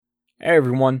Hey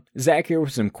everyone, Zach here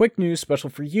with some quick news special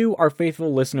for you, our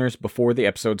faithful listeners, before the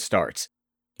episode starts.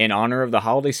 In honor of the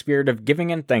holiday spirit of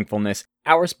giving and thankfulness,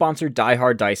 our sponsor Die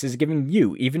Hard Dice is giving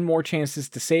you even more chances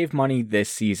to save money this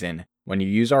season. When you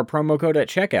use our promo code at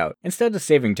checkout, instead of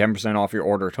saving 10% off your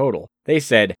order total, they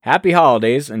said, Happy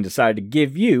Holidays, and decided to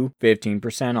give you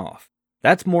 15% off.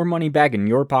 That's more money back in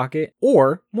your pocket,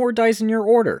 or more dice in your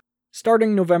order.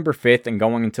 Starting November 5th and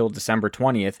going until December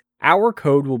 20th, our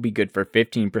code will be good for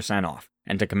 15% off.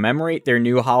 And to commemorate their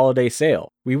new holiday sale,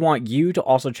 we want you to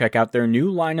also check out their new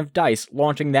line of dice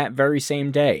launching that very same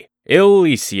day,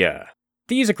 Elysia.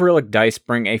 These acrylic dice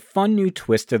bring a fun new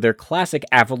twist to their classic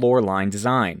Avalor line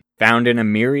design. Found in a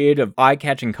myriad of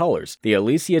eye-catching colors, the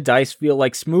Elysia dice feel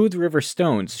like smooth river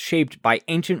stones shaped by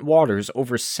ancient waters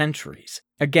over centuries.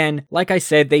 Again, like I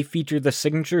said, they feature the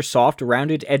signature soft,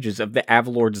 rounded edges of the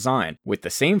Avalor design, with the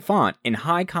same font in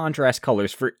high contrast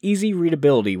colors for easy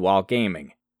readability while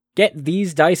gaming. Get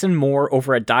these dice and more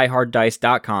over at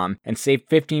dieharddice.com and save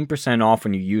 15% off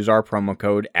when you use our promo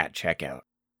code at checkout.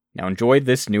 Now enjoy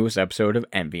this newest episode of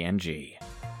MVNG.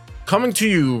 Coming to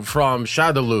you from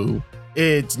Shadaloo,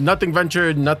 it's Nothing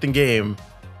Ventured, Nothing Game.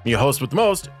 Your host with the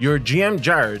most, your GM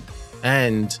Jared.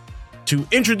 And to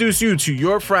introduce you to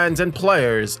your friends and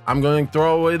players, I'm going to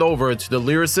throw it over to the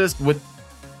lyricist with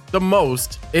the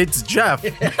most. It's Jeff.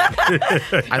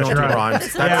 I don't do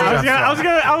rhymes.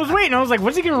 I was waiting. I was like,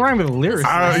 what's he gonna rhyme with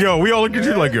lyricist? Yo, we all look at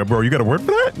you like, bro, you got a word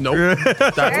for that? Nope.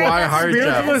 That's why I hired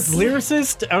Jeff.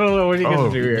 Lyricist? I don't know what are you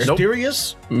gonna do here.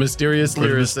 Mysterious? Mysterious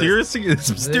lyricist.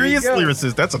 Mysterious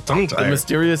lyricist. That's a tongue tie. The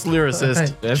mysterious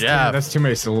lyricist, Jeff. That's too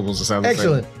many syllables to sound the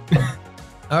Excellent.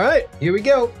 All right, here we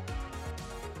go.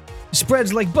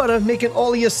 Spreads like butter, making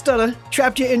all of you stutter.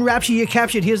 Trapped you in rapture, you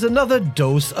captured. Here's another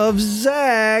dose of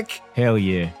Zach. Hell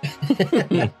yeah.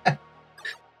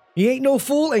 He ain't no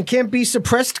fool and can't be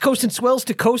suppressed. Coasting swells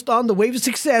to coast on the wave of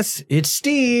success. It's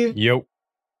Steve. Yo.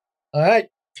 All right.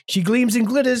 She gleams and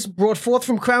glitters, brought forth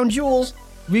from crown jewels.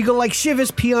 Regal like shivers,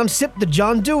 peon sip the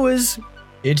John Doers.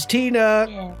 It's Tina.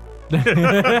 Yeah.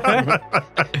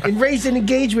 Enraged and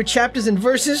engaged with chapters and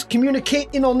verses. Communicate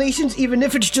in all nations, even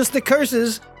if it's just the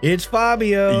curses. It's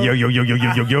Fabio. Yo. Yeah.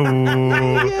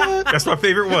 That's my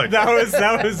favorite one.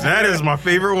 That is my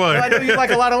favorite one. I know you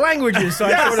like a lot of languages, so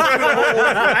I sort of put a whole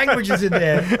lot of languages in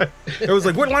there. It was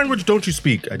like, what language don't you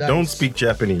speak? I Nice. don't speak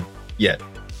Japanese yet.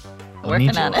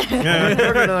 Working on it.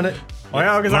 Working on it.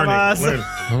 Learning.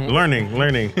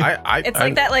 It's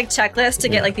like that checklist to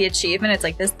get the achievement. It's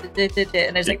like this,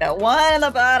 and there's that one on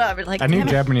the bottom. You're like, I need damn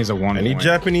it. Japanese at one I need point.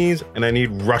 Japanese and I need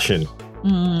Russian.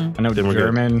 Mm. I know Then we're good.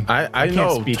 German. I can't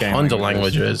know speak any tons of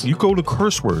languages. languages. You go to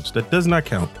curse words. That does not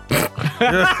count.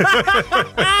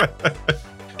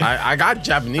 I got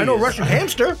Japanese. I know Russian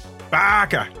hamster.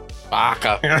 Baka.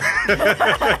 Baka.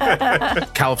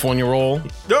 California roll.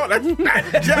 No, that's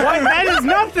That is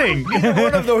nothing.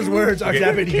 One of those words are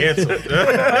Japanese.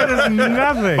 That is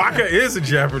nothing. Baka is a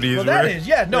Japanese Well, word. that is,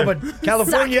 yeah, no, but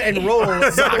California and roll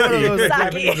is one of those Sake.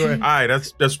 Japanese words. All right,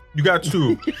 that's you got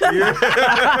two.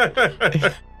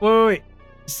 Wait.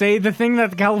 Say the thing that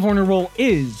the California roll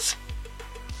is.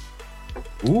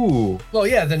 Ooh. Well,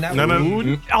 yeah, then that No.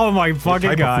 Oh my What fucking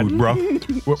type god. of food, bro?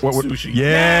 What? Sushi.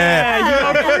 Yeah.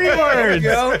 Yeah, you know three There words. you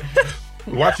go.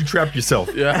 Watch you trap yourself.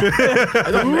 Yeah.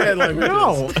 I know mad languages.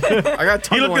 No. I got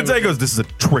tons He of looked at that and languages. goes, this is a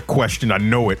trick question. I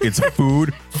know it. It's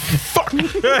food. Fuck. You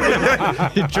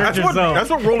tricked yourself.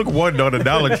 That's what Rolik won on a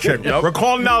knowledge check. Yep.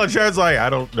 Recall knowledge. I was like, I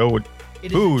don't know what.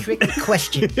 It is Food. a tricky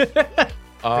question.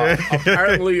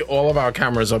 Apparently, all of our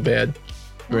cameras are bad.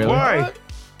 Really? Why?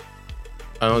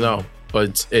 I don't know,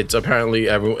 but it's apparently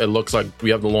it looks like we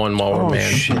have the lawnmower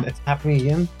man. It's happening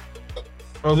again.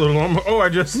 I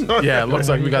just. Yeah, it looks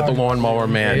like we got the lawnmower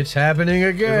man. It's happening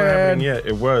again. Yeah,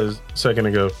 it was a second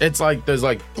ago. It's like there's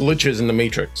glitches in the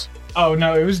Matrix. Oh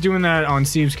no, it was doing that on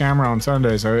Steve's camera on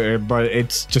Sunday, but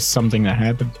it's just something that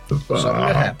happened. Something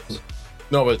that happens.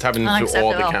 No, but it's happening to all the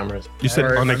Unacceptable. cameras. You said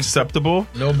Alright. unacceptable?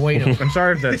 No bueno. I'm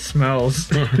sorry if that smells.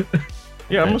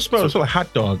 Yeah, I'm gonna smell it. Like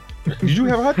hot dog. Did you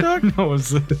have a hot dog? No,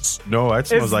 it's this. No, that It's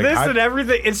smells like this hot. and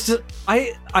everything. It's just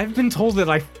I've been told that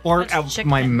I fart It's out chicken.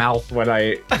 my mouth when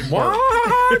I What?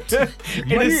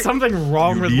 It is something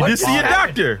wrong You with need my to see a body.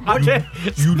 doctor. Okay.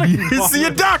 You need to see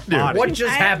a doctor. What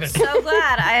just I am happened? so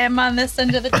glad I am on this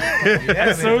end of the table.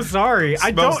 I'm so sorry.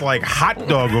 I Smells don't like hot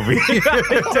dog over here.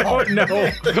 I don't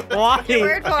know why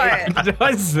Word for it. it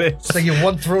does this. It's like you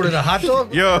one-throated a hot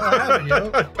dog? Yo. What happened,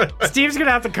 yo? Steve's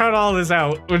gonna have to cut all this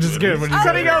out, which is good. Which is Oh,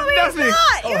 cutting no, out he's nothing.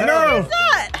 not. You're no. He's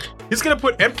not. He's gonna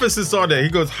put emphasis on it. He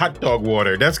goes hot dog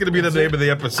water. That's gonna be the name of the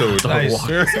episode. Nice.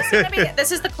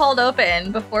 This is the cold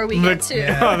open before we get to.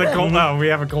 the cold. Oh, we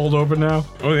have a cold open now.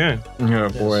 Oh yeah, Oh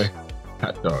boy.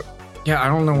 hot dog. Yeah, I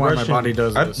don't know why Russian- my body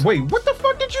does this. Wait, what the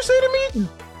fuck did you say to me,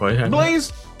 What?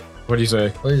 Blaze? What do you say?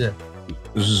 What is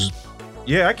it?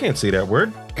 Yeah, I can't say that word.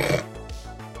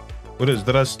 What is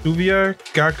Drastuvia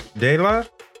Kakdela?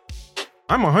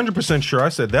 I'm 100% sure I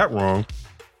said that wrong.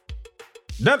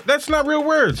 That's not real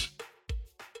words.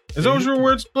 Is those real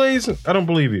words, Blaze? I don't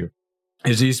believe you.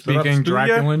 Is he speaking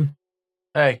Dracula? Draculan?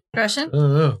 Hey, Russian? I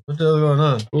don't know. What the hell's going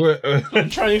on?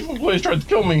 What, Chinese employees tried to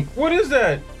kill me. what is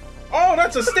that? Oh,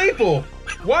 that's a staple.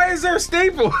 Why is there a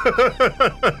staple?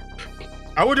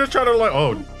 I was just trying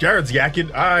to Jared's yakking.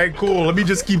 All right, cool. Let me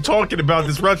just keep talking about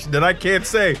this Russian that I can't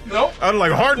say. Nope. I'm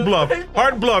like, hard bluff. And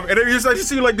then I just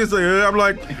see like this. I'm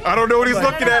like, I don't know what he's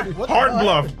looking at.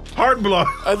 Hard bluff.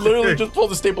 I literally just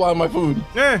pulled the staple out of my food.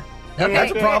 Yeah.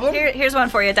 That's a problem. Here's one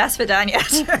for you. Das Vidanya.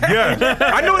 Yeah.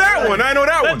 I know that one.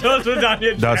 That's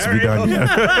Vidanya. That's Vidanya.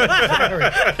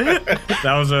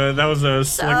 That was a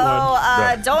So, slick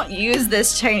one. don't use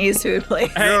this Chinese food,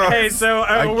 please. Hey, so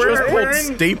I just we're pulled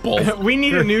in. staple. We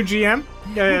need a new GM.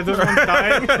 Yeah, this one's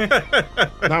dying.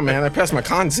 Nah, man, I passed my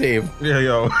con save. Yeah,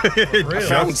 yo. I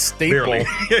found staple. Barely.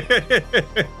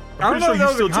 I don't know Sure if that you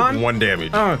was still a con. took 1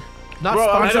 damage. Not Bro,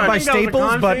 sponsored I by think that was a Staples,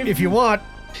 con but save. if you want,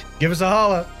 give us a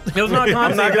holla. It was not a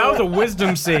con save. That was a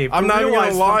wisdom save. I'm We not even gonna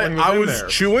realized lie. something I in was there.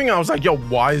 chewing. I was like, yo,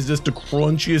 why is this the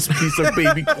crunchiest piece of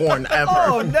baby corn ever?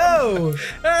 Oh no!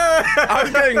 I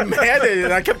was getting mad at it,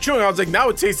 and I kept chewing. I was like, now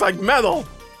it tastes like metal.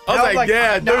 I was like,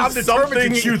 yeah, now I'm there's determined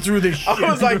something. to chew through this shit.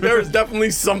 I was like, there's definitely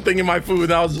something in my food.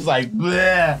 And I was just like,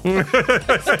 bleh.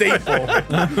 Staple.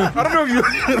 I don't know if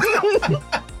you.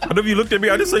 I don't know if you looked at me.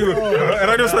 I just say, and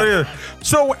I just say,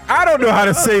 so I don't know how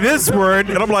to say this word,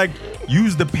 and I'm like,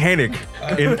 use the panic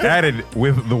and add it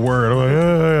with the word.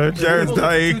 I'm like, Jared's Two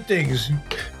dying. things: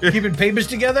 keeping papers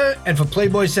together, and for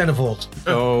Playboy centerfolds.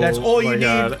 Oh, That's all you my need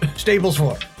God. Staples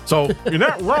for. So You're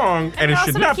not wrong, and it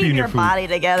should not be in your food. body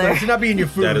together. It should not be in your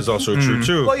food. That is also true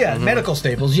too. Well, yeah, medical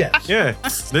staples, yes. Yeah,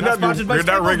 they're not. Sponsored by They're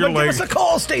not Staples, regular but give like. us a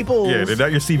call, Staples. Yeah, they're not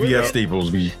your CVS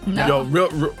staples. yo, real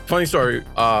funny story.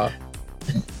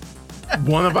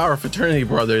 One of our fraternity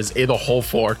brothers ate a whole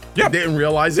fork. Yeah. Didn't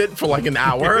realize it for like an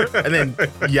hour, and then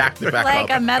yacked it back Like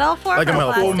a up. metal fork. Like a or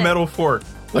metal Full plastic? metal fork.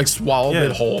 Like swallowed Yeah.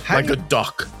 it whole, How like do a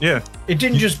duck. Yeah. It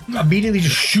didn't just immediately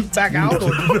just shoot back out.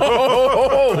 Or,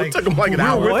 Oh, Like, it took him like an We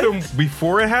hour. were with him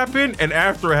before it happened and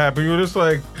after it happened. We were just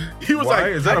like, He was why?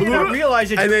 like, Is that I a did not fork? realize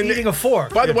that And you're then- eating a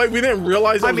fork. By the way, we didn't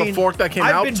realize it was a fork that came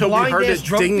I've out been till we blind heard ass it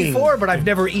drunk dinging. before, but I've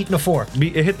never eaten a fork.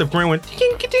 It hit the ground, went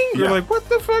ting, ting. You're Yeah. like, what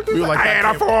the fuck is We were that? like, I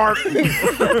had a fork.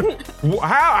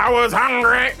 How? I was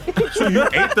hungry. So you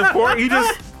ate the fork? You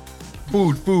just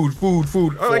food.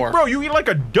 I'm like, Fork. bro, you eat like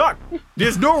a duck.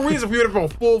 There's no reason for you to have a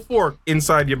full fork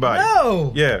inside your body.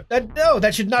 No. Yeah.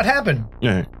 That should not happen.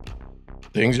 Yeah.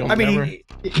 Things you'll I never. mean,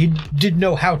 he did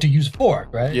know how to use a fork,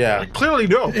 right? Yeah. Clearly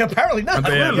no. Apparently not.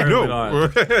 Yeah, Clearly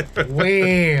apparently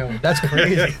no. Wow, that's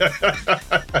crazy.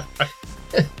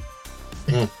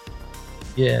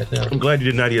 Yeah, no. I'm glad you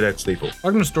did not eat that staple.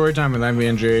 Welcome to Storytime with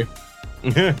MVNG.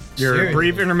 Your Seriously.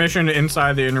 brief intermission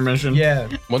inside the intermission. Yeah,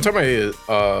 One time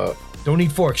don't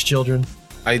eat forks, children.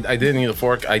 I didn't eat a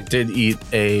fork. I did eat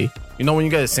a. You know when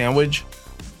you get a sandwich,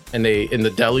 and they in the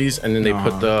delis, and then they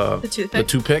put the toothpick.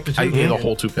 toothpick. I ate a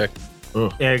whole toothpick.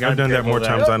 Yeah, you gotta I've done be that more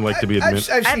careful times than I'd like to be admit.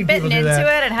 I've I've seen bitten people do into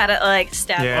that. it and had it like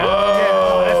stab. Yeah.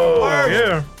 Oh, that's the worst.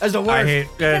 Yeah. That's the worst. I hate.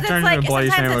 Yeah, it Because turns it's like into a bloody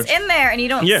sometimes sandwich. it's in there and you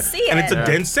don't Yeah, see it. and it's a Yeah.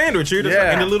 dense sandwich. You're just Yeah.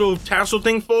 like, and the little tassel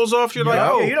thing falls off. You're like,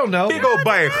 Yeah, oh, you don't know. Big old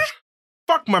bite.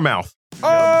 Fuck my mouth.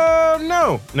 Oh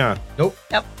no, nah. Nope.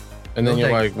 And then No, you're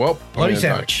thank like, well, Bloody I'm gonna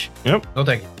die. sandwich. Yep. No,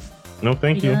 thank you. No,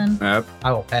 thank you. Yep.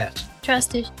 I will pass.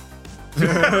 Trust it.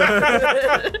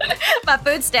 My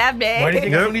food stabbed me. Why do you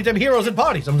think I don't need them heroes and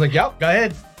parties? I was like, yep, go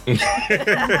ahead.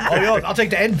 I'll take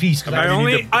the end piece. 'cause I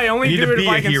only You need do to it be if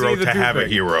I a can hero see the to have a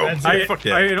toothpick. hero. That's I, Fuck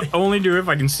that. I only do it if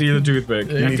I can see the toothpick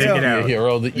There and you take go. it Be a out.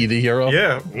 hero, eat a hero.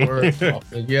 Yeah.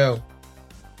 Yo,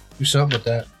 do something with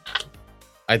that.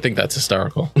 I think that's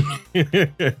hysterical.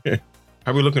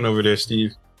 How we looking over there,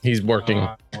 Steve? He's working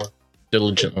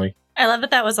diligently. I love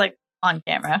that was like on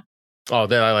camera. Oh,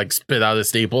 then I like spit out a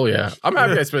staple. Yeah, I'm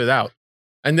happy I spit it out,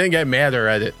 and then get madder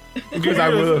at it because I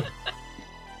will.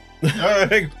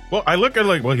 Well, I look at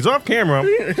like, well, he's off camera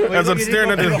as I'm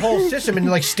staring at the the. whole system and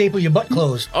like staple your butt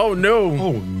closed. Oh no!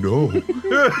 Oh no!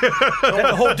 That's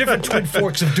a whole different twin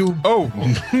forks of doom. Oh,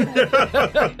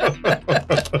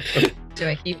 Do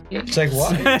I keep you? It's like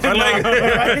what? I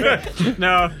like.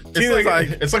 No,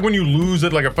 It's like when you lose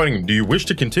at like a fighting game. Do you wish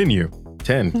to continue?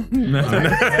 10.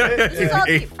 This is all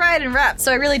deep fried and wrapped,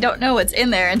 so I really don't know what's in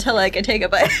there until like I take a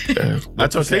bite.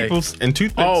 That's okay. Staples and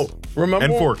toothpicks. Oh, remember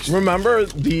And forks. Remember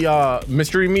the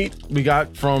mystery meat we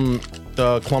got from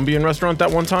the Colombian restaurant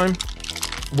that one time,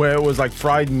 where it was like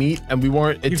fried meat, and we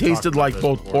weren't. It tasted like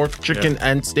both pork, chicken,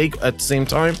 and steak at the same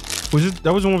time.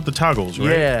 That was the one with the toggles, right?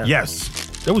 Yeah. Yes.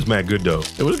 That was mad good though.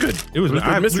 It was good. It was good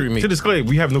mystery meat. To this day,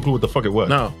 we have no clue what the fuck it was.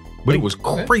 No, But it was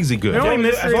crazy good. The only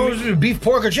As mystery long as it was beef,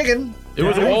 pork, or chicken. it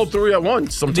was all three at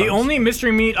once. Sometimes The only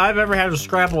mystery meat I've ever had was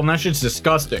Scrapple, and that shit's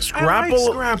disgusting. Scrapple.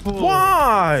 Scrapple.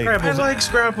 Why? I like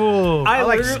Scrapple. I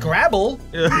like literally- Scrabble.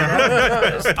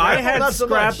 I had Not so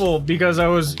much. Scrapple because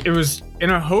it was in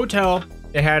a hotel.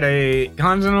 They had a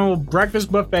continental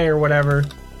breakfast buffet or whatever.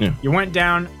 Yeah. You went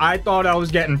down. I thought I was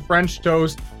getting French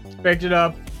toast. Picked it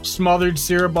up, smothered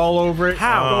syrup all over it.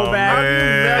 How? Go back.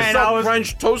 man. That's And I not was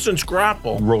French toast and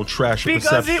Scrapple. Roll trash for because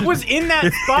perception. it was in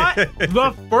that spot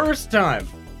the first time.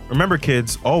 Remember,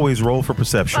 kids, always roll for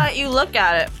perception. But you look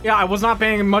at it. Yeah, I was not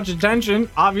paying much attention.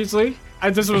 Obviously,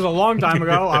 this was a long time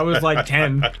ago. I was like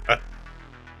 10.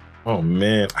 Oh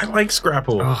man, I like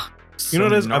Scrapple. You know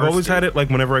this? I've always had it like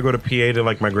whenever I go to PA to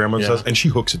like my grandma's house, and she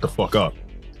hooks it the fuck up.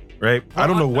 Right? I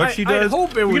don't know what she I does.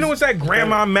 hope it was- You know what's that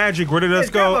grandma magic? Where did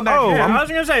us go? grandma magic. Oh, Yeah, I was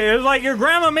gonna say it was like your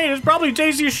grandma made it. It's probably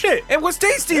tasty as shit. it was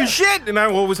tasty as shit. And I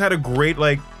always had a great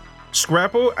like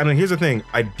Scrapple. And then here's the thing: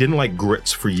 I didn't like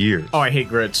grits for years. Oh, I hate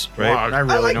grits. Right? I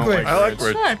really like don't grits. like I like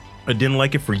grits. grits. I didn't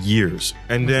like it for years.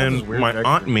 And That then sounds weird my texture.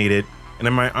 aunt made it. And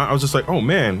then my aunt, I was just like, oh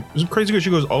man, it was crazy good. She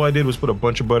goes, all I did was put a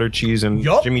bunch of butter, cheese, and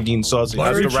Yup. Jimmy Dean sausage.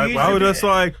 Butter, That's the right cheese, I was just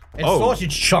like, And oh,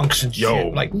 sausage chunks and Yo.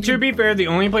 shit. Like, To be fair, the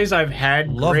only place I've had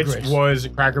Love grits, grits. was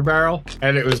Cracker Barrel,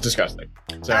 and it was disgusting.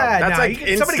 So That's like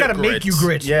somebody got to instant make you grits.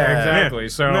 grits. yeah, exactly.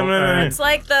 So No. It's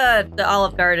like the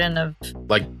Olive Garden of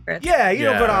Like grits. Yeah, you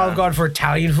don't go to Yeah. Olive Garden for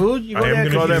Italian food. You I am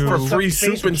go there for do- free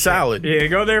soup and salad. yeah,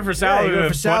 go there for Yeah, salad, you go and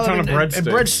for a salad ton of and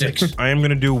breadsticks. breadsticks. I am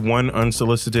gonna do one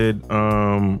unsolicited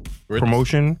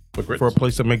promotion With grits? for a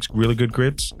place that makes really good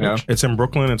grits. Yeah. It's in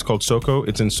Brooklyn. It's called Soco.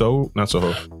 It's in not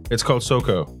Soho. It's called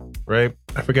Soco, right?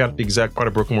 I forgot the exact part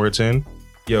of Brooklyn where it's in.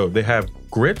 Yo, they have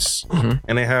grits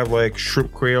and they have like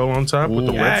shrimp creole on top with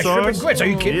the Ooh. red Yeah, sauce. shrimp and grits. Are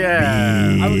you kidding?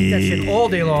 Yeah. I would eat that shit all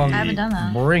day long. I haven't done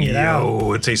that. Bring it out.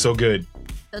 Yo, it tastes so good.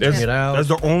 That's Bring it out. That's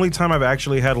the only time I've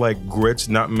actually had like grits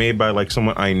not made by like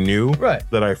someone I knew Right.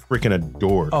 that I freaking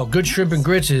adore. Oh, good shrimp and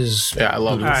grits is. Yeah, I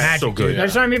love it. Alright. so good.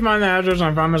 Next time you find the address and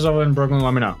I find myself in Brooklyn,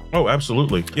 let me know. Oh,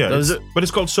 absolutely. Yeah, Does it's- it- but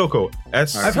it's called Soco.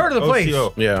 I've heard of the place.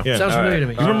 S-C-O. Yeah. Yeah. Sounds familiar to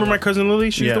me. You remember my cousin Lily?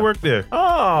 She used to Yeah. work there.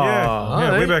 Oh.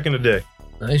 Yeah, way right. back in the day.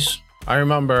 Nice. I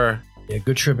remember. Yeah,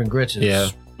 good shrimp and grits is. Yeah.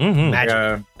 Mm-hmm. I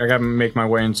Magic. gotta make my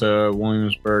way into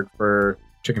Williamsburg for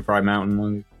Chicken Fried Mountain one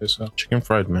of these days. So. Chicken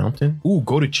Fried Mountain. Ooh,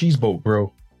 go to Cheese Boat,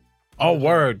 bro. Oh,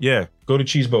 word. Yeah, go to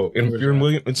Cheese Boat. And Where's you're in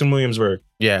that? it's in Williamsburg.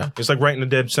 Yeah. It's like right in the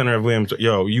dead center of Williams.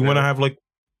 Yo, you want to have like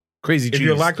Crazy if cheese.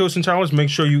 you're lactose intolerant, make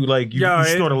sure you like you, Yeah,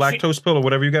 you snort a lactose pill or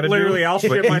whatever you got to do. Literally, I'll But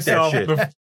shit eat that myself. shit.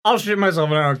 I'll shit myself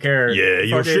and I don't care. Yeah,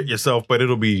 you'll Fucking- shit yourself, but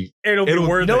it'll be It'll be It'll-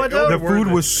 worth You know it. what, though? It'll the be food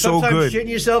worth was it. so Sometimes good. shitting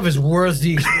yourself is worth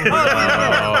the experience.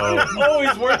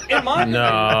 Always worth. In my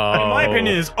No. in my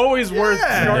opinion, it's always worth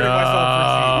Yeah. starting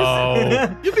myself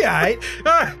for cheese. You'll be alright.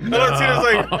 Let's see this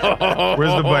like,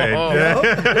 where's the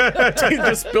button? Dean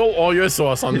just spill all your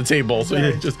sauce on the table. So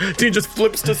Dean just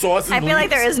flips the sauce. And I feel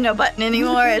like there is no button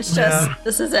anymore. It's just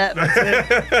this is it.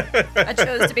 I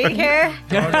chose to be here.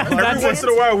 Every once in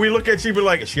a while, we look at you, be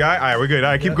like, "She, all right, we're good.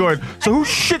 All right, keep going." So, who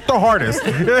shit the hardest?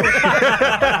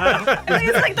 I think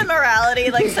it's like the morality,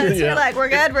 like since you're like, we're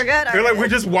good, we're good. They're like, we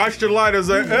just watched your line. It's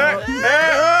like,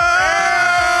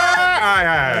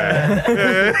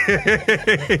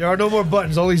 There are no more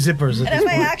buttons, only zippers. And if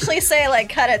I actually say like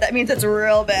cut it, that means it's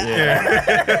real bad.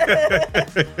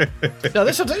 No,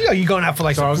 there's something, you're going out for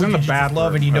like So I was food in the you just bathroom.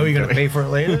 love and you know you're going to pay for it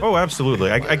later. Oh,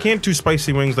 absolutely. I can't do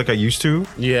spicy wings like I used to.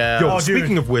 Yeah. Yo, Oh, dude.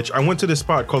 speaking of which, I went to this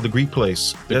spot called the Greek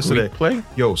Place yesterday. Greek play?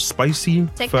 Yo, spicy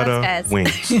Take feta notes, guys.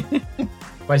 wings.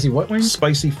 Spicy what wings?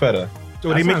 Spicy feta. So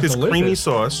That they make sounds this delicious. creamy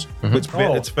sauce. It's,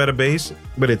 Oh. it's feta based,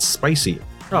 but it's spicy.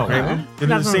 Oh, Right? They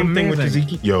do the same thing with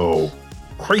tzatziki. Yo,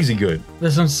 crazy good.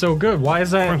 This sounds so good. Why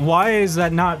is that? Why has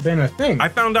that not been a thing? I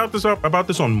found out about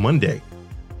this on Monday.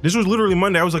 This was literally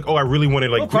Monday. I was like, oh, I really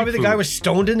wanted like Well, probably the Greek guy food. was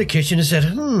stoned in the kitchen and said,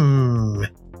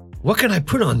 what can I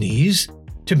put on these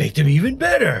to make them even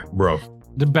better? Bro,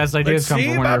 the best ideas come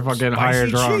from when you're fucking high or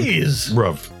spicy drunk. cheese.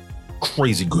 bro,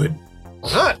 crazy good.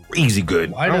 Not. Crazy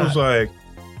good. Why I not? was like,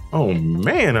 oh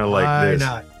man, I like Why this.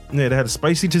 not? Yeah, they had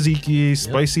spicy tzatziki,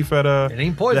 spicy feta. It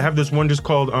ain't poison. They have this one just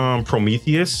called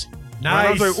Prometheus. And I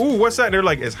Nice. was like, ooh, what's that? And they're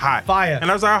like, it's hot. Fire. And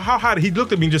I was like, how hot? He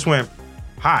looked at me and just went,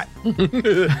 hot.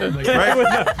 Right? With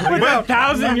a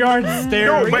 1,000-yard stare.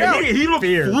 No, but he looked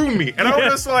through me, and I was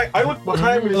just like, I looked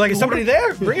behind me. Like, is somebody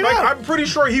there? Bring it Like, up. I'm pretty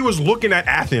sure he was looking at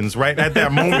Athens right at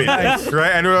that moment,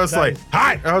 right? And I was like,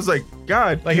 hot. I was like,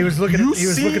 God. Like he was looking. You He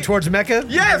was see- looking towards Mecca.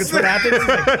 Yes. Looking toward Athens.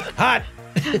 Like, hot.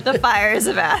 The fires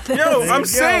of Athens. Yo, I'm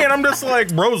saying, I'm just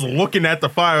like, bro's looking at the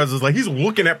fires. It's like he's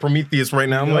looking at Prometheus right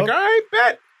now. I'm like, all right,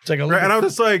 bet. It's like a Right? And I was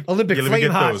just like, Olympic yeah, let me flame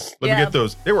get hot. those. Let me Yeah. get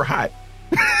those. They were hot.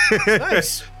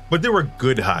 Nice. But they were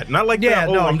good hot. Not like Yeah, that,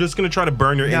 oh, no. I'm just going to try to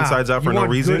burn your Nah, insides out for you no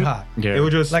want reason. good hot. Yeah. They were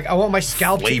just Like I want my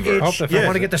scalp Flavor. to itch. Yeah. I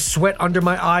want to get the sweat under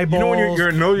my eyeballs.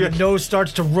 You know when your nose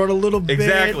starts to run a little bit.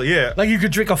 Exactly, yeah. Like you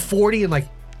could drink a 40 in like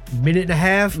a minute and a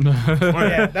half.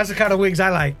 Yeah, that's the kind of wings I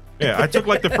like. Yeah, I took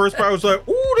like the first part. I was like,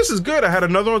 ooh, this is good. I had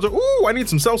another one. I was like, ooh, I need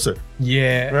some seltzer.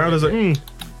 Yeah. And I was like,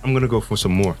 I'm gonna go for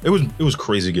some more. It was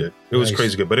crazy good. It was Nice.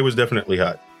 crazy good, but it was definitely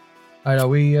hot. I know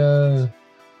we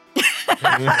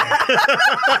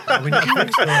we not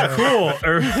fixed, Cool.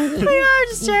 Yeah,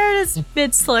 just Jared is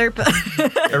mid slurp.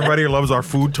 Everybody loves our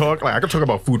food talk. Like I could talk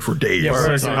about food for days. Yeah,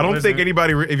 listen, I don't listen. think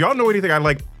anybody. If y'all know anything, I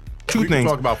like two We can things.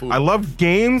 talk about food. I love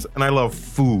games and I love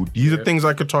food. These are things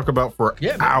I could talk about for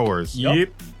Yeah, man. hours. Yep.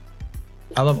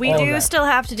 I love We all do that. still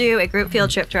have to do a group field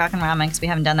trip to Rock and Ramen because we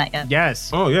haven't done that yet. Yes.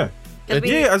 Oh yeah.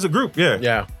 Yeah, as a group. Yeah.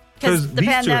 Yeah. Because 'Cause the these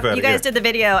two have pandemic, had you it, guys yeah. did the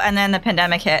video and then the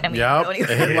pandemic hit and we Yep. didn't It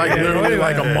go hit anywhere. like literally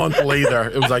like a month later.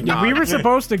 It was like, nah. We were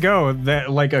supposed to go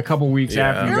that like a couple weeks Yeah.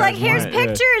 after. you You're guys like, here's went, yeah.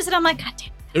 pictures, and I'm like, God damn.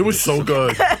 It was so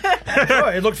good. Oh,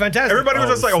 it looked fantastic. Everybody was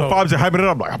just like, "Oh, Fob's hyping it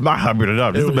up." I'm like, I'm not hyping it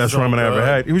up. This is the was best so ramen I ever good.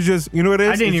 had. It was just, you know what it is?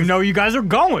 I didn't even know you guys were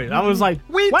going. I was like,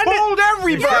 We when did- told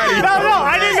everybody. No,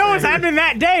 I didn't know it was happening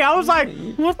that day. I was like,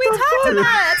 what We the talked fuck? about it.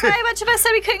 That's why a bunch of us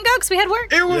said we couldn't go because we had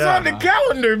work. It was Yeah. on the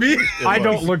calendar, me. I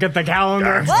don't look at the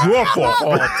calendar. It's your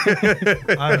fault.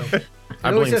 I don't know. I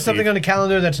It always blame says something Steve. on the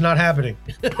calendar that's not happening.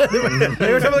 They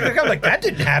were something like that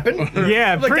didn't happen.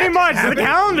 Yeah, Like, pretty that much. didn't The happen.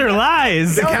 calendar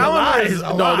lies. The calendar Calendar is a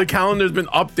no, lot. the calendar's been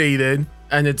updated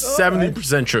and it's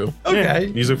 70% true. Okay,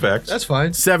 These are facts. that's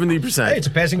fine. 70%. Hey, it's a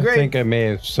passing I grade. think I may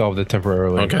have solved it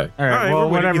temporarily. Okay. All right, All right, well, we're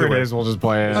winning whatever either it way. is, we'll just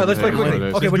play it. All right, let's play Yeah, quickly. what it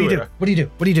is. Okay, Just what do you do do? it. What do you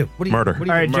do? What do you do? What do you Murder. What do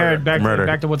you All right, do? Jared, Murder.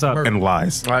 back to what's up. And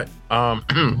lies. All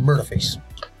right. Murder face.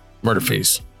 Murder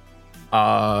face.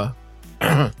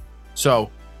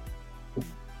 So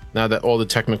now that all the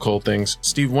technical things,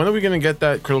 Steve, when are we gonna get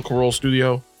that Critical Role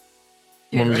studio?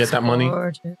 When we get that money?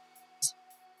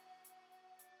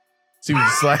 Steve was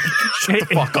just like, shut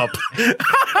the fuck up.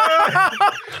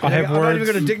 I have I'm not words.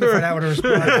 even going to dignify that with a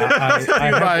response.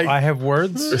 I have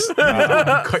words.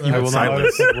 Cut you I in will not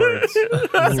silence. say words.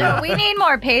 So we need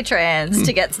more patrons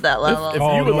to get to that level. If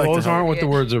Oh, you would no, like to those help. aren't what the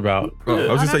words are about. I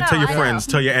was just no, like, tell no, your I friends,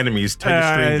 know. tell your enemies, tell your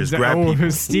strangers, grab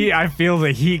people. Steve, I feel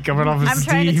the heat coming off of I'm Steve.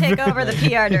 trying to take over the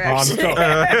PR direction.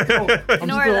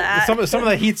 Ignore that. Some of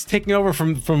the heat's taking over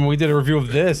from when we did a review of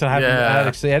this. I haven't Yeah.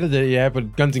 actually edited it yet,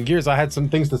 but Guns and Gears, I had some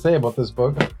things to say about this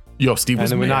book, Yo, Steve and was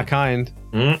they were mad. not kind.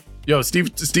 Yo, Steve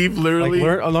Like, literally.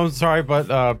 I'm sorry,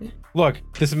 but look,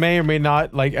 this may or may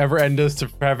not like ever end us to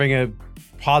having a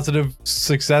positive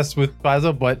success with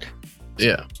Paizo, but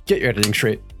Yeah. get your editing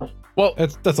straight. Well,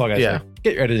 That's all I gotta Yeah. say.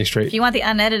 Get your editing If straight. you want the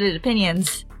unedited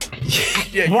opinions,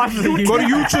 Watch the Go to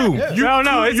YouTube.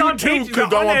 No, it's on you Patreon. could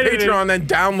go on unedited. Patreon and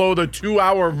download a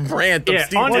 2-hour rant of Yeah,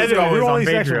 Steve unedited. Wisco. We're We on only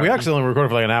Patreon. actually only recorded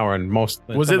for like an hour, and most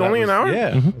Was some it of that only an hour?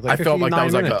 Yeah, it was I felt like that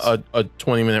was 59 like minutes. a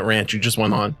 20-minute rant you just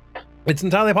went on. It's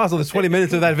entirely possible. There's 20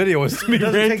 minutes of that video was me It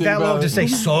doesn't take ranting that long about to it. say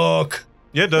suck.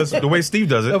 Yeah, it does. The way Steve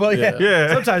does it. Oh, well, yeah.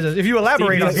 Yeah. Sometimes if you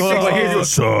elaborate on Steve things does like suck.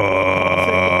 his,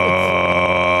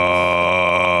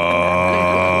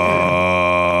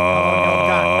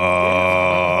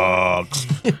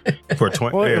 For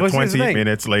Well, here's the 20 thing.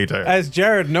 minutes later. As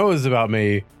Jared knows about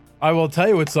me, I will tell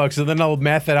you it sucks, and then I'll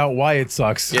math it out why it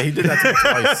sucks. Yeah, he did that to me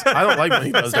twice. I don't like when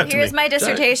he does so that to here's me. my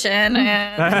dissertation.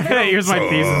 And Here's my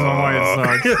thesis on why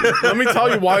it sucks. Let me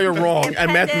tell you why you're wrong and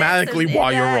appendix, mathematically there's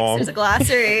why you're index, wrong. There's a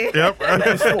glossary.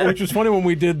 Yep. Which was funny when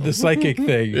we did the psychic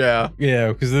thing. Yeah. Yeah,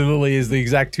 because there literally is the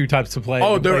exact two types to play.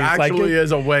 Oh, You there play actually psychic.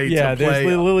 is a way Yeah, to play. there's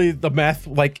literally the math,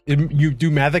 like you do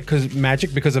magic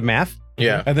because of math,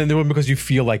 Yeah, and then the one because you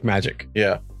feel like magic.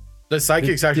 yeah. The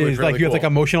psychic's actually It's really like you have cool. like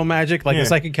emotional magic, like Yeah. the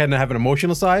psychic can have an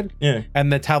emotional side, Yeah.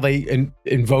 and that's how they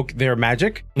invoke their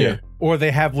magic. Yeah. Or they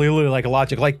have literally like a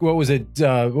logic. Like what was it?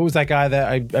 What was that guy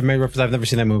that I may reference? I've never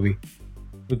seen that movie.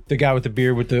 With the guy with the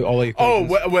beard with the all the Oh,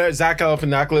 equations. where Zach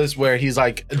Galifianakis, where he's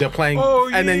like they're playing,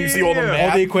 and then you see all the yeah.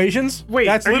 math. all the equations. Wait,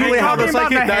 that's are you literally how the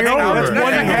talking about psychic. the That's Hangover?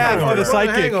 one half of the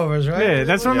psychic. Hangovers, right? Yeah,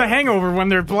 that's from the Hangover when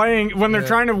they're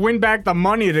trying to win back the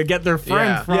money to get their friend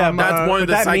Yeah, from. yeah, that's one of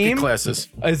the that psychic meme- classes.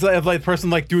 It's like person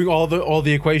like doing all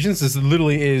the equations. This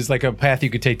literally is like a path you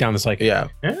could take down the psychic. Yeah,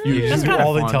 You just do kinda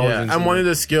all the fun. intelligence. and one of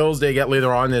the skills they get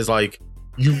later on is like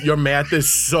your math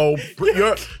is so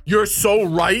you're so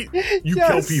right. You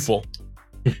kill Yes. people.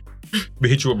 Let me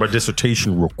hit you with my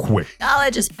dissertation real quick.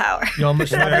 Knowledge is power. You know,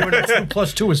 much like 2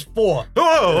 plus 2 is 4.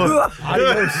 Oh!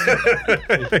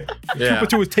 Yeah, But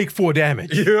to is take 4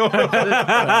 damage.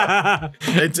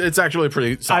 it's actually a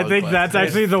pretty. I Solid think class. that's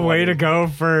actually the way to go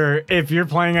for if you're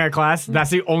playing a class. That's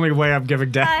the only way I'm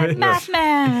giving damage. Math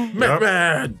man.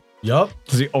 Man. Yup.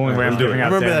 It's the only way I'm do it. giving I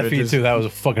out remember that damage. feat too. That was a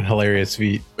fucking hilarious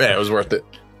feat. Yeah, it was worth it.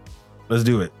 Let's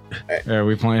do it. Are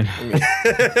we playing?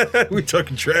 We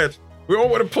talking trash. We all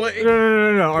want to play.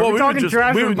 No. Are we talking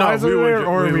trash we from were- no, Bison were-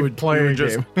 or are we were playing a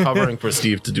just game? covering for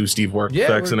Steve to do Steve work. Yeah.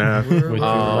 Facts and a half.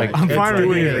 I'm fine with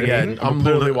doing either. it again. I'm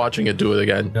literally watching it do it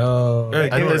again. No. Hey,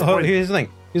 At this point- Here's the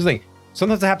thing.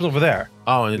 Sometimes that happens over there.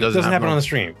 Oh, and it It doesn't, doesn't happen on the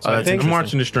stream. So Oh, I that's think. I'm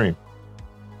watching the stream.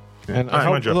 And All right, I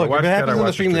hope, mind you, if I look, watch if it that, happens I on the watch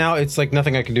the stream stream. now, it's like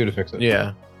nothing I can do to fix it.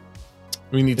 Yeah.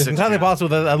 We need It's 6 entirely now. possible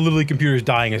that literally computer's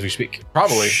dying as we speak.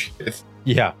 Probably.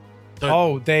 Yeah.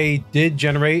 Oh, they did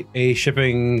generate a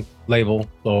shipping label,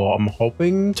 so I'm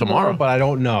hoping Tomorrow. but I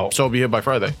don't know. So be here by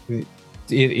Friday.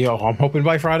 I'm hoping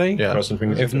by Friday. Yeah. Crossing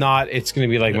fingers. If not, it's going to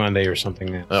be like Monday or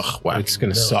something. Then. Ugh, whack. It's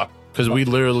going to No. suck. Because we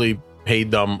literally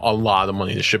paid them a lot of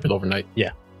money to ship it overnight.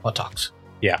 Hot talks.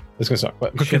 Yeah, it's going to suck.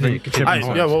 But Shipping- continue I,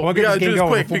 on. yeah, well, I'll we gotta this do game this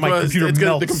going quick before my because computer it's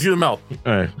gonna, the melts. computer melt.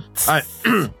 All right. All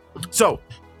right. So,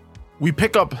 we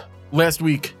pick up last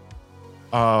week,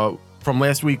 from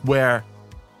last week where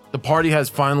the party has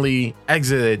finally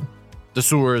exited the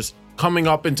sewers, coming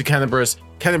up into Canterbury.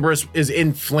 Canterbury is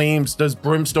in flames. There's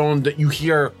brimstone that you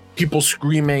hear people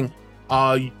screaming.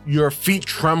 Your feet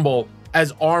tremble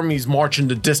as armies march in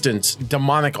the distance.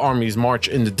 Demonic armies march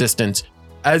in the distance.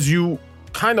 As you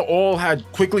kind of all had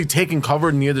quickly taken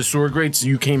cover near the sewer grates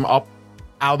you came up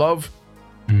out of,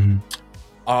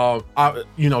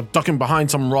 ducking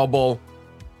behind some rubble,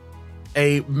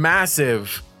 a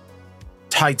massive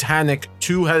titanic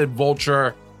 2-headed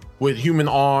vulture with human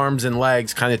arms and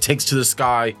legs kind of takes to the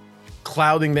sky,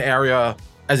 clouding the area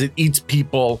as it eats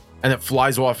people, and it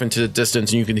flies off into the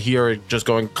distance, and you can hear it just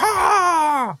going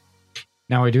caw.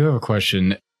 Now I do have a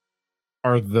question.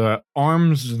 Are the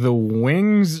arms the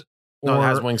wings? No, it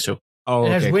has or- wings too. Oh, It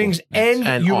has okay, wings cool. and,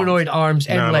 And humanoid arms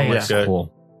and No, I don't legs. like that.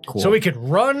 Cool. Cool. So we could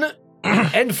run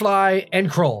and fly and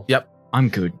crawl. Yep. I'm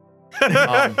good.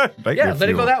 Nightmare Yeah, let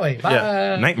it go fuel. that way. Bye.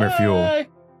 Yeah. Nightmare fuel.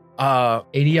 Bye.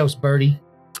 Adios, birdie.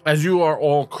 As you are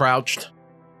all crouched,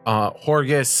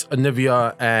 Horgus,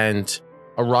 Anivia, and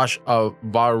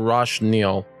Varash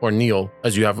Neil, or Neil,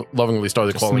 as you have lovingly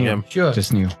started Just calling Neil. him, Sure.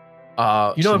 Just new. You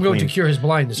know I'm going to clean. cure his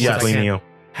blindness. Yes. once I can. Neo.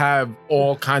 have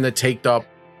all kind of taked up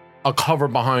a cover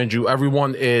behind you.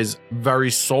 Everyone is very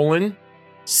sullen,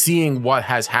 seeing what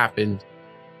has happened.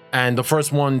 And the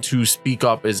first one to speak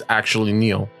up is actually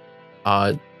Neil.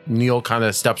 Neil kind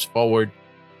of steps forward,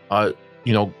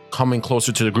 coming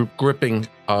closer to the group, gripping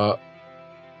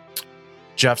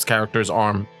Jeff's character's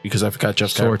arm, because I forgot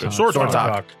Jeff's character.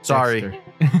 Sortok. Sorry.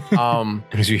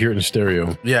 Because you hear it in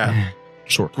stereo. Yeah.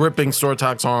 Short. Gripping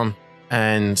Sortok's arm,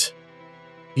 and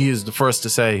he is the first to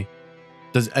say,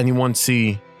 "Does anyone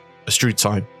see a street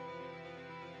sign?"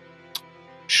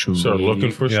 Should So we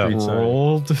looking for Yeah. street sign.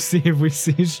 roll to see if we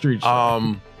see street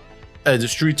sign? The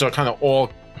streets are kind of all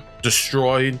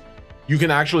destroyed.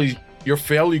 You're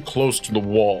fairly close to the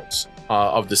walls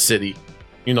of the city.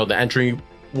 You know, the entry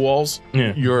walls.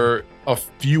 Yeah. You're a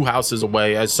few houses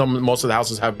away, as most of the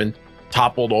houses have been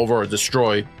toppled over or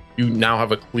destroyed. You now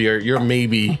have you're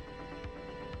maybe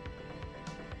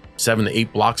 7 to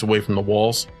 8 blocks away from the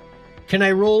walls. Can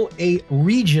I roll a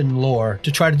region lore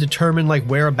to try to determine like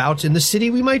whereabouts in the city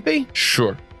we might be?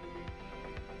 Sure.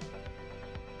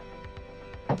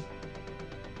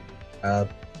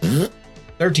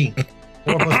 13.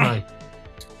 4 plus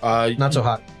 9. Not so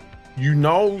hot. You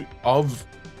know of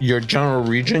your general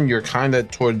region, you're kind of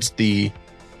towards the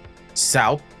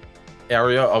south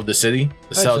area of the city,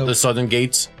 the southern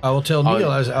gates. I will tell Neil,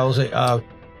 I will say,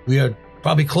 we are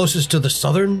probably closest to the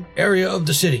southern area of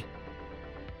the city.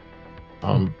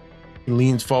 He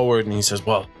leans forward and he says,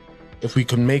 "Well, if we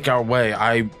could make our way,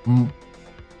 I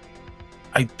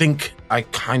think I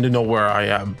kind of know where I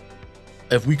am.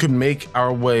 If we could make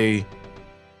our way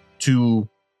to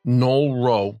Knoll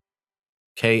Row,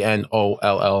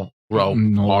 Knoll Row,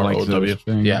 No, like ROW, those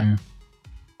things, yeah.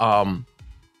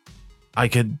 I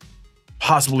could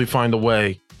possibly find a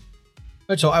way.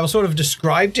 Right, so I will sort of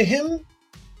describe to him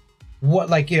what,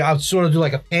 like, I'll sort of do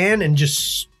like a pan and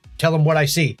just tell him what I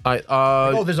see. There's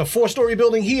a 4-story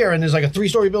building here, and there's like a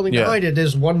 3-story building behind it.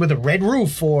 There's one with a red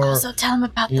roof, or Also tell him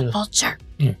about the vulture.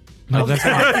 No, that's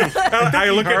not.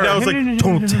 I look at that. I was like,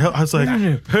 don't tell. I was like,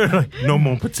 no,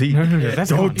 mon petit. Don't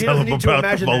tell him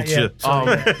about the vulture.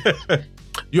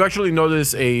 You actually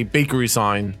notice a bakery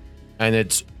sign, and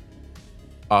it's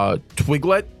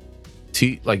Twiglet,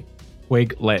 like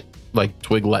Twiglet.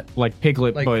 Twiglet, Like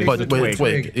Piglet, Like but Piglet. but it's a with a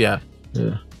twig. twig. Yeah.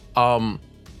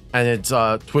 And it's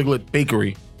Twiglet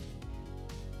Bakery.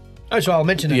 Oh, so I'll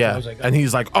mention that. Yeah, I was like, and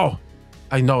he's like, "Oh,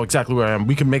 I know exactly where I am.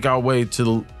 We can make our way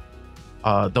to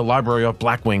the library of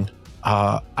Blackwing.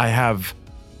 I have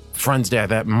friends there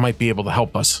that might be able to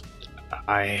help us."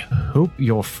 I hope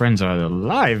your friends are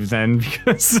alive then,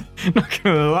 because not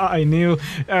gonna lie, Neil,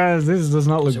 this does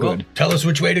not look well, good. tell us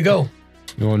which way to go.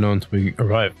 You won't know until we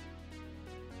arrive.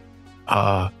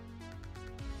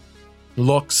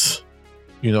 Looks,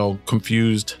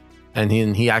 confused, and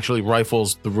he actually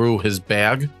rifles through his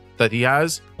bag that he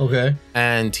has, Okay.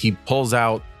 and he pulls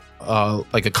out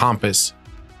like a compass,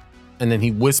 and then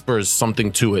he whispers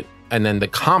something to it, and then the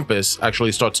compass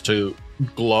actually starts to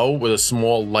glow with a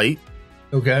small light,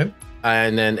 Okay.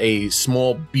 and then a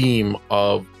small beam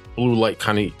of blue light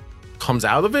kind of comes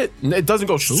out of it. It doesn't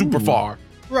go super far,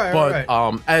 Right. but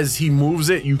right. as he moves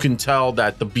it, you can tell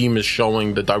that the beam is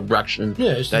showing the direction.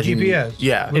 Yeah, it's the that he- GPS.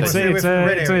 Yeah, It's Stay away it's from the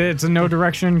red a area. it's a no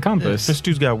direction compass. This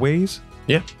dude's got ways.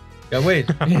 Yeah, wait.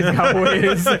 He's got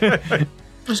ways.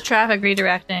 There's traffic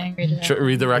redirecting.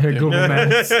 redirect it. Google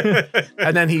Maps.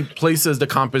 And then he places the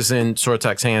compass in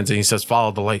Sortek's hands, and he says,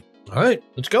 "Follow the light." All right,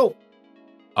 let's go.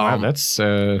 Wow, that's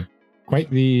quite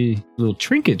the little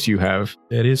trinkets you have.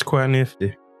 That is quite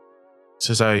nifty.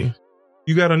 Says I.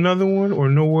 You got another one, or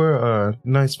nowhere a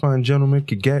nice fine gentleman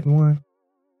could get one?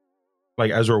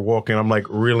 Like, as we're walking, I'm like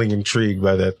really intrigued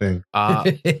by that thing.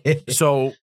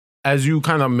 So as you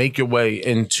kind of make your way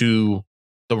into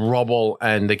the rubble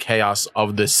and the chaos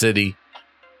of the city,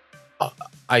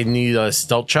 I need a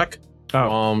stealth check.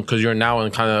 Because you're now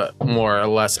in kind of more or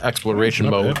less exploration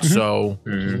mode. So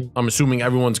I'm assuming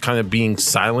everyone's kind of being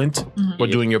silent or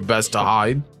doing your best to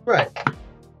hide. Right.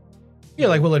 Yeah,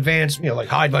 like we'll advance, like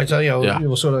hide myself, Yeah.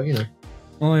 we'll sort of,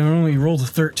 Well, I only rolled a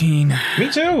 13.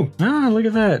 Me too. Ah, look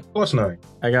at that. Plus 9.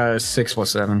 I got a 6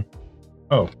 plus 7.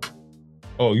 Oh,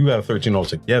 you got a 13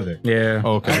 altogether. Yeah.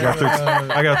 Okay,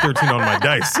 I got 13 on my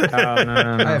dice. No.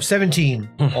 I have 17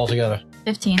 altogether.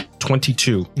 15.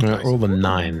 22. Roll a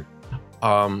 9.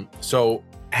 So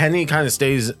Henny kind of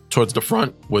stays towards the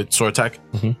front with Sortek.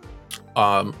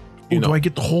 Do I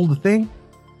get to hold the thing?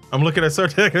 I'm looking at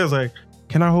Sortek and I was like,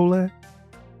 can I hold that?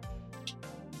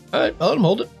 All right, I'll let him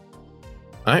hold it.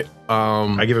 All right.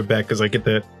 I give it back because I get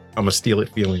that I'm a steal it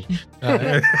feeling.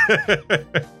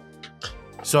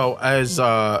 So as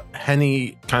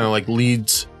Henny kind of like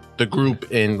leads the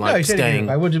group in No, like he said staying.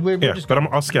 we're Yeah, just but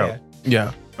I'll scout.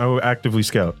 Yeah. I will actively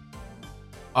scout.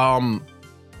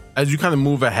 As you kind of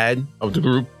move ahead of the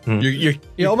group, you're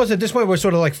Yeah, almost at this point, we're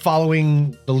sort of like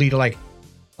following the leader. Like,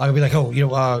 I'll be like,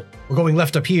 we're going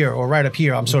left up here or right up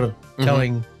here. I'm sort of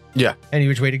telling any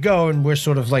which way to go, and we're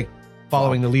sort of like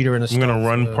following the leader in a I'm gonna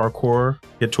run parkour,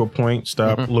 get to a point,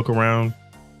 stop, look around,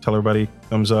 tell everybody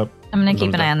thumbs up. I'm gonna keep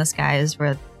Thumbs an eye up. on the skies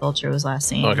where the vulture was last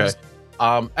seen. okay. Just-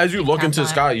 As you look into the Terrifying.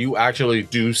 sky, you actually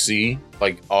do see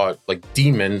like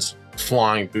demons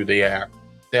flying through the air.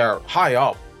 They're high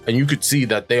up, and you could see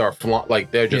that they are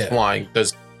they're just flying.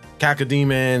 There's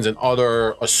cacodemons and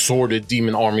other assorted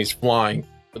demon armies flying,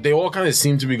 but they all kind of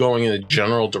seem to be going in a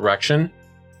general direction,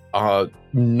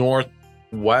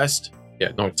 northwest.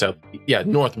 Yeah,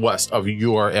 northwest of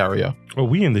your area. Oh,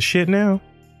 we in the shit now?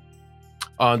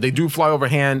 They do fly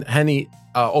overhead. Henny,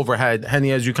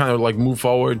 as you kind of like move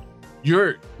forward,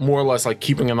 you're more or less like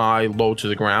keeping an eye low to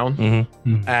the ground.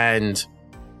 Mm-hmm. And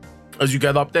as you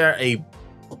get up there, you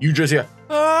just hear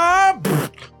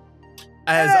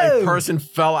as a person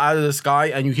fell out of the sky,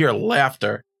 and you hear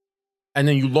laughter. And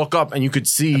then you look up, and you could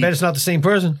see. I bet it's not the same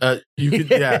person. You could,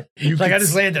 yeah. You Like, could I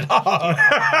just landed.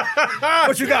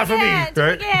 What you got for me? Yeah, do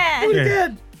it again. Do it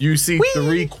again. You see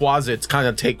 3 quasits kind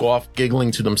of take off,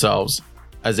 giggling to themselves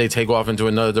as they take off into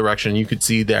another direction. You could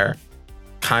see they're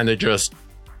kind of just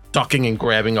ducking and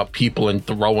grabbing up people and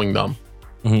throwing them.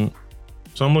 Mm-hmm.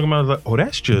 So I'm looking at it like, oh,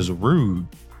 that's just rude.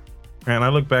 And I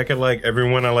look back at like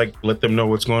everyone, I like let them know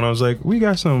what's going on. I was like, we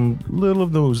got some little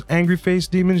of those angry face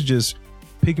demons just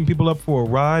picking people up for a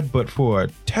ride, but for a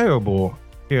terrible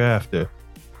hereafter.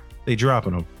 They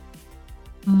dropping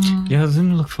them. Yeah, it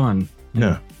didn't look fun.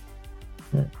 Yeah.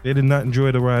 They did not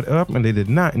enjoy the ride up, and they did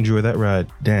not enjoy that ride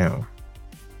down.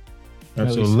 All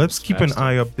right, so let's keep an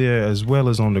eye up there as well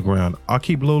as on the ground. I'll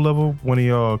keep low level. One of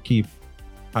y'all keep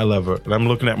high level. And I'm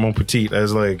looking at Mon Petit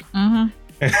as like...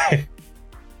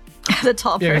 The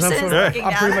tall person. I'm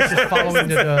pretty much just following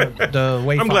the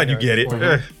way. I'm glad you get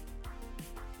it.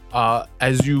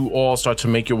 As you all start to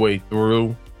make your way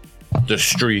through the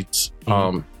streets,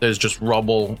 there's just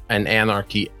rubble and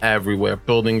anarchy everywhere.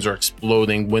 Buildings are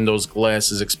exploding, windows,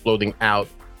 glass is exploding out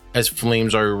as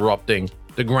flames are erupting.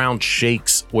 The ground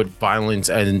shakes with violence,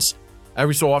 and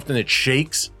every so often it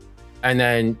shakes, and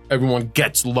then everyone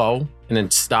gets low and then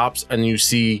stops, and you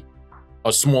see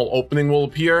a small opening will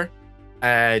appear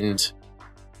and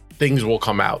things will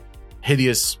come out.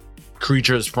 Hideous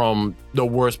creatures from the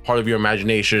worst part of your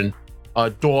imagination. A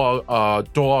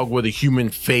dog with a human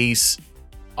face,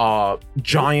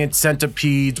 giant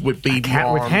centipedes with baby cat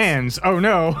arms. with hands. Oh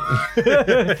no.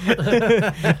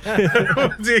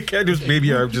 The cat just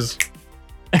baby arms just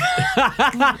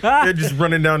they're just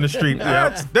running down the street.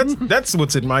 Yeah, that's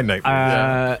what's in my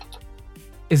nightmare.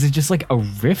 Is it just like a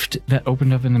rift that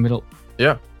opened up in the middle?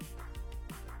 Yeah.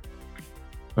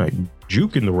 Like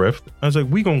juke in the rift. I was like,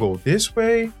 we gonna go this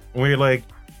way? And we're like,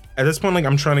 at this point, like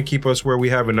I'm trying to keep us where we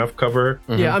have enough cover.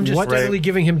 Yeah, I'm just definitely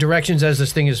giving him directions as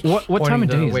this thing is what time of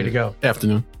day is way it? to go.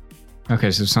 Afternoon.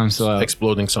 Okay, so sun's still out.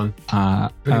 Exploding sun.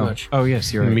 Pretty much. Oh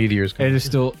yes, you're right. Meteors. It is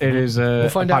still. It is. We'll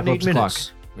find out in 8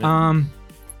 Apocalypse minutes.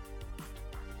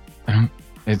 Clock.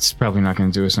 It's probably not going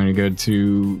to do us any good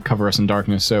to cover us in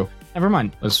darkness. So never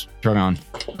mind. Let's try on.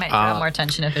 Might draw more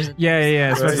attention if there's a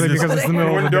Yeah. Especially because it's the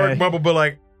middle of the dark day. bubble, but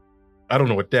like I don't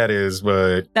know what that is,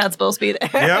 but that's supposed to be there.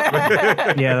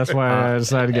 yep. Yeah, that's why I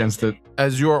decided against it.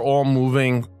 As you're all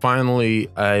moving, finally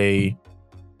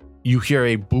you hear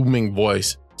a booming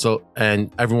voice. So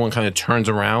and everyone kind of turns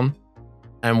around,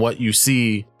 and what you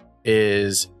see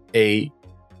is a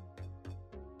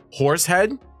horse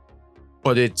head,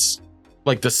 but it's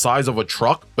like the size of a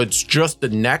truck, but it's just the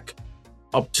neck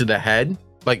up to the head,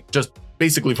 like just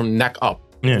basically from neck up.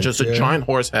 Yeah. Just a giant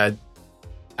horse head,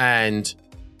 and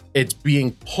it's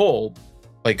being pulled,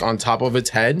 like on top of its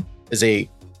head is a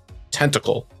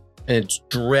tentacle, and it's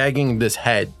dragging this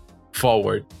head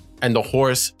forward, and the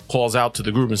horse calls out to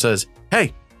the group and says,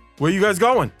 "Hey, where you guys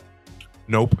going?"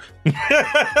 Nope.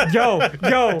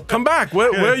 Yo, Come back.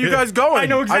 Where are you guys going? I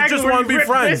know exactly I just where want to you be ripped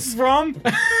friends. this from.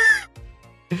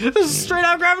 This is straight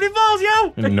out Gravity Falls,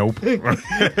 yo. Nope.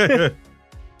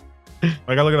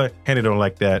 Like I look at like, Henny don't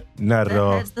like that. Not at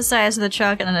all. It's the size of the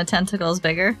truck, and then the tentacle is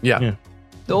bigger. Yeah.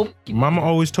 Nope. Mama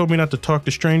always told me not to talk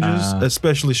to strangers,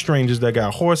 especially strangers that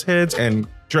got horse heads and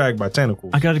dragged by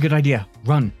tentacles. I got a good idea.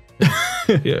 Run.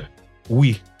 Yeah.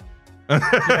 We.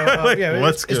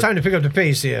 It's time to pick up the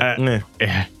pace here.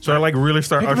 Yeah. So I like really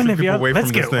start Pick up ushering Olivia. people away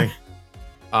Let's from this go. thing.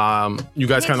 You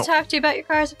guys I kind need of to talk to you about your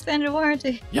car's extended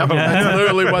warranty. Yeah, that's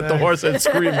literally what the horse is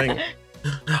screaming.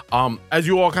 As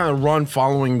you all kind of run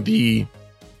following the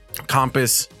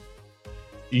compass,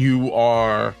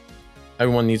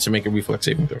 everyone needs to make a reflex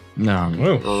saving throw. No.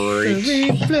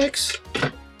 Reflex.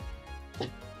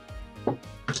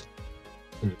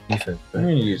 I'm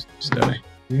gonna use this die.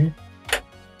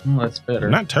 Well, that's better.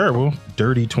 Not terrible.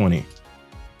 Dirty 20.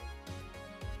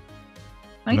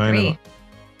 23.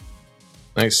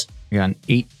 Nice. We got an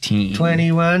 18.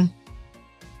 21.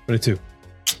 22.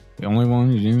 The only one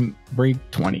who didn't break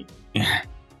 20. Yeah.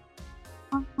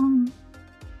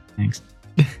 Thanks.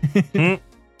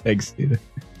 Thanks, dude.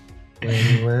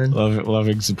 21.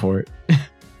 Loving support.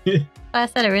 I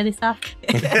said it really soft.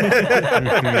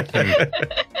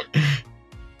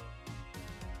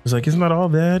 It's like, it's not all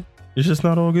bad. It's just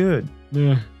not all good.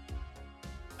 Yeah.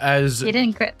 As You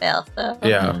didn't crit fail, so.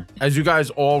 Yeah. As you guys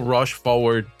all rush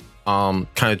forward, kind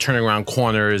of turning around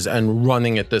corners and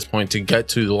running at this point to get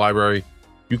to the library,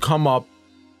 you come up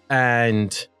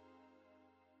and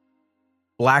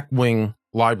Blackwing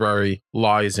Library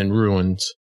lies in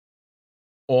ruins.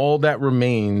 All that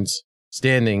remains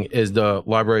standing is the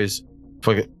library's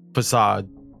facade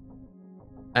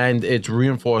and its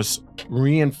reinforced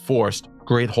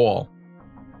Great Hall.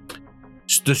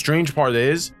 The strange part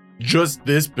is, just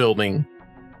this building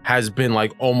has been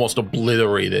like almost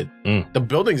obliterated. The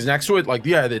buildings next to it, like,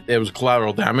 yeah, it was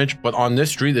collateral damage, but on this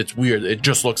street, it's weird. It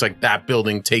just looks like that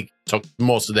building took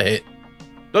most of the hit.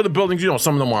 The other buildings,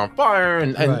 some of them are on fire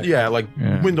and Right. yeah,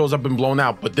 windows have been blown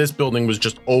out, but this building was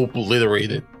just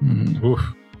obliterated. Oof.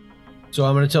 So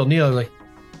I'm going to tell Neil, like,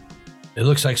 it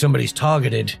looks like somebody's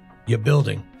targeted your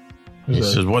building. He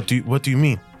says, what do you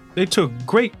mean? They took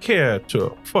great care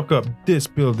to fuck up this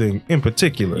building in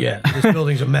particular. Yeah, this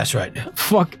building's a mess right now.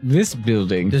 Fuck this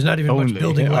building. There's not even much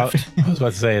building left. I was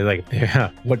about to say, like,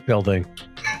 yeah, what building?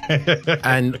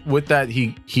 And with that,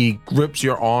 he grips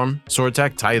your arm,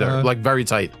 Sortek, tighter, like very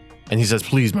tight. And he says,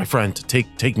 please, my friend,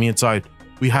 take me inside.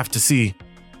 We have to see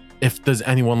if there's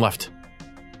anyone left.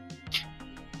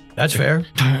 That's fair.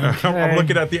 I'm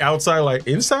looking at the outside, like,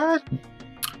 inside?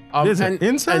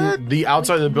 Inside? And the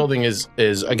outside of the building is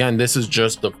again, this is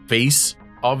just the face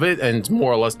of it, and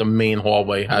more or less the main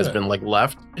hallway has been like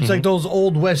left. It's like those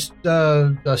old West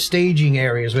staging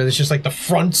areas where it's just like the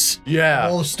fronts. Yeah.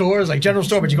 All the stores, like general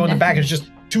store, but you go in the back and it's just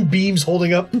two beams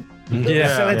holding up a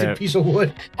cemented piece of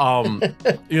wood.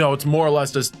 It's more or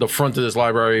less just the front of this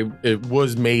library. It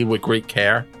was made with great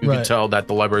care. You can tell that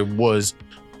the library was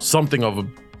something of a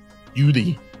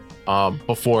beauty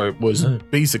before it was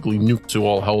basically nuked to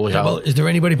all holy hell. Well, is there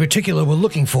anybody particular we're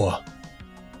looking for?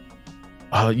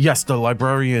 Yes, the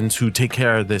librarians who take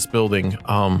care of this building,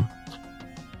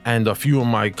 and a few of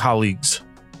my colleagues.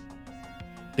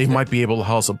 They might be able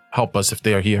to help us if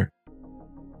they are here.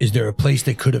 Is there a place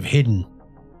they could have hidden?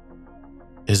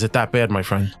 Is it that bad, my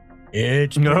friend?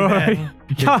 It's bad.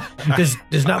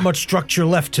 There's not much structure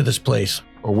left to this place.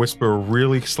 Or whisper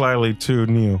really slyly to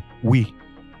Neil. We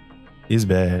is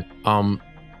bad. And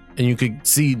you could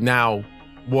see now,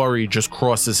 Worry just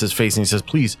crosses his face and he says,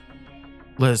 "Please,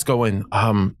 let us go in."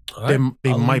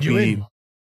 They might be.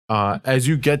 As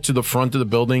you get to the front of the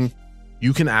building,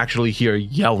 you can actually hear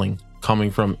yelling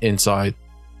coming from inside.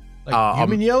 Like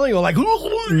human yelling or like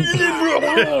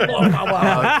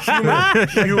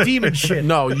demon shit?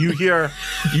 No, you hear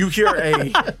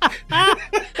a.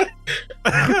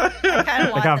 I kind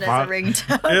of want it as a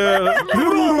ringtone.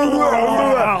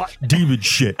 Demon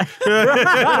shit.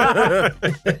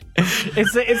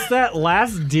 It's that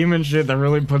last demon shit that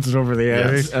really puts it over the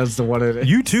edge as to what it is.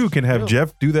 You too can have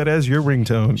Jeff do that as your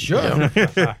ringtone. Sure.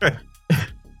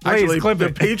 Actually, the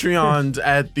Patreons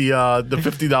at the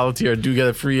 $50 tier do get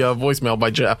a free voicemail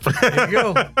by Jeff. There you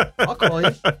go. I'll call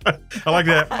you. I like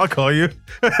that. I'll call you.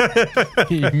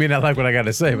 You may not like what I got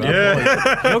to say, but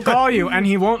He'll call you, and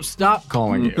he won't stop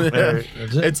calling you.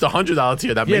 It's the $100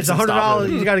 tier that makes it's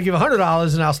 $100. You got to give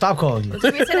 $100, and I'll stop calling you. We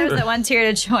said it was the one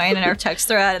tier to join in our text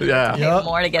thread, and then pay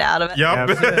more to get out of it. Yep.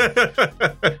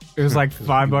 It was like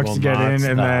 $5 to get in,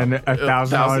 and then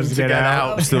 $1,000 to get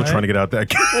out. I'm still trying to get out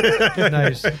that.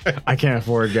 Nice. I can't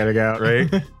afford getting out. Right?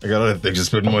 I got other things to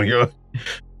spend money on.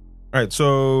 All right,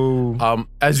 so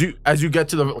as you get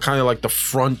to the kind of like the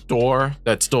front door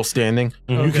that's still standing,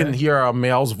 you can hear a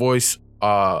male's voice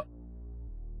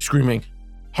screaming,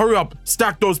 "Hurry up,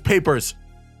 stack those papers."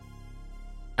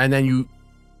 And then you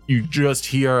just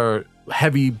hear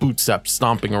heavy bootsteps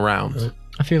stomping around.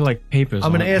 I feel like papers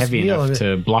I'm aren't gonna ask heavy Neil, enough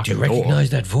to block Do the you door. recognize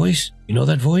that voice? You know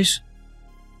that voice?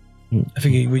 I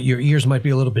figure your ears might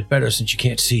be a little bit better since you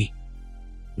can't see.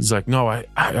 He's like, "No, I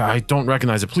don't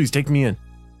recognize it. Please take me in."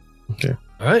 okay.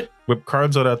 All right. Whip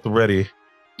cards out at the ready.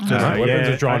 weapons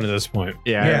are drawn at this point.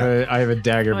 Yeah, I have a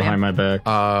dagger behind my back.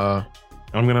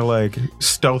 I'm gonna like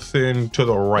stealth in to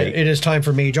the right. It is time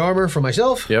for mage armor for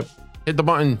myself. Yep. Hit the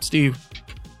button, Steve.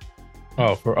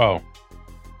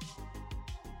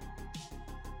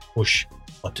 Push.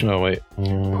 Button. No, wait.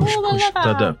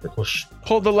 Push.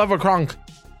 Pull the lever, Kronk.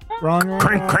 Wrong.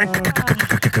 Crank.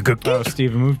 Oh,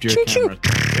 Steve, moved your camera.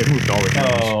 It moved all the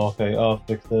cameras. Oh, okay. I'll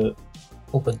fix it.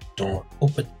 Open door.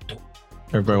 Open door.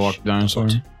 Everybody walk the dinosaur.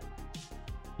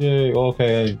 Yay.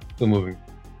 Okay. Still moving.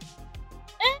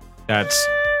 That's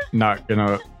not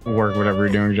gonna work, whatever you're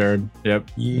doing, Jared. Yep.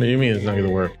 What do you mean it's not gonna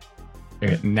work?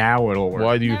 Okay, now it'll work.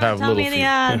 Why do you have Tell little me the feet?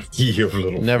 odds. You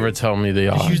little. Never tell me the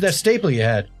odds. Just use that staple you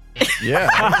had.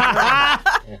 Yeah.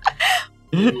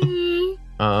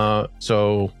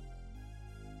 So.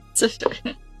 This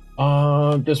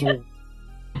one.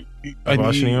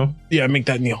 Wash Neil. Yeah, make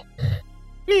that Neil.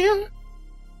 This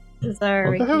is our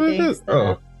What the hell is this?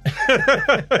 Oh.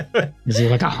 Is he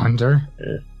like a hunter?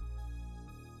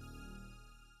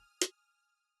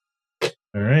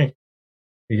 All right.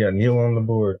 We got Neil on the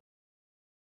board.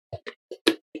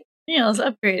 Neil's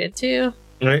upgraded too.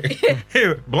 Right.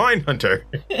 Hey, blind hunter.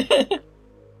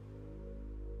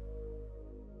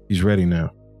 He's ready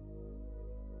now.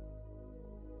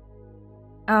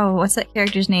 Oh, what's that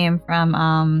character's name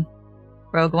from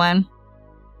Rogue One?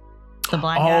 The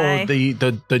blind guy.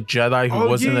 The Jedi who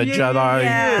wasn't a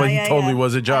Jedi, but he totally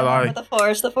was a Jedi. With the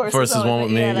Force Force is one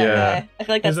with me. that Yeah. guy. I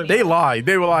feel like that's They lied.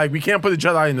 They were like, "We can't put a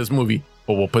Jedi in this movie,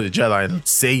 but we'll put a Jedi and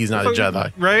say he's not a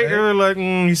Jedi." Right? They were like,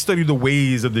 he studied the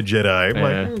ways of the Jedi.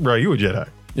 I'm like, bro, you a Jedi.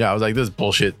 Yeah, I was like, "This is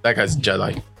bullshit. That guy's a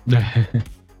Jedi.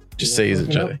 Just say he's a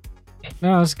Jedi."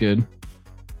 No, that's good.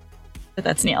 But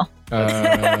that's Neil.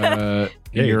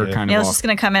 You're kind of Neil's off just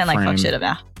gonna come in and like fuck frame. shit up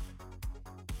now.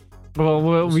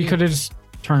 Well, we could have just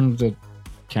turned the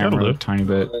camera That'll a do. tiny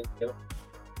bit.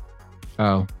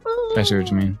 Oh, I see what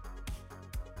you mean.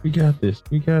 We got this.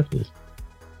 We got this.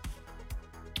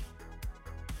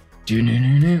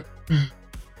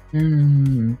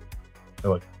 I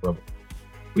like rubber.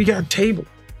 We got a table.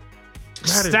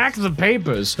 Stack the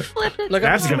papers. Flip it. Like,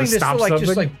 That's I'm gonna assuming there's stop still, like,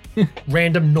 just like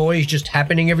random noise just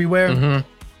happening everywhere. Mhm.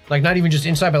 Like not even just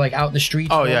inside, but like out in the streets.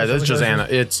 Oh and all yeah, this that's other just kind Anna.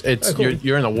 of It's Oh, cool.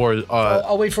 you're in a war. stuff.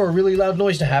 I'll wait for a really loud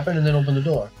noise to happen and then open the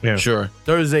door. Yeah. Sure.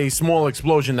 There is a small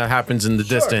explosion that happens in the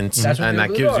Sure. distance, That's what and they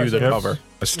that open the gives you doors. the Yep. cover.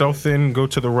 A stealth in, go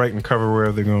to the right and cover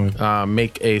wherever they're going.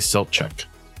 Make a stealth check.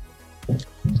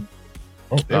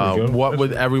 Oh, there we go. What That's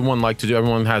would everyone like to do?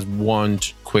 Everyone has one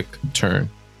quick turn.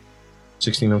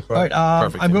 16:05. All right,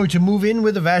 Perfect, I'm yeah. going to move in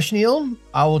with the Vashniel.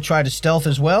 I will try to stealth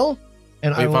as well,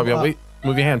 and I Wait, will, Fabio. Wait.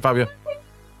 Move your hand, Fabio.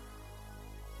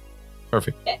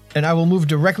 Perfect. and I will move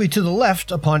directly to the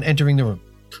left upon entering the room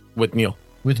With Neil.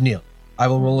 with Neil. I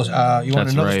will roll. You want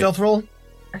That's another right. stealth roll?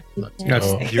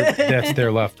 That's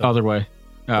their left. Other way.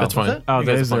 Oh. That's fine. Oh, You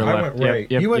that guys is are their fine. I left. went right.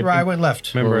 Yep, You went yep, right. I yep. went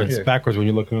left. Remember, Over it's here. backwards when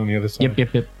you're looking on the other side.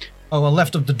 Yep. Oh, well,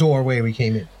 left of the doorway we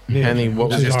came in. Penny, what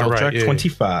was This your is stealth all right, check? yeah.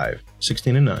 25.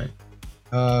 16 and 9.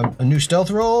 A new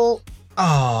stealth roll.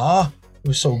 Ah, it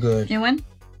was so good. New one?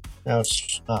 Now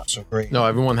it's not so great. No,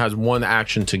 everyone has one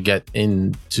action to get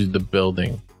into the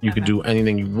building. You could do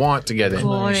anything you want to get in.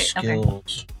 Cool. My Okay.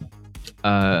 skills.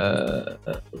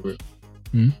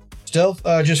 Stealth,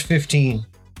 just 15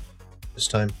 this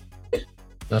time.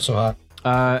 Not so hot.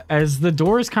 As the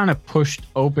door is kind of pushed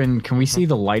open, can we see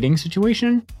the lighting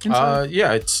situation inside?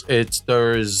 Yeah, it's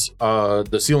there's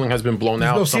the ceiling has been blown There's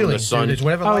out. no Some of ceiling. the sun. There's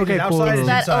whatever Oh, light okay, is cool. outside Is is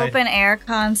That inside. open air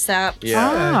concept.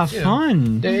 Yeah. you know.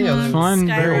 Fun. There you go. Fun,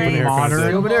 Skylight. very Open air modern.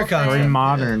 concept. Open air concept. Very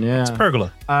modern, yeah.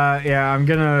 Pergola. Yeah, I'm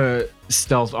gonna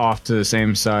stealth off to the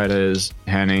same side as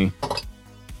Henny.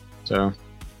 So.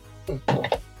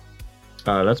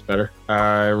 That's better.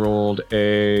 I rolled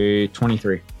a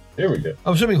 23. There we go.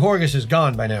 I'm assuming Horgus is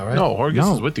gone by now, right? No, Horgus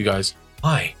No. is with you guys.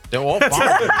 Why? They're all fine.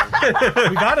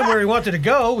 We got him where he wanted to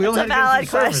go. We only It's a had to get him valid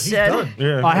to the surface. He's question.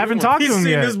 done. Yeah. I haven't talked to He's him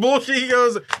seen yet. this bullshit. He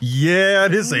goes, yeah,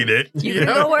 this ain't it. You can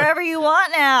go wherever you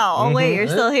want now. Oh, wait, you're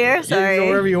still here? You can go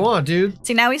wherever Sorry. you want, dude.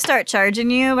 See, now we start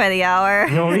charging you by the hour.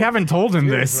 No, we haven't told him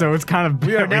this, so it's kind of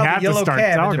We are now have the to yellow start cab,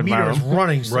 and talking the meter about is him.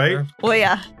 running, sir. Right? Oh,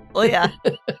 yeah. Oh, yeah.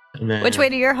 Which way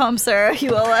to your home, sir?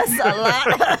 You owe us a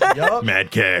lot. Yup. Mad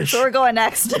cash. So we're going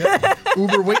next.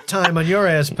 Uber wait time on your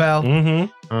ass, pal.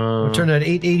 Mm-hmm. We'll turn that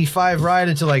 $8.85 ride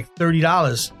into like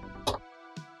 $30.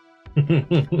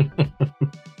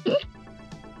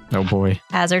 Oh boy.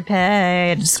 Hazard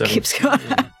pay. It just Seven. keeps going.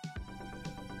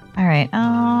 All right.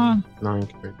 9,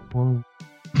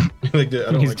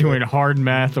 He's doing hard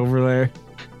math over there.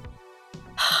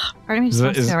 Part of me just Is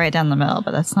wants that- to go right down the middle,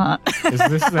 but that's not. Is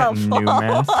this that new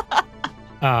math?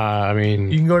 I mean,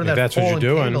 You can go to if that that's what you're fallen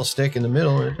doing. candlestick in the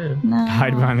middle. Right there. No.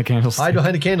 Hide behind the candlestick. Hide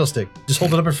behind the candlestick. Just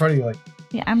hold it up in front of you like,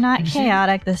 Yeah, I'm not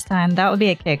chaotic this time. That would be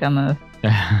a Keiko move.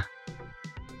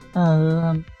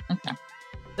 Okay.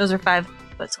 Those are 5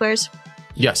 foot squares.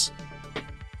 Yes.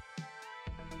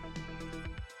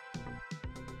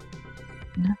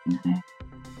 Nothing higher.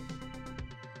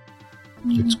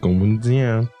 It's going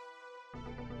down.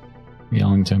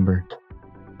 Yelling timber.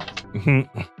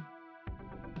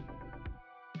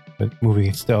 But moving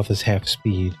at stealth is half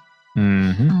speed.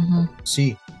 Mm-hmm. Mhm.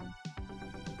 C.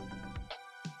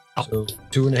 So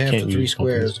 2.5 Can't to 3 use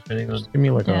squares, depending on. Give me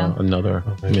like Yeah. another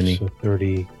Okay, mini. So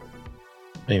 30,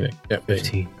 Anything. Yeah,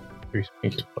 15, 3,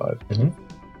 5.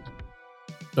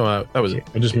 No, that was it.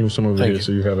 I just moved some over Thank here you.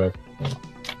 so you have a.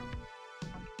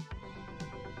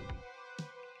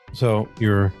 So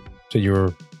you're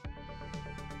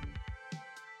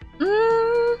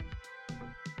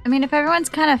I mean, if everyone's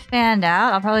kind of fanned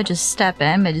out, I'll probably just step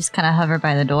in, but just kind of hover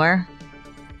by the door.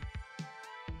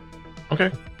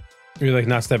 Okay. you're like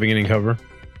not stepping in cover.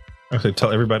 I said,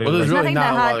 tell everybody. Well, there's There's really nothing to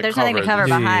not a hide- lot of there's nothing to cover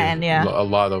There's behind, yeah. A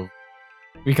lot of.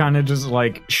 We kind of just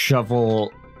like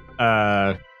shuffle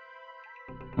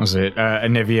was it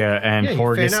Anivia and Yeah, you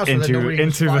Horgus fan out so that nobody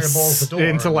just fireballs the door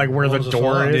into like where the and blows us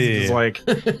door all is. up.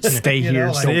 It's like stay You here,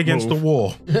 know, like- Stay don't against move. the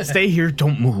wall. Stay here,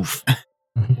 don't move.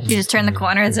 You just turn the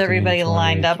corner, it's everybody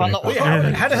lined up on the Wait, wall.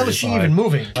 how the hell is she even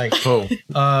moving? Like, Oh, what's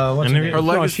And her then- name? her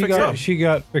leg No, is she fixed got up. she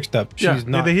got fixed up. She's Yeah,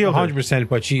 not they healed her. 100%,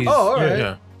 but she's Oh, all right. Yeah.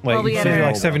 like Well, we she's had her-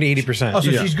 like 70, 80%. Oh, so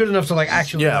Yeah. she's good enough to like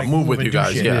actually Yeah, like, move with and you do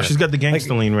guys, shit. yeah. She's got the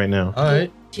gangster lean right now. All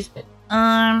right.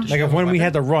 Like if when we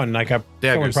had to run, like someone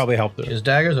Daggers. probably helped She her. has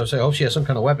daggers. I say, I hope she has some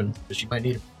kind of weapon because she might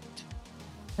need it.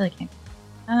 Really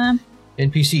can't.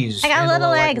 NPCs. I got and little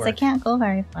all legs. legwork. I can't go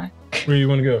very far. Where you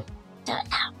want to go?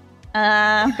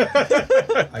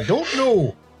 I don't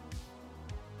know.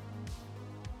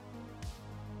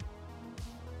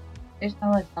 There's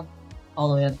no like all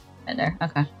the way up right there.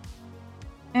 Okay.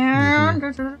 Yeah,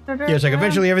 it's like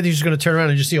eventually everything's just going to turn around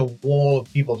and just see a wall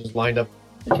of people just lined up.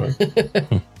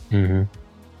 Mm-hmm.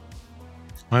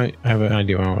 I have an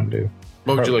idea what I want to do.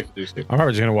 What would you like to do, Steve? I'm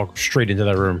probably just gonna walk straight into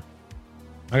that room.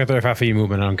 I got 35 feet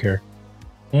movement. I don't care.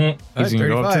 He's gonna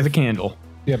go up to 35. the candle,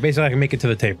 Yeah, basically I can make it to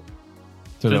the table.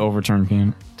 to the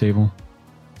overturned table.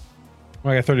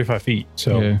 Well, I got 35 feet,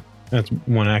 so Yeah. that's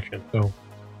one action. So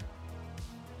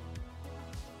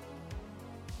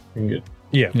Good.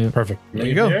 yeah, Yeah. perfect. There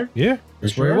you go. There? Yeah,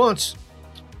 That's where he wants.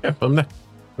 Yeah, I'm there.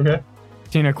 Okay.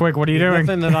 Tina, quick, what are you there's doing?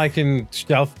 nothing that I can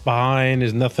stealth behind.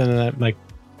 There's nothing that like.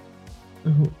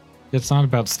 It's not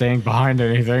about staying behind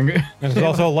anything. And it's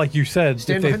also like you said,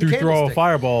 Stand if they behind the throw a candlestick.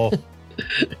 fireball,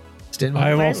 Stand I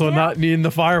am behind- also not needing the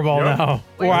fireball Yep. now,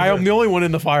 or I am the only one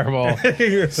in the fireball.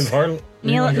 It's hard.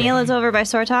 Neil is over by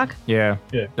Sword Talk. Yeah.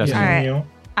 Yeah. That's yeah. All right. Neil.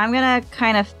 I'm gonna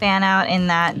kind of fan out in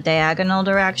that diagonal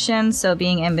direction, so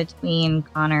being in between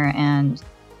Connor and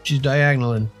She's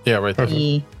diagonaling. Yeah, right there.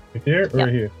 the Right there or Yeah.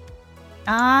 here?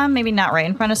 maybe not right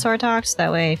in front of Sword Talk, so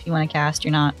that way if you want to cast,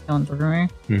 you're not going through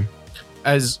me.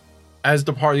 As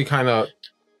the party kind of,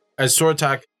 as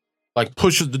Sortak like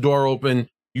pushes the door open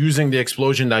using the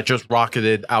explosion that just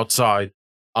rocketed outside,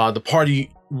 the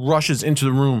party rushes into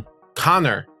the room.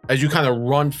 Connor, as you kind of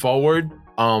run forward,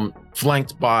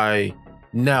 flanked by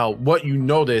Nell, what you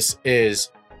notice is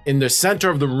in the center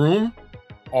of the room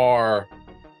are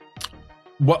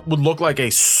what would look like a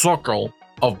circle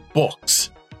of books.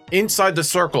 Inside the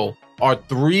circle are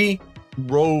 3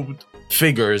 robed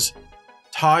figures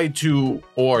tied to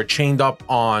or chained up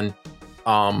on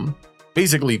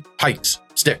basically pikes,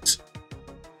 sticks.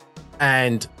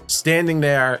 And standing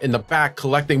there in the back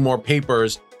collecting more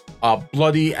papers,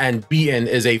 bloody and beaten,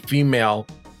 is a female,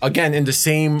 again in the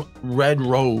same red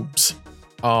robes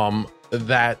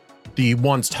that the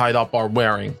ones tied up are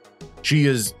wearing. She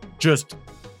is just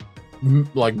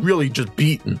like really just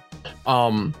beaten.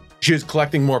 She is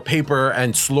collecting more paper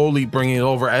and slowly bringing it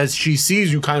over. As she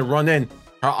sees you kind of run in,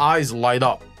 her eyes light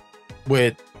up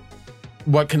with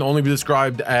what can only be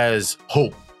described as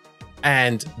hope.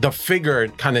 And the figure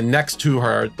kind of next to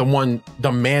her, the one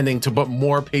demanding to put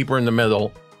more paper in the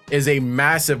middle, is a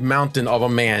massive mountain of a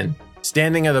man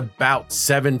standing at about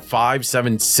 7'5",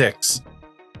 7'6",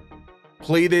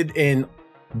 plated in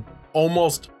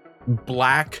almost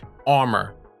black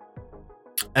armor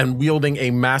and wielding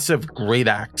a massive great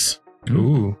axe.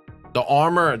 Ooh. The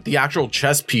armor, the actual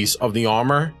chest piece of the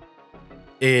armor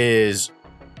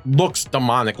looks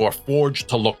demonic or forged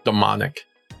to look demonic.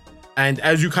 And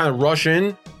as you kind of rush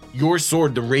in, your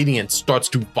sword, the radiance, starts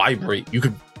to vibrate. You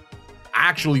could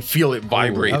actually feel it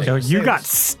vibrating. Yo, you got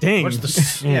sting. What's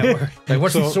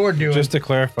what's the sword doing? Just to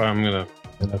clarify, I'm gonna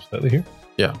end up slightly here.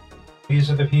 These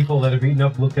are the people that are beaten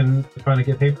up looking, trying to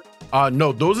get paper?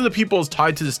 No, those are the people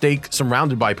tied to the stake,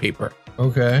 surrounded by paper.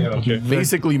 Okay. Yeah, okay.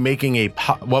 Basically making a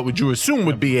what would you assume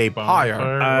would be a pyre.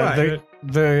 Right.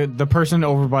 The person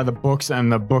over by the books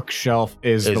and the bookshelf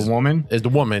is the woman, Is the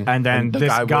woman. and then the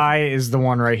this with- guy is the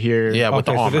one right here. yeah, with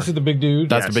the Okay, so armor. this is the big dude.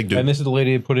 That's Yes. the big dude. And this is the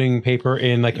lady putting paper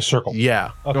in like a circle.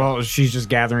 yeah. Well, she's just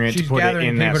gathering it She's to put it gathering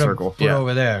in that paper to circle. put Yeah.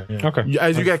 over there. Okay.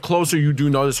 As you get closer, you do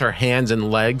notice her hands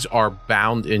and legs are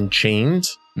bound in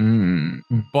chains, Mm.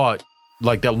 but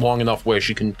like they're long enough where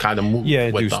she can kind of move.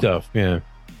 Yeah, with do them. stuff. Yeah.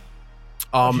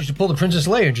 She should pull the Princess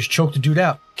Leia and just choke the dude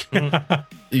out.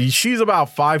 She's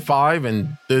about 5'5",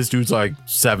 and this dude's like You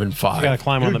gotta 7'5".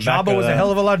 climb on Dude, the back. Jabba was a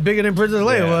hell of a lot bigger than Princess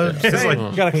Leia was. It's Just like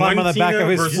saying. You gotta climb on the back Tina of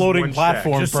his versus floating one Shaq.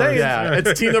 platform Just first. saying. Yeah,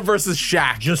 it's Tina versus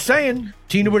Shaq. Just saying.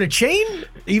 Tina with a chain?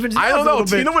 Even I don't a know. little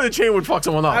bit. Tina with a chain would fuck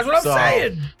someone up. That's what I'm so-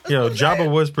 saying. That's Yo, what I'm saying.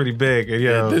 Jabba was pretty big. Yeah,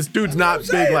 Yeah, this dude's not big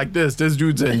saying. like this. This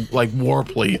dude's in like war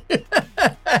plate.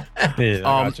 Yeah,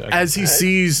 I gotcha. As he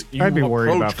sees you I'd be worried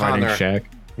approach about fighting Connor. Shaq.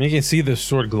 You can see the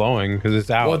sword glowing because it's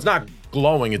out. Well, it's not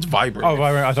glowing; it's vibrating. Oh,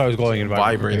 vibrate. I thought it was glowing and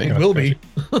Vibrating. It will be.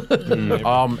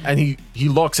 And he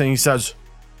looks and he says,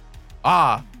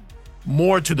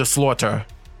 more to the slaughter.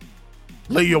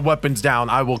 Lay your weapons down.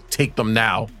 I will take them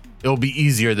now. It'll be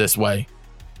easier this way.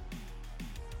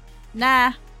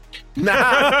 Nah.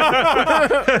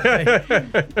 Nah.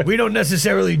 We don't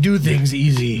necessarily do things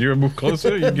easy. you move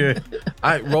closer, you get.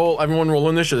 All right, everyone roll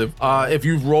initiative. If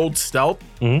you've rolled stealth,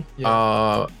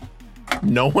 no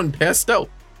one passed stealth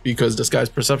because this guy's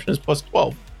perception is plus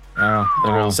 12. Oh,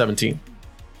 I rolled 17.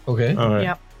 Okay. All right.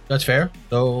 Yep. That's fair.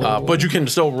 So, But you can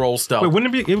still roll stealth. Wait,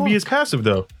 wouldn't it be his passive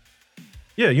though?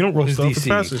 Yeah, you don't roll His stuff. It's DC.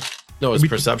 passive. No, it's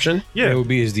perception. It would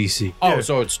be his DC. Oh, Yeah.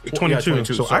 so it's 22.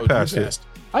 So I passed it.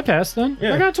 I passed then.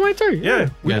 Yeah. I got 23. Yeah,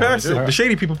 we passed it. The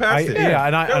shady people passed it.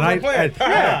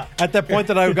 At that point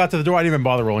that I got to the door, I didn't even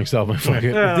bother rolling stealth. Fuck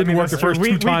it. It didn't work the first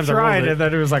two times I tried rolled it.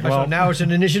 Then it was like, So well, now it's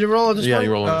an initiative roll at this point? Yeah,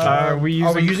 you're rolling. Are we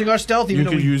using our stealth? You Even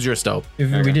though could use your stealth.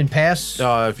 if we didn't pass?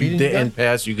 If you didn't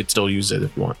pass, you could still use it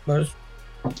if you want. I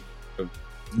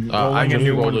rolling a just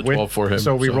new rolled one a 12 with. for him.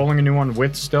 So we rolling a new one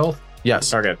with stealth.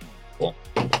 Yes. Okay.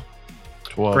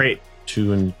 12. Great.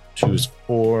 2 and 2 is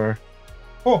 4.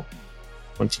 Oh.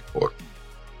 24.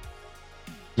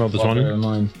 Roll the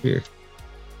 20.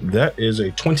 That is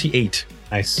a 28.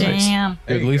 Nice. Damn.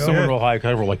 At least someone roll high.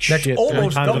 I roll like That's shit almost 3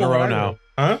 times in a double row what I now. rolled.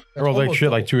 Huh? I rolled like almost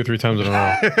shit like 2 or 3 times in a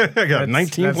row. I got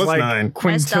 19 plus like 9.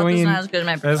 My stealth is not Quintillion. as good as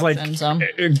my That's like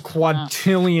perception, so.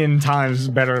 quadrillion times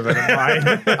better than mine.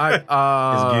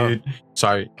 It's good.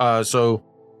 Sorry. So,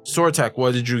 Sortek,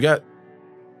 what did you get?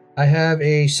 I have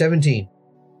a 17.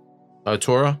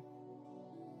 Tora?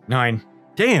 9.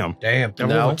 Damn. Damn. That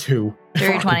No. was a 2.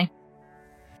 Dirty 20.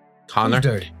 Connor? Who's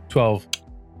dirty? 12.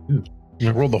 I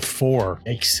rolled a 4.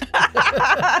 Yikes.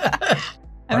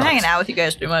 I'm hanging out with you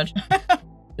guys too much.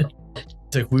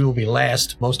 It's like we will be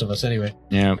last, most of us anyway.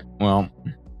 Yeah. Well,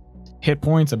 hit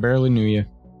points. I barely knew you.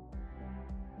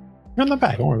 Not that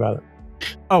bad. Don't worry about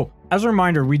it. Oh, as a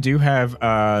reminder, we do have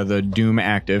the Doom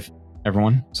active,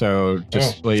 everyone. So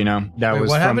just let you know that Wait, was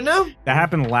what from- happened now? That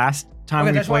happened last time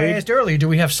Okay, we that's why I played. asked earlier. Do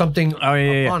we have something Oh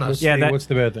yeah, upon yeah. us? Yeah, that- what's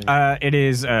the bad thing? It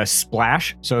is a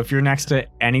splash. So if you're next to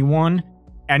anyone,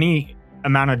 any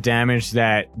amount of damage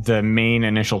that the main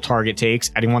initial target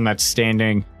takes, anyone that's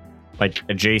standing like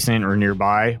adjacent or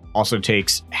nearby also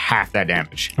takes half that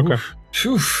damage. Okay.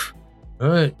 Phew. All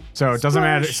right. So it doesn't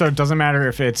matter. So it doesn't matter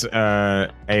if it's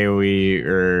AOE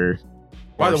or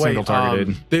By the way, single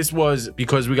targeted. this was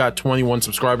because we got 21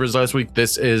 subscribers last week.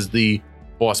 This is the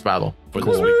boss battle for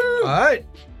this week. All right.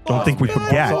 Don't think we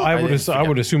forgot. So I didn't would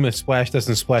forget. assume that splash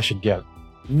doesn't splash again,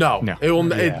 No, No.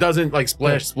 it Yeah. doesn't like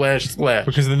splash, splash.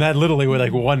 because then that literally would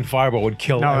like one fireball would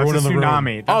kill No, everyone that's a in the room.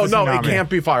 tsunami. Oh That's a no, it tsunami. can't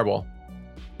be fireball.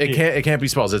 It can't be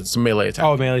spells. It's a melee attack.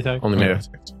 Oh, melee attack. Only melee Yeah.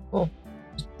 attacks. Oh.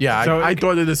 Yeah, So- I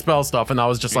thought of the spell stuff, and I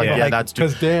was just like, Yeah. yeah, Like, that's too.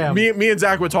 because damn. Me and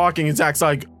Zach were talking, and Zach's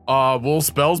like, will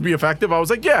spells be effective? I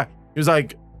was like, yeah. He was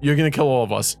like, you're gonna kill all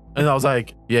of us. And I was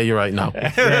like, yeah, you're right. No.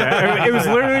 Yeah, it was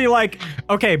literally like,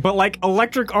 okay, but like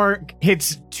electric arc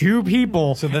hits 2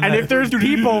 people, So then and that- if there's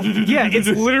people, yeah, it's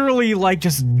literally like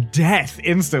just death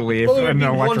instantly if Well, it would an be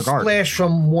one electric arc. splash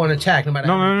from one attack, no matter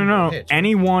No, how many no, no, people no. it hits.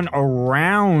 Anyone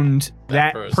around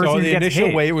that person. person So the gets initial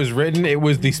hit. way it was written, it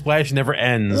was the splash never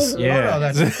ends. Yeah. No,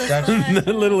 that's That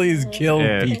literally is kill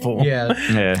Yeah. people. yeah.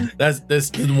 Yeah, That's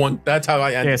this one. That's how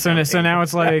I ended. yeah. So now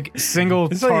it's like single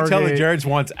It's like you tell the target. Jared's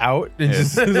wants out and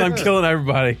just says, I'm killing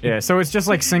everybody. Yeah, so it's just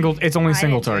like single. It's only I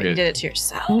single didn't do it. You target. did it to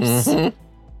yourselves. Mhm.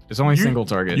 It's only You- single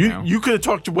target now. You could have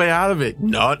talked your way out of it.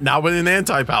 No, not with an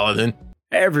anti-paladin.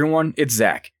 Hey everyone, it's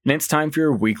Zach, and it's time for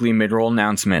your weekly mid-roll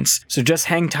announcements. So just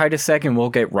hang tight a second, we'll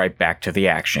get right back to the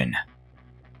action.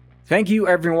 Thank you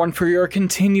everyone for your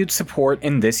continued support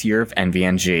in this year of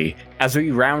NVNG. As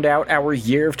we round out our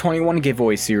Year of 21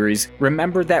 giveaway series,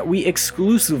 remember that we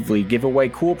exclusively give away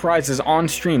cool prizes on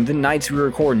stream the nights we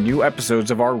record new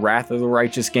episodes of our Wrath of the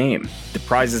Righteous game. The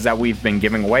prizes that we've been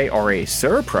giving away are a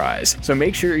surprise, so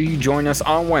make sure you join us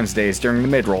on Wednesdays during the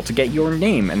mid-roll to get your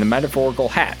name in the metaphorical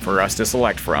hat for us to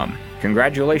select from.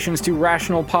 Congratulations to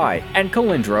Rational Pi and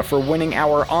Kalindra for winning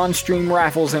our on-stream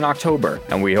raffles in October,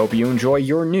 and we hope you enjoy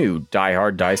your new Die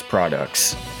Hard Dice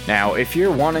products. Now, if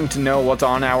you're wanting to know what's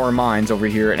on our minds over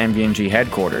here at MVNG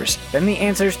headquarters, then the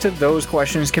answers to those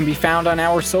questions can be found on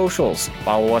our socials.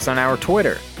 Follow us on our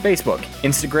Twitter, Facebook,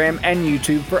 Instagram, and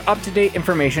YouTube for up-to-date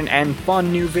information and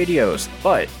fun new videos.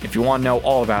 But if you want to know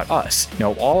all about us,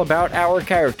 know all about our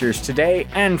characters today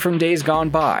and from days gone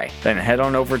by, then head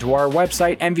on over to our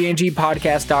website,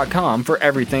 mvngpodcast.com, for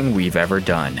everything we've ever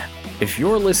done. If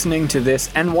you're listening to this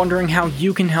and wondering how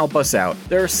you can help us out,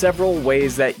 there are several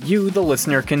ways that you, the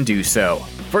listener, can do so.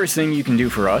 First thing you can do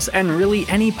for us, and really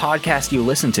any podcast you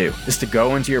listen to, is to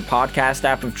go into your podcast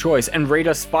app of choice and rate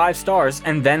us 5 stars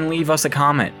and then leave us a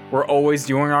comment. We're always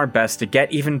doing our best to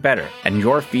get even better, and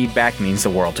your feedback means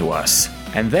the world to us.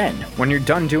 And then, when you're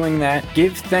done doing that,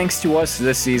 give thanks to us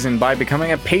this season by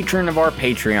becoming a patron of our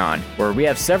Patreon, where we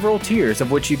have several tiers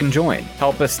of which you can join.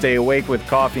 Help us stay awake with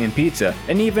coffee and pizza,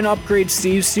 and even upgrade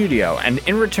Steve's studio, and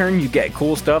in return you get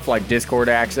cool stuff like Discord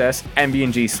access,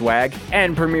 MVNG swag,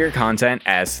 and premiere content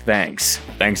as thanks.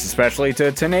 Thanks especially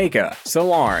to Taneka,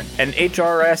 Solarn, and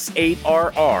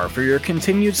HRS8RR for your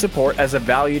continued support as a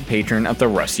valued patron of the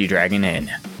Rusty Dragon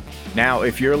Inn. Now,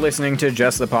 if you're listening to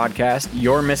just the podcast,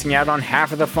 you're missing out on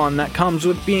half of the fun that comes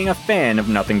with being a fan of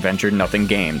Nothing Ventured, Nothing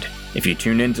Gamed. If you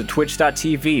tune in to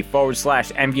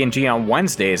twitch.tv/MVNG on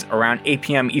Wednesdays around 8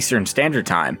 p.m. Eastern Standard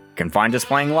Time, you can find us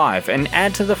playing live and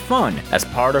add to the fun as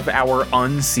part of our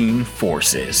unseen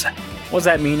forces. What does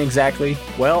that mean exactly?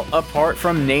 Well, apart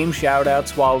from name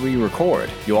shoutouts while we record,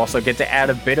 you also get to add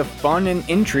a bit of fun and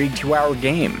intrigue to our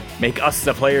game. Make us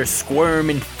the players squirm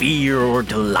in fear or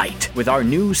delight with our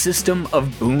new system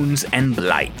of boons and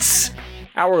blights.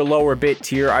 Our lower bit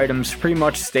tier items pretty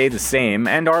much stay the same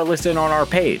and are listed on our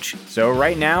page. So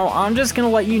right now, I'm just gonna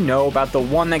let you know about the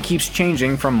one that keeps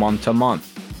changing from month to month.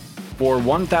 For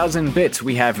 1000 bits,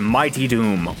 we have Mighty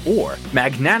Doom, or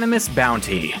Magnanimous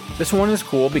Bounty. This one is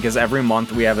cool because every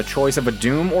month we have a choice of a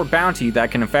doom or bounty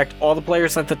that can affect all the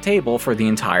players at the table for the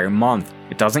entire month.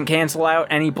 It doesn't cancel out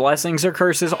any blessings or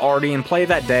curses already in play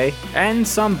that day, and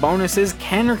some bonuses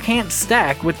can or can't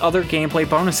stack with other gameplay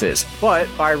bonuses, but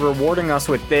by rewarding us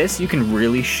with this, you can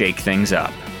really shake things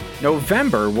up.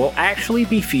 November will actually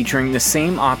be featuring the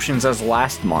same options as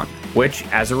last month, which,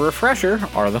 as a refresher,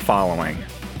 are the following.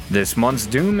 This month's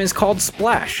Doom is called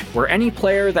Splash, where any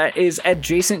player that is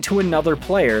adjacent to another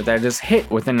player that is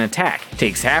hit with an attack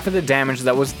takes half of the damage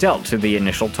that was dealt to the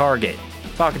initial target.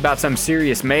 Talk about some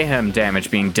serious mayhem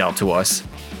damage being dealt to us.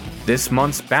 This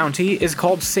month's bounty is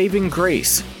called Saving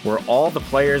Grace, where all the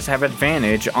players have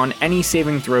advantage on any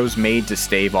saving throws made to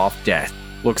stave off death.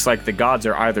 Looks like the gods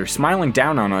are either smiling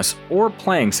down on us or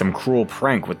playing some cruel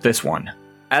prank with this one.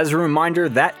 As a reminder,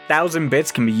 that 1000 bits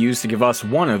can be used to give us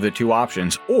one of the two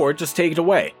options, or just take it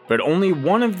away, but only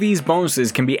one of these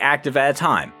bonuses can be active at a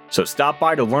time, so stop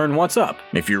by to learn what's up.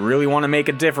 If you really want to make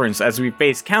a difference as we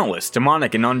face countless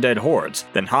demonic and undead hordes,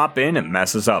 then hop in and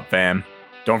mess us up, fam.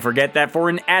 Don't forget that for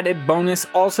an added bonus,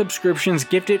 all subscriptions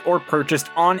gifted or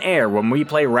purchased on air when we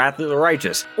play Wrath of the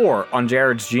Righteous or on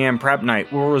Jared's GM Prep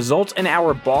Night will result in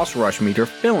our boss rush meter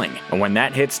filling, and when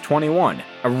that hits 21,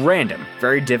 a random,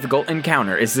 very difficult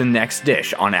encounter is the next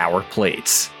dish on our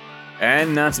plates.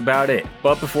 And that's about it.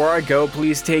 But before I go,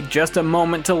 please take just a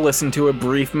moment to listen to a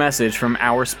brief message from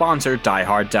our sponsor, Die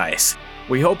Hard Dice.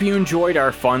 We hope you enjoyed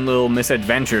our fun little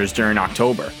misadventures during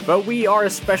October, but we are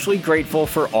especially grateful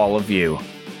for all of you.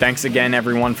 Thanks again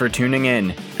everyone for tuning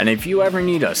in, and if you ever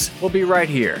need us, we'll be right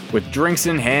here, with drinks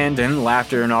in hand and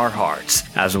laughter in our hearts,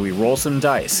 as we roll some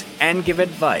dice and give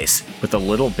advice with a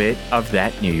little bit of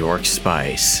that New York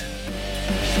spice.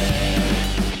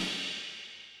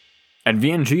 And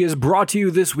VNG is brought to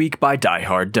you this week by Die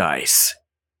Hard Dice.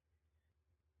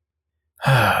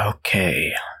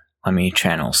 Okay, let me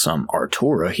channel some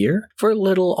Artura here for a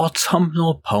little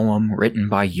autumnal poem written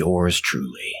by yours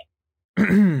truly.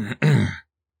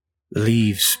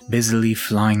 Leaves busily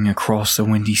flying across the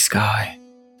windy sky,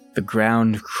 the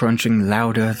ground crunching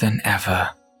louder than ever.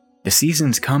 The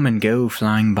seasons come and go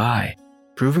flying by,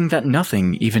 proving that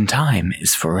nothing, even time,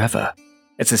 is forever.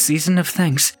 It's a season of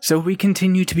thanks, so we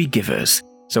continue to be givers,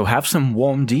 so have some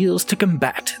warm deals to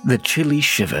combat the chilly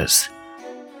shivers.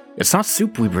 It's not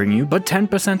soup we bring you, but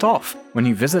 10% off when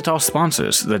you visit our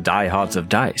sponsors, the Diehards of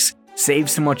Dice. Save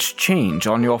so much change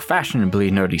on your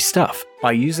fashionably nerdy stuff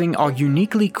by using our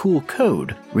uniquely cool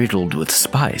code, riddled with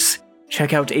spice.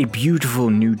 Check out a beautiful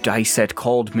new dice set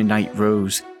called Midnight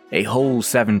Rose, a whole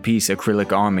 7-piece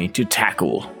acrylic army to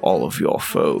tackle all of your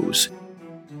foes.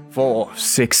 4,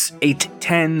 6, 8,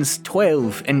 10s,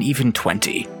 12, and even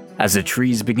 20. As the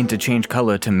trees begin to change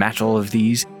color to match all of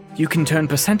these, you can turn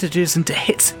percentages into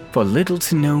hits for little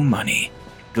to no money.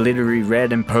 Glittery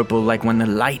red and purple like when the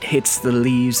light hits the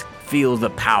leaves. Feel the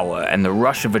power and the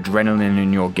rush of adrenaline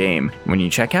in your game. When you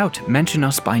check out, mention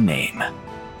us by name.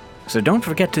 So don't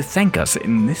forget to thank us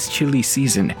in this chilly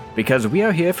season, because we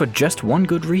are here for just one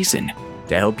good reason: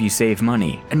 to help you save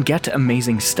money and get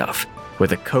amazing stuff.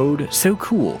 With a code so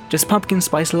cool, just pumpkin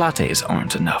spice lattes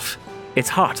aren't enough. It's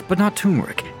hot, but not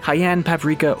turmeric, cayenne,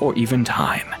 paprika, or even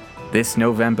thyme. This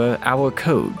November, our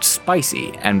code,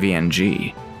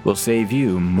 SPICY-NVNG, will save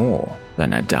you more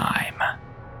than a dime.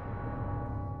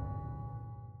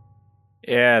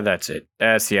 Yeah, that's it.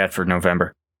 That's the ad for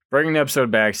November. Bring the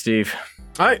episode back, Steve.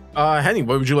 All right, Henny,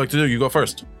 what would you like to do? You go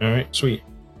first. All right, sweet.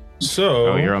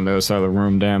 So, Oh, you're on the other side of the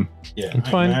room, damn. yeah, It's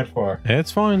fine. Mad far.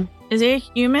 It's fine. Is he a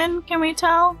human? Can we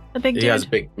tell? The big He dude? has a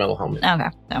big metal helmet. Okay,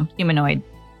 so humanoid.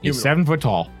 He's 7 foot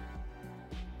tall.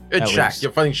 It's At Shaq. least.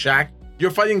 You're fighting Shaq.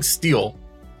 You're fighting Steel.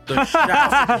 The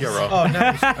Shaq hero. Oh,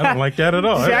 nice. I don't like that at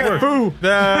all.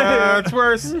 That's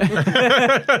worse. That's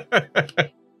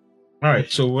worse. All right,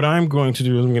 so what I'm going to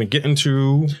do is I'm going to get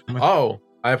into... Oh,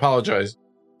 I apologize.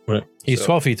 What? He's So-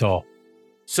 12 feet tall.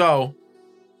 So,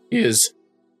 he is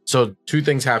So 2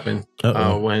 things happen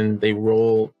when they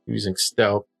roll using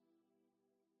stealth.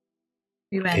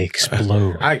 They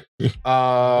explode.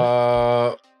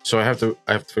 So I have to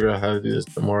figure out how to do this.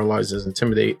 Demoralizes,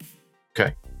 intimidate.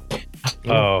 Okay.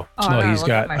 Oh no, he's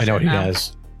got. I know what he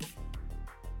has.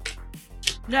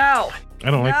 No. I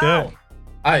don't like that.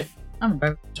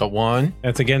 So 1.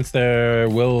 That's against their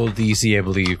will DC, I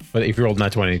believe. But if you rolled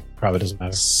not 20, probably doesn't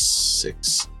matter.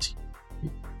 16.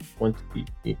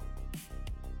 20.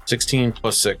 16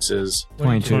 plus 6 is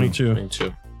 22.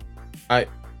 22. I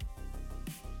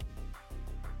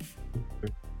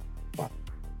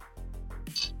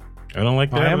don't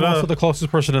like that. I am also the closest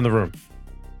person in the room.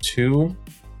 2.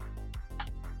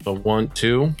 So 1,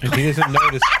 2. And he doesn't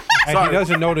notice. And he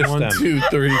doesn't notice 1, them. 2,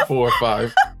 3, 4,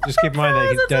 5. Just keep in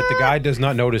mind that the guy does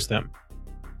not notice them.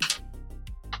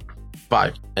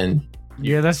 5. And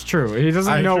Yeah, that's true. He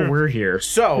doesn't know we're here.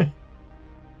 so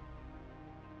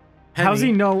How's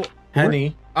he know?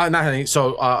 Henny, not Henny.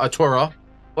 So Atura,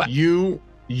 you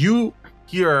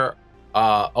hear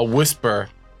a whisper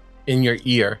in your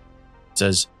ear. It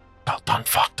says, "Well done,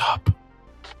 fucked up."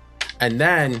 And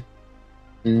then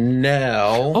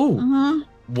Nell, Oh,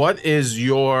 what is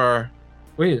your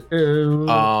wait.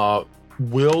 will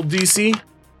DC?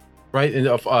 Right,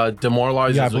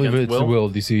 demoralizes. Yeah, I believe against it's the will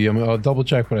DC. I'll double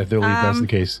check, but I believe that's the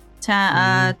case.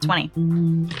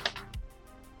 20.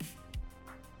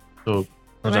 So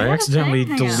Did I accidentally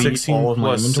Hang on. delete 16 all of my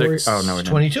plus inventory? 6. Oh no, I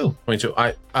didn't. 22. 22.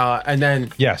 And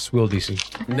then Yes, will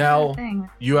DC. Nell,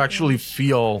 you actually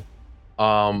feel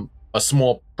a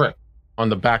small prick on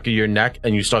the back of your neck,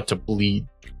 and you start to bleed.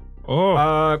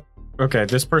 Okay,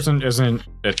 this person isn't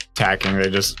attacking.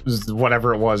 They just,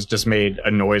 whatever it was, just made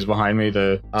a noise behind me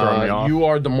to throw me off. You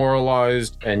are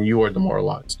demoralized, and you are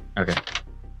demoralized. Okay.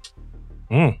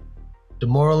 The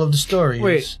moral of the story is...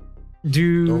 Wait.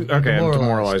 Don't be Okay, I'm demoralized.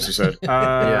 demoralized, you said.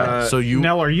 Yeah, so you-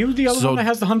 Nell, are you the other one that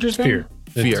has the Hunter's Mane?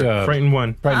 Fear. It's, Frightened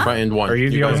 1. Frightened 1. Are you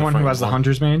the guys only are one who frightened has the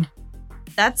Hunter's Mane?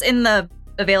 That's in the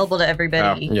available to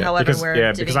everybody. yeah.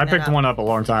 However, Because I picked one up a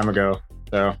long time ago.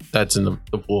 So That's in the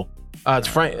pool.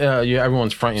 It's yeah,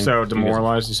 everyone's frightened. so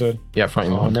demoralized, you said? Yeah,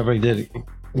 frightened I 1. never did it.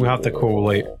 We'll have to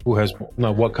correlate who has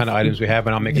what kind of items we have,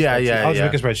 and I'll make a spreadsheet. I'll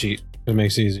just make a spreadsheet. It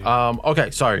makes it easy. Okay,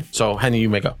 sorry. So Henny, you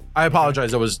make up. I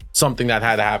apologize. There was something that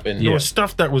had to happen. There was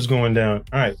stuff that was going down.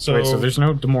 All right, so Wait, so there's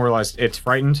no demoralized. It's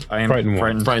frightened. I am Frightened one.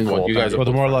 frightened. Frightened one. Cool, You guys thank are Well,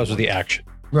 demoralized was the action.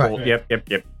 Right. Cool.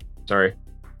 Yep. Sorry.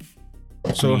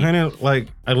 So Henny, like,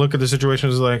 I look at the situation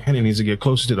as like Henny needs to get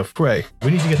closer to the fray.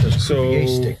 We need to get those So PA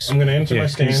sticks. I'm gonna enter my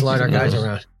Can you stance. slide our guys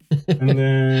around? And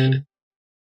then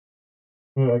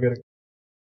I gotta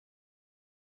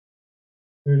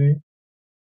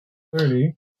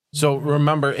 30. So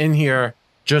remember, in here,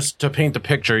 just to paint the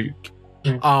picture,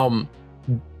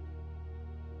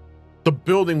 the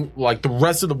building, like the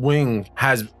rest of the wing,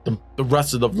 has the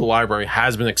rest of the library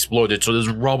has been exploded. So there's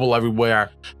rubble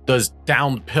everywhere. There's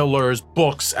downed pillars,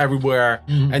 books everywhere,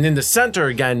 and in the center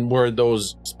again, where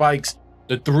those spikes,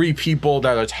 the 3 people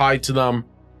that are tied to them,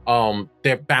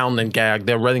 they're bound and gagged.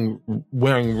 They're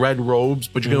wearing red robes,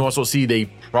 but you can also see they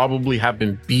probably have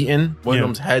been beaten. One of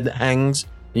them's head hangs.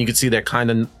 And you can see they're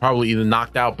kind of probably either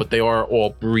knocked out, but they are all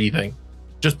breathing.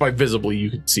 Just by visibly, you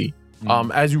can see.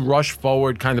 As you rush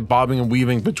forward, kind of bobbing and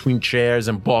weaving between chairs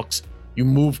and books, you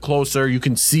move closer. You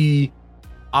can see,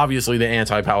 obviously, the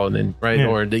anti-paladin, right? Yeah.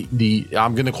 Or the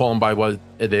I'm going to call him by what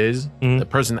it is. The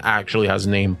person actually has a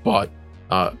name, but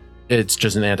it's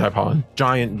just an anti-paladin.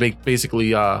 Giant,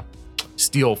 basically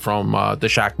steel from the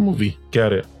Shaq movie.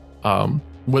 Got it.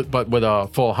 With a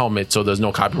full helmet, so there's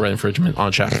no copyright infringement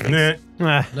on Shaq.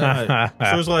 Nah.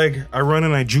 So it's like I run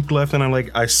and I juke left and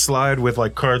I slide with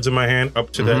like cards in my hand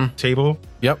up to that table.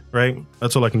 Yep. Right.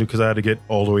 That's all I can do because I had to get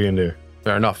all the way in there.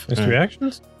 Fair enough. That's 3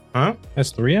 actions? Huh?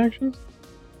 That's 3 actions?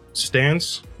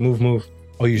 Stance. Move.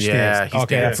 Oh, you Yeah, stance. he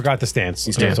Okay, I stands. forgot the stance.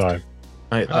 He stands. Sorry.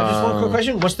 Right, Just one quick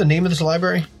question. What's the name of this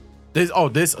library?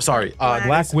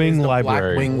 Blackwing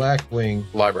Library. Blackwing.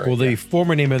 Library. Well, the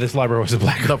former name of this library was the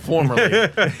Black. The formerly.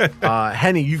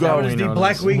 Henny, you That go. was the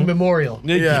Blackwing Memorial.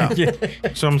 Yeah.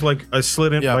 So I'm like I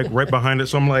slid in like right behind it.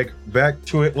 So I'm like back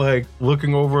to it, like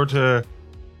looking over to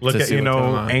look To at see what's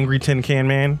going on. Angry Tin Can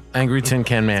Man. Angry Tin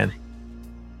Can Man.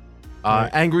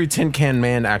 Angry Tin Can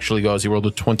Man actually goes. He rolled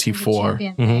a 24.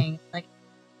 Like,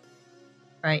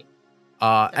 right.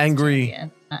 Angry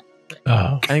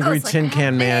like, Tin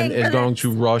Can Man dang, is but going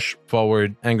to rush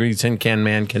forward. Angry Tin Can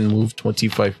Man can move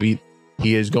 25 feet.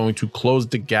 He is going to close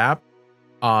the gap.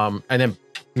 And then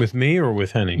With me or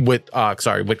with Henny? with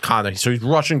Connor. So he's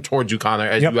rushing towards you, Connor,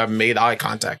 as you have made eye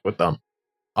contact with them.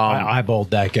 I eyeballed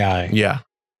that guy. Yeah.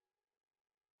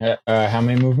 How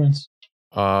many movements?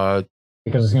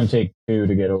 Because it's going to take 2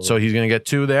 to get over. So he's going to get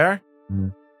 2 there.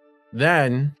 Mhm.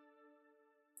 Then,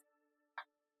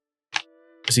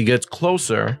 as he gets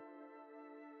closer,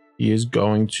 he is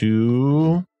going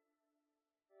to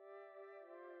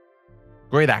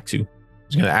great axe you.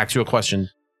 He's going to ask you a question,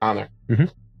 Connor.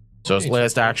 Mhm. So his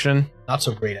last action, Not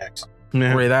so great axe.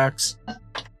 Yeah. great axe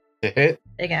to hit.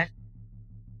 Big act.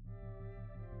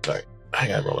 Sorry, I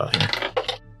gotta roll out here.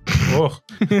 Oh. Wow,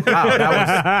 that was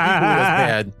equally as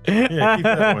bad. Yeah, keep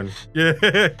that one. Yeah.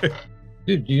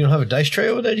 Dude, you don't have a dice tray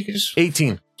over there? You can just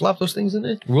 18. flop those things in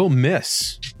there? We'll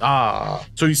miss.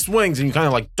 So he swings and you kind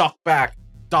of like duck back,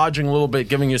 dodging a little bit,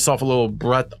 giving yourself a little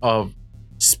breath of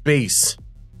space.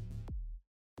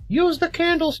 Use the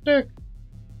candlestick.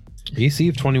 AC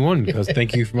of 21, because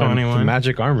thank you for my 21.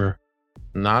 magic armor.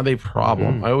 Not a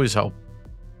problem. I always help.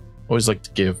 Always like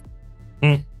to give.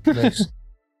 Nice.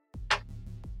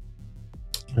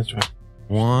 That's right.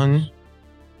 1.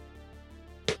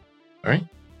 All right.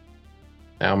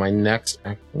 Now my next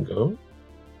action goes.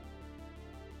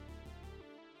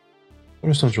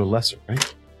 Those were lesser,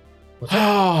 right?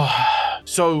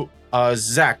 So,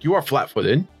 Zach, you are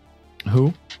flat-footed.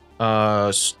 Who?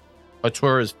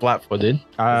 Atur is flat-footed. You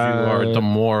are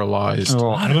demoralized.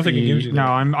 Well, I don't think it gives you No,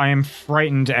 that. I am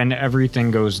frightened, and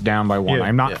everything goes down by 1. Yeah,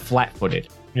 I'm not yeah. flat-footed,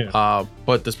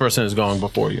 But this person is going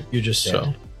before you. You just said.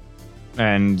 So,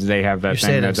 and they have that You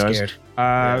thing said that I'm does.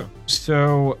 scared.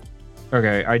 So,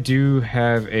 okay, I do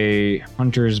have a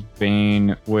Hunter's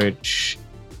Bane, which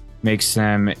makes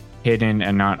them hidden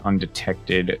and not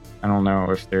undetected. I don't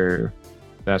know if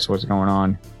that's what's going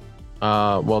on.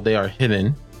 well, they are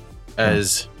hidden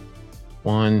as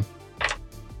 1.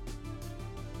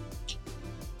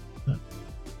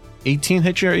 18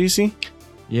 hit your AC?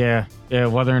 Yeah,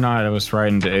 whether or not I was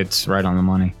frightened, it's right on the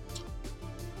money.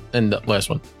 And the last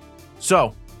one.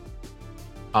 So,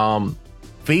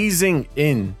 phasing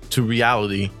into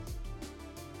reality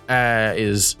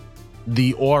is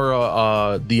the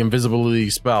aura, the invisibility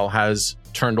spell has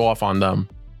turned off on them.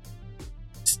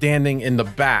 Standing in the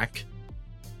back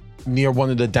near one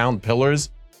of the down pillars,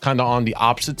 kind of on the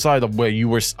opposite side of where you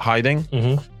were hiding,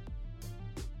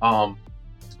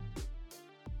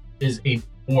 is a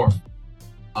dwarf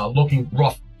looking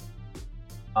rough.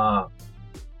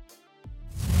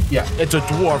 Yeah, it's a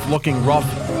dwarf looking rough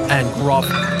and gruff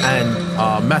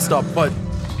and messed up, but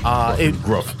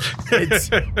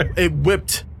it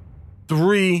whipped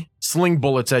 3 sling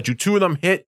bullets at you. 2 of them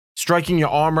hit, striking your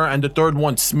armor, and the third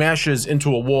one smashes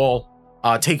into a wall,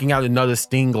 taking out another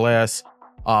stained glass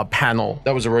panel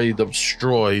that was already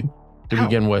destroyed to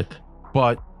begin with.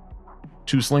 But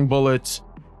 2 sling bullets,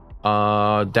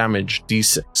 damage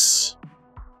D6.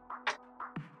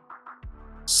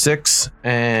 6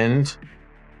 and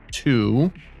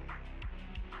 2.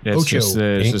 Yeah, it's Ocho.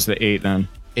 just the 8 then.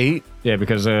 8. Yeah,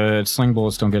 because sling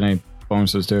bullets don't get any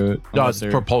bonuses to it. No, unless it's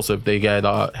they're- propulsive. They get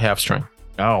half strength.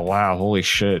 Oh, wow. Holy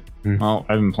shit. Well,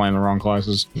 I've been playing the wrong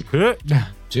classes.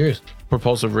 Serious.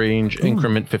 Propulsive range,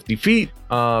 increment 50 feet.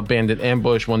 Bandit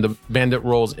ambush. When the bandit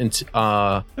rolls into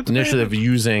initiative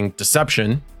using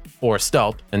deception or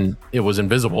stealth, and it was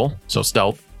invisible, so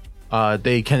stealth,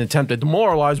 they can attempt to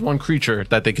demoralize one creature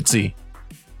that they could see.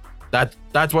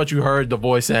 That's what you heard the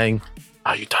voice saying.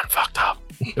 Oh, you done fucked up.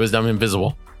 It was them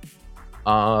invisible.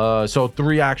 So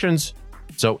 3 actions.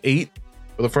 So 8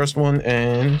 for the first one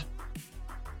and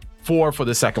 4 for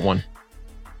the second one.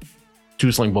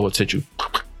 2 sling bullets hit you.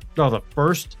 Oh, the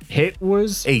first hit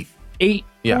was 8. 8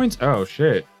 Yeah. points? Oh,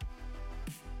 shit.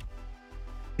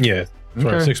 Yeah.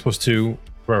 Okay. 6 plus 2,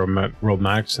 roll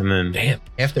max, and then Damn.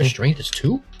 Half their strength is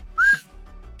 2?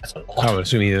 That's a lot. I would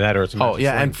assume either that or it's a Oh magic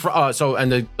yeah, strength.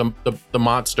 and the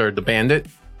monster, the bandit,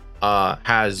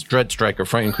 has Dread Striker.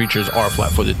 Frightened creatures are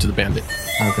flat-footed to the bandit.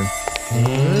 Okay.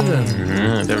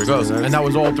 There it goes. And that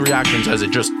was all 3 actions as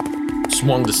it just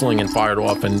swung the sling and fired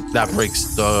off, and that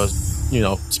breaks the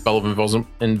spell of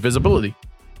invisibility.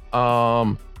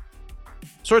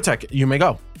 Sortek, you may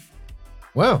go.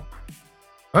 Wow.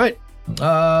 All right.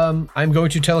 I'm going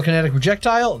to telekinetic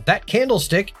projectile that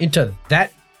candlestick into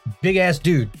that big ass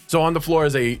dude. So on the floor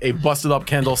is a busted up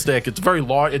candlestick. It's very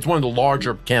large. It's one of the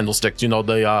larger candlesticks. You know,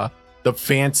 the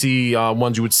fancy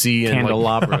ones you would see in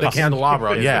Candelabra. the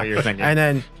candelabra. Is Yeah. what you're thinking. And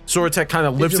then Sortek kind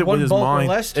of lifts it it with one his bulk or mind.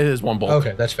 less? It is 1 bulk.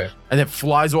 Okay, that's fair. And it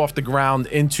flies off the ground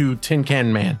into Tin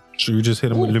Can Man. So you just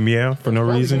hit him with Lumiere for no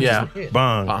reason? Yeah.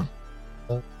 Bang. Bang.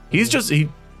 He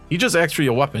just asked for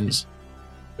your weapons.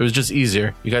 It was just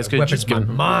easier. You guys could Weapons just give my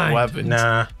him mind. weapons.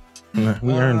 Nah.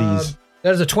 We earned these.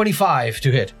 That is a 25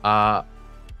 to hit. That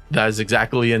is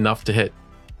exactly enough to hit.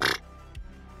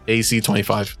 AC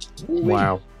 25.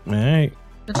 Wow. All right.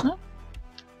 Good enough.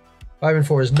 5 and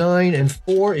 4 is 9, and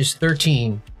 4 is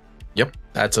 13. Yep,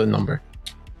 that's a number.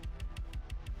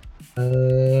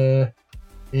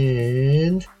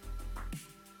 And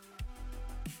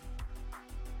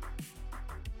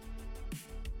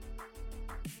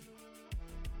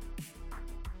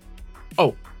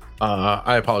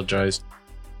I apologize.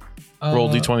 Roll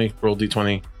d20. Roll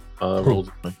d20. Roll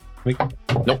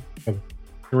d20. Nope.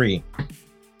 3.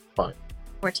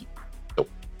 14.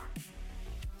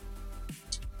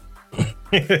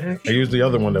 I used the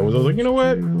other one that was. I was like, you know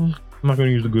what? I'm not going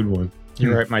to use the good one.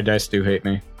 You're right. My dice do hate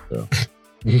me. So.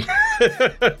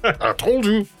 I told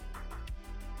you.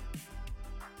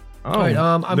 Oh, All right,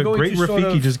 I'm the going great to sort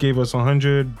Rafiki of- just gave us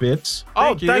 100 bits.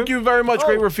 Thank you very much,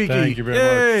 Great Rafiki. Thank you very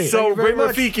Yay. much. So, Thank you very Great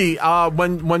much.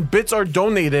 Rafiki, when bits are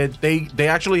donated, they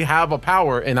actually have a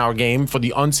power in our game for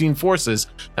the unseen forces.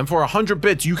 And for 100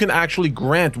 bits, you can actually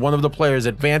grant one of the players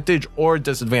advantage or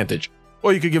disadvantage.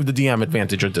 Or you could give the DM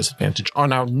advantage or disadvantage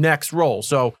on our next roll.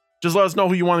 So just let us know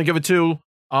who you want to give it to.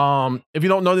 If you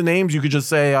don't know the names, you could just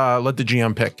say, let the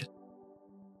GM pick.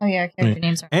 Oh yeah, character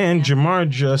names are. And Jamar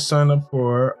just signed up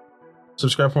for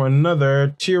subscribe for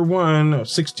another tier 1 of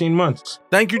 16 months.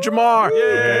 Thank you, Jamar.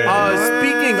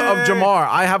 Speaking of Jamar,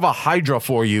 I have a Hydra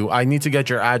for you. I need to get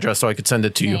your address so I could send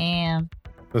it to you. Damn.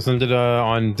 So send it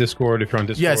on Discord if you're on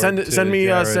Discord. Yeah, send me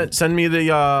the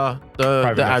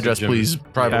address, message please,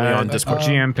 privately on Discord.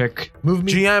 GM pick. move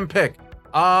me. GM pick.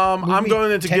 I'm me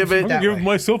going to 10 give feet it. that way.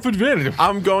 myself advantage.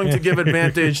 I'm going to give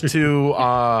advantage to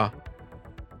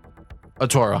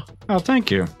Atora Oh,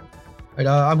 thank you. Right,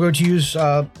 I'm going to use.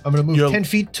 I'm going to move You're 10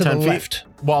 feet to 10 the feet? left.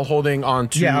 while holding on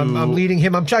to. Yeah, I'm leading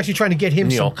him. I'm actually trying to get him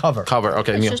Neil. some cover. Cover.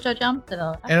 Okay, It's Neil. just a jump to the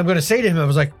left. And I'm going to say to him, I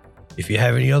was like, if you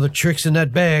have any other tricks in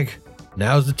that bag,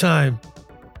 now's the time.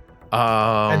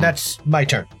 And that's my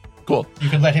turn. cool. You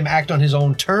can let him act on his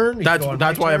own turn. You can That's go on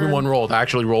that's my why turn. everyone rolled. I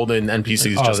actually rolled in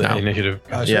NPCs just the now. initiative.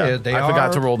 Yeah, They I forgot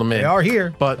are- to roll them in. They are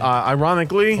here. But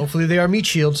ironically, Hopefully they are meat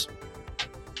shields.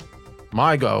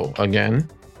 my go again.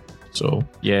 So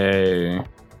Yay.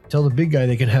 Tell the big guy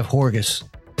they can have Horgus.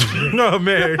 No,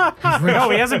 man. No,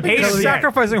 he hasn't paid us He's yet.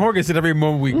 sacrificing Horgus at every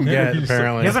moment we can get,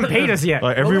 apparently. He hasn't paid us yet.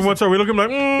 Like every once in a while we look at him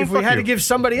like, If we fuck had you. to give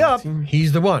somebody up,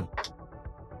 he's the one.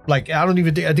 Like, I don't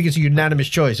even think, I think it's a unanimous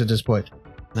choice at this point.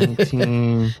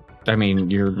 19. I mean,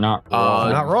 you're not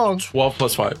wrong. Not wrong. 12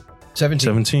 plus 5. 17.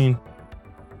 17.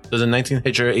 Does a 19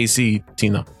 hit your AC,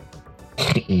 Tina?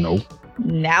 Nope.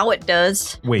 Now it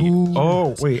does. Wait. Ooh.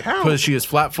 Oh, wait. How? Because she is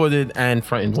flat-footed and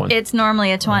frightened one. It's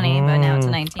normally a 20, but now it's a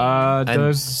 19.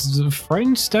 Does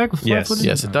Frightened stack with Yes. flat-footed?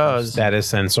 Yes, it does.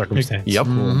 Status and circumstance. Yep.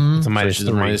 Mhm. It's a So minus she's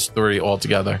a 3. minus 3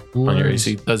 altogether on your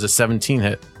AC. Does a 17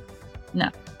 hit? No.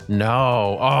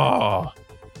 No. Oh.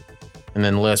 And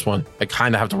then the last one. I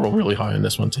kind of have to roll really high on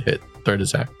this one to hit third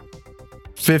attack.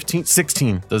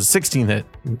 16. Does a 16 hit?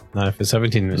 Not if it's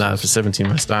 17. Not if it's 17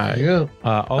 must die. Yeah.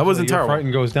 Also, wasn't your terrible.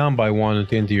 frightened goes down by 1 at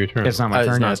the end of your turn. It's not my It's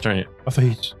turn not yet. his turn yet. I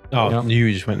thought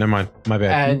you just went. Never mind. My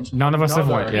bad. And None of us have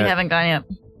went we yet. haven't gone yet.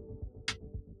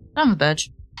 I'm a bitch.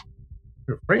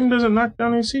 Frightened doesn't knock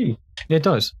down AC. It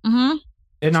does. Mm-hmm.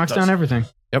 It knocks It down does. everything.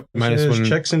 Yep. Minus Says 1.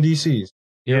 checks and DCs.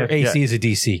 Your AC is a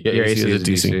DC. Yeah, Your AC is a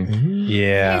DC.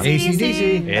 Yeah.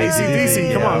 AC/DC.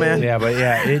 AC/DC, come on, man. Yeah, but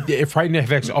yeah, it frightened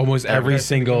affects almost every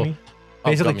single.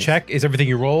 Basically, gummies. check is everything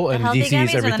you roll, and healthy DC gummies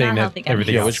is or the everything that non-healthy gummies?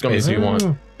 everything Yeah, else. which gummies do you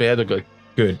want? Bad or good?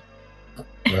 Good.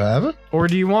 Whatever. Or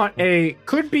do you want a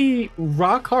could be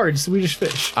rock hard Swedish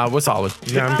fish? We're solid.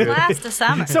 Yeah, I'm I'll good. last a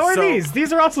summer. So are So- these.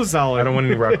 These are also solid. I don't want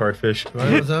any rock hard fish. So None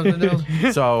of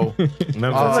that Sounds like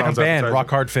a sounds band, appetizing. Rock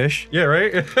Hard Fish. Yeah,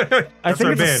 right? I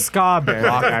think it's a ska band,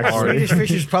 actually. Swedish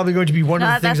fish is probably going to be one of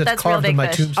No, the things that's that's real carved on big my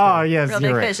fish. tombstone. Oh, yes, Real you're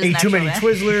big right. fish is Ate too many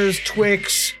natural, man. Twizzlers,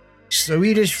 Twix,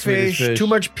 Swedish fish, fish. too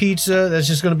much pizza. That's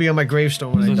just going to be on my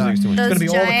gravestone when I die. It's Those going Those to be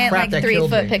all the giant, crap like that killed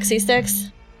 3-foot me. pixie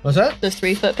sticks. What's that? Those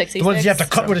 3-foot pixie The ones sticks. you have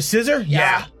to cut with a scissor?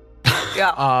 Yeah.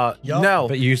 Yeah. Yup. Nell,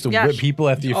 But you used to Gosh. whip people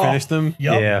after you Oh, finished them.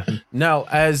 yup. Yeah. Nell,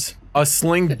 as a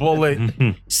sling bullet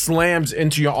slams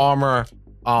into your armor,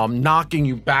 knocking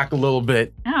you back a little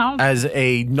bit, Ow. as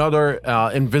another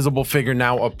invisible figure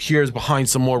now appears behind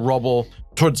some more rubble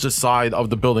towards the side of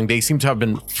the building. They seem to have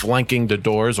been flanking the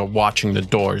doors or watching the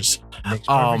doors. Makes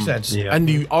perfect sense. Yeah. And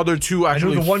the other two I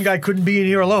knew actually the one guy couldn't be in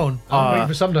here alone. I'm waiting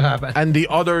for something to happen. and the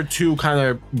other two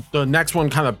the next one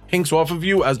kind of pinks off of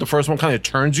you as the first one kind of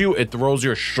turns you. It throws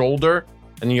your shoulder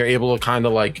and you're able to kind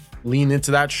of like lean into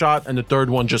that shot, and the third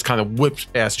one just kind of whips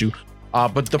past you.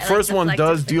 But the I like first the one flag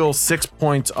does to deal 6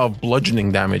 points of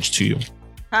bludgeoning damage to you.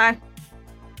 Hi.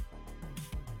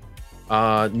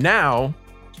 Now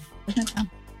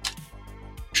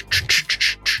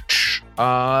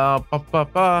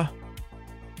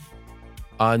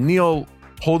Neil,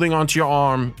 holding onto your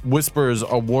arm, whispers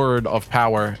a word of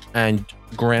power and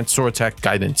grants Sortek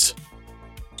guidance.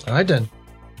 All right then.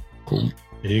 Cool.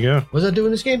 Here you go. What does that do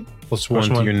in this game?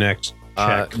 +1 to your next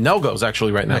check. Nelgo's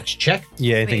actually right now. Next check.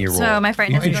 Yeah, I think you're So rolling. my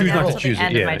frighten You doesn't can go choose down not to until choose the it.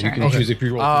 end of Yeah, my you turn. can choose if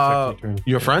you roll. it to your turn.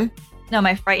 Your friend? No,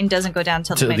 my frighten doesn't go down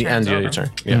until To my the end turn's of your over.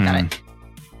 turn. Yeah.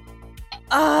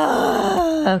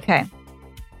 Got it. Okay.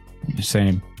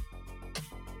 Same.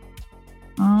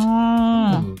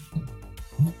 Oh,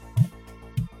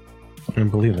 I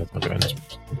can't believe that's not good.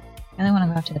 I really want to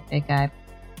go after the big guy.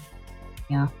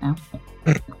 Yeah, now.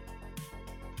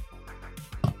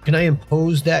 Can I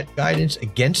impose that guidance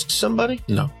against somebody?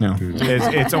 No. No,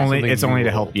 it's only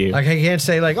to help you. Like I can't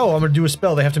say like, oh, I'm gonna do a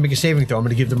spell. They have to make a saving throw. I'm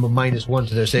gonna give them a -1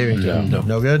 to their saving throw. No.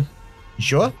 No good. You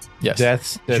sure? Yes.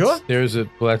 That's Sure? There's a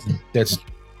well, that's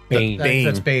Bane.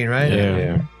 That's Bane, right?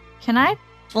 Yeah. Can I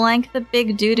flank the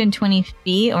big dude in 20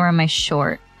 feet, or am I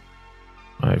short?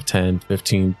 5, 10,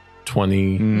 15,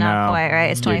 20. Not quite,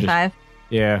 right? It's You're just- 25.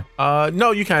 Yeah.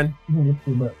 No, you can.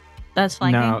 That's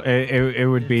flanking. No, it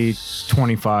would be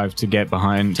 25 to get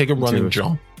behind. Take a running to-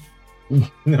 jump.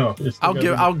 No.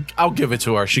 I'll give it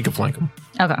to her. She can flank him.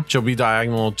 Okay. She'll be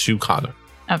diagonal to Connor.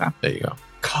 Okay. There you go.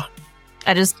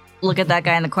 I just look at that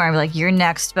guy in the corner and be like, "You're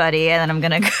next, buddy," and then I'm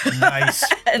gonna go Nice.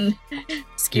 and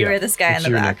skewer this guy in It's the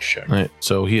your back. next check. All right.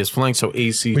 So he is flanked. So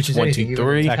AC Which is anything, even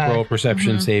 23. attack. Attack roll,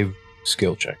 perception, Mhm. save,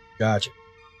 skill check. Gotcha.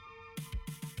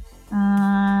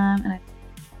 And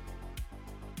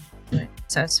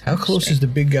so it's How close is the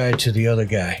big guy to the other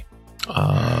guy?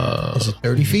 Is it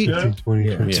 30 feet? 20,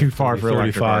 Yeah. Too far for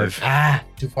electric 35. Ah,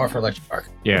 too far for electric arc.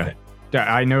 Yeah. Okay.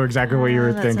 Yeah, I know exactly what you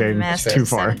were That's a thinking. miss It's too of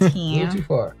far. A little 17. too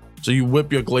far. So you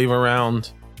whip your glaive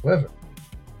around Whatever.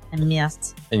 And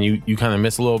miss. and you kind of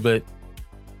miss a little bit.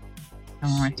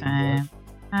 One more time.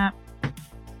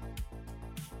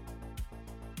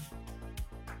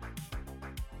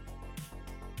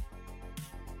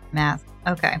 Math.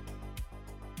 Okay.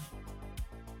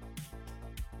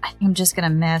 I think I'm just gonna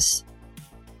miss.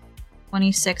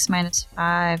 26 minus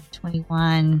 5,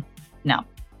 21. No.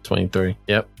 23.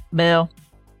 Yep. Boo. All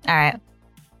right.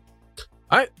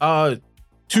 All right.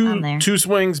 I'm there. Two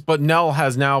swings, but Nell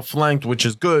has now flanked, which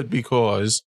is good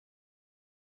because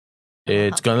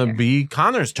it's I'll gonna be be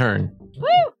Connor's turn. Woo!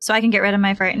 So I can get rid of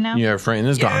my frighten now? Your frighten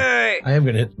is gone. Yay! I am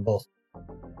going to hit them both.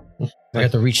 I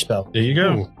got the reach spell. There you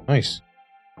go. Ooh, nice.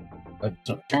 Go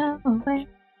away.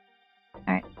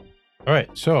 All right,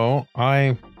 so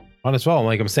I might as well.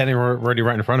 Like I'm standing already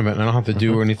right in front of it, and I don't have to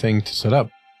do anything to set up.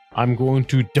 I'm going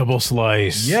to double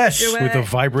slice. Yes. Do it. With a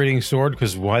vibrating sword,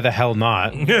 because why the hell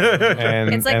not? And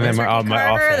It's like and the then turkey my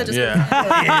carver that offense. just Yeah.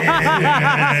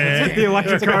 The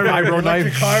electric car. Vibro knife.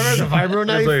 Electric carver, the vibro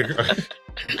knife. It's like,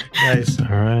 Nice. All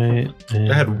right.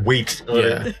 I had weight. on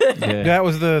it.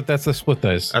 Yeah. That's the split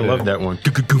dice. I love that one.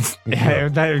 Yeah,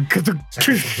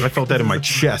 I felt that in my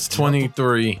chest.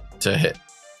 23 to hit.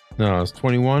 No, it's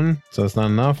 21, so that's not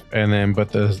enough. And then, but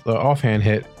the offhand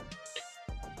hit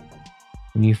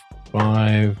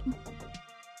 25.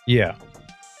 Yeah.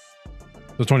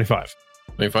 So 25.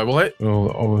 25 will hit.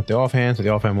 With the offhand, so the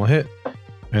offhand will hit,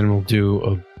 and we'll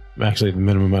do actually the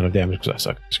minimum amount of damage because I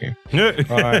suck at this game.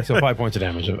 All right, so 5 points of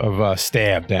damage of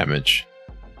stab damage.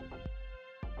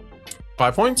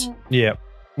 5 points. Yeah.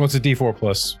 Well, it's a D4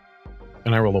 plus,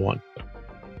 and I roll a 1.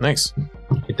 Nice.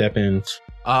 Get that in.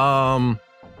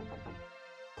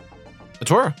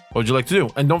 Atora, what would you like to do?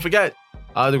 And don't forget,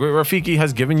 the Great Rafiki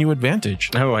has given you advantage.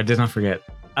 Oh, I did not forget.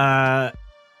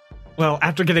 Well,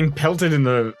 after getting pelted in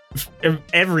the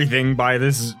everything by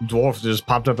this dwarf that just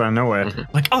popped up out of nowhere,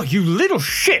 like, oh, you little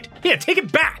shit! Here, take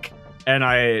it back! And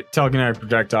I telekinetic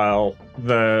projectile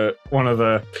one of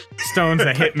the stones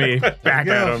that hit me back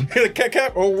at him.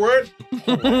 Cat, oh, word.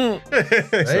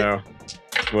 So,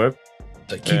 whoop.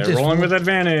 Keep this Rolling with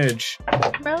advantage.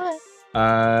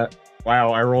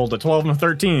 Wow, I rolled a 12 and a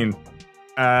 13.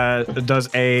 It does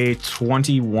a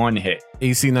 21 hit.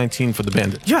 AC 19 for the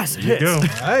bandit. Yes, it hits. All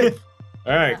right.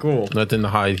 All right, cool. Nothing to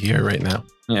hide here right now.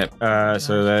 Yep.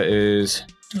 So that is.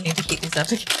 You need to keep these up.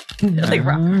 Like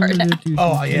rock hard now.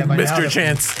 Oh, yeah. By now, Mr. the-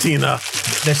 Chance, Tina.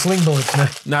 The sling bullets, now,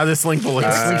 Now the sling bullets.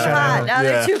 Hot. Now Yeah.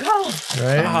 they're too cold.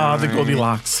 right? The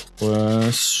Goldilocks.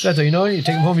 Plus. That's how you know it. You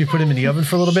take them home, you put them in the oven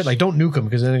for a little bit. Like, don't nuke them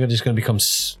because then they're just going to become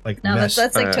like No, mess.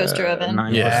 that's like toaster oven.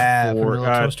 9 Yeah. plus Put it in a 4, little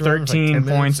toaster oven for like 10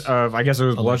 13 points minutes. of, I guess it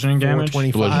was bludgeoning damage.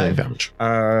 25 25. damage.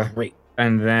 Great.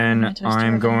 And then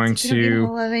I'm going to.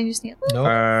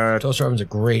 Nope. Toaster ovens are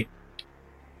great.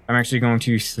 I'm actually going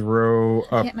to throw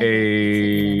up Get my a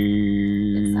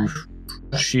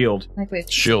shield.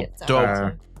 Shield.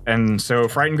 Dope. And so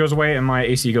Frighten goes away and my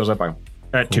AC goes up by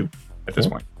 2 at this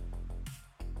point.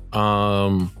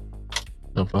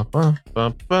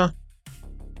 I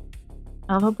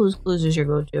love Blue's Clues is your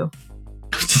go-to.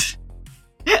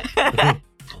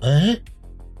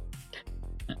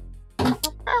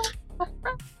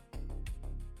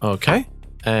 Okay,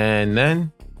 and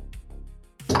then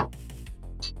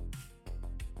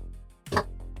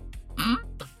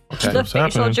The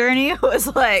facial journey was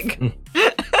like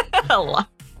a lot.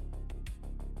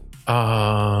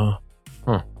 I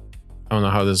don't know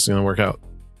how this is gonna work out.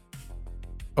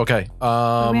 Okay.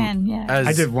 Man,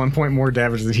 I did 1 point more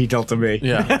damage than he dealt to me.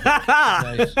 Yeah.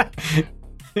 Nice.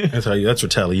 That's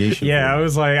retaliation. Yeah, I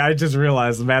was like, I just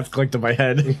realized the math clicked in my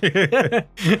head.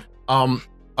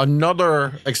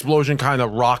 Another explosion kind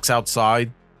of rocks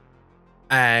outside,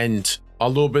 and a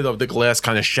little bit of the glass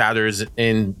kind of shatters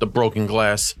in the broken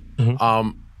glass.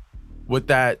 Mhm. With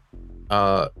that,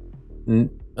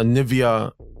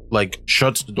 Anivia like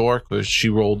shuts the door because she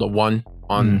rolled a 1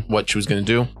 on what she was gonna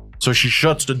do. So she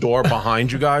shuts the door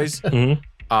behind you guys, Mhm.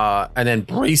 And then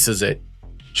braces it.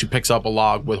 She picks up a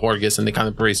log with Horgus, and they kind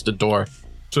of brace the door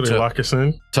So they lock us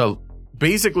in? to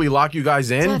basically lock you guys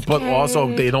in, That's but okay.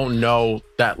 also they don't know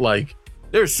that, like,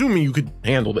 they're assuming you could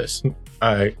handle this.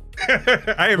 All right.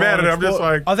 I ain't mad at it. I'm just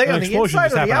like, Are they An on the explosion inside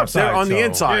just or the happened outside? They're on the so-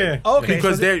 inside. Yeah. Okay,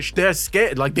 Because so they're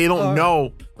scared. Like, they don't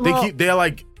know. well- They're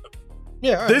like,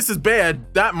 yeah, all right. this is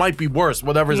bad. That might be worse.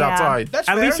 Whatever's Yeah. outside. That's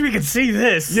At fair. least we can see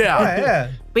this. yeah.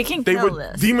 We can They kill were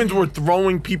this. demons were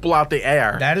throwing people out the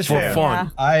air. That is for fair.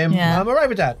 fun. I'm all right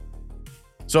with that.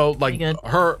 So like Pretty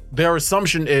their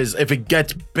assumption is if it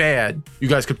gets bad, you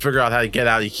guys could figure out how to get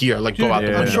out of here. Like go out the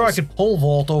I'm windows. sure I could pole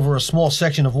vault over a small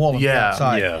section of wall and be Yeah,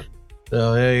 outside. Yeah.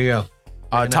 So there you go.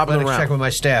 Top of the Check round, with my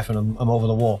staff, and I'm over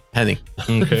the wall. Henny.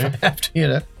 okay. After you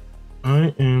know.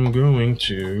 I am going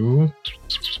to.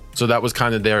 So that was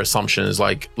kind of their assumption is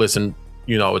like, listen,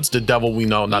 you know, it's the devil we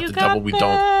know, not You the got devil we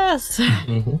don't. this.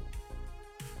 Mhm.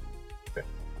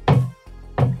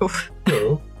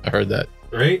 So, I heard that.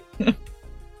 right?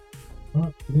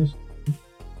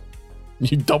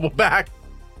 You double back.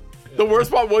 The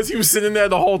worst part was he was sitting there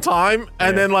the whole time,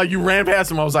 and then like you ran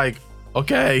past him. I was like,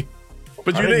 okay,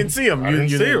 but you didn't see him. I didn't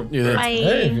see him. You didn't. Bye.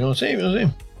 Hey, if you don't see him, you don't see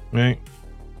him. Right.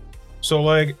 So,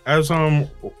 like, as I'm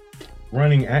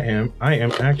running at him, I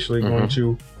am actually going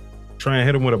to try and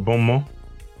hit him with a bonbon.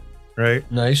 Right.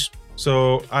 Nice.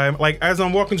 So I'm like, as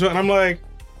I'm walking to it, and I'm like,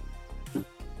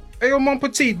 "Hey, yo, mon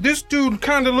petit, this dude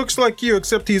kind of looks like you,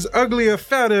 except he's uglier,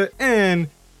 fatter, and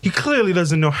he clearly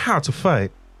doesn't know how to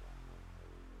fight."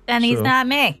 And he's So- not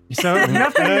me. So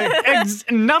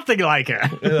nothing like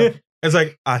it. It's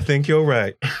like, I think you're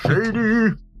right.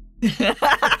 That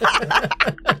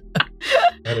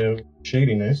is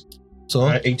shadiness.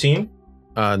 So 18?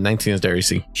 19 is their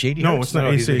AC. shady. No, it's not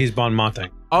No, he's, AC. he's Bon Monte.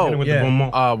 Oh, with yeah. the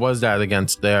bonbon. what is that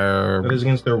against their That is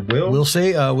against their will. We'll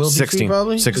say, will 16? DC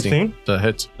probably. 16. The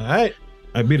hits. All right.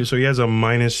 I beat it, so he has a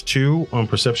 -2 on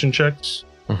perception checks,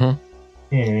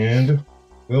 Mm-hmm. and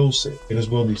will save. It is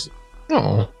will DC,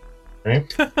 Oh.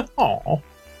 right? Oh.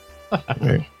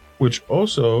 Okay. Which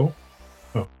also,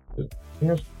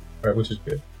 yes, right, which is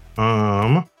good.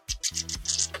 I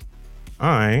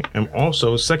am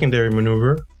also secondary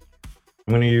maneuver.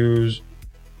 I'm gonna use.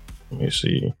 Let me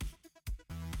see.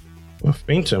 I'll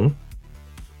feint him.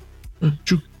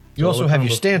 You also have your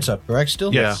stance up, correct?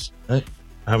 Still. Yeah. Yes. Right.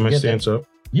 I have my Get that. stance up.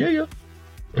 Yeah. Yeah.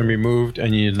 And be moved,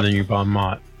 and then you Bon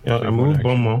Mont. Yeah, So I one move action.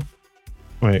 Beaumont.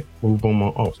 Wait, move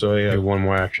Beaumont. Oh, so yeah. Do one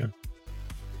more action.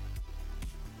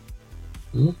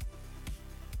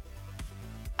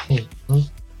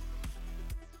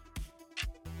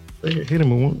 If I hit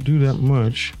him, it won't do that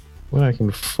much. But I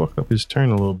can fuck up his turn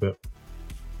a little bit.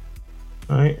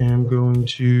 I am going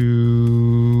to.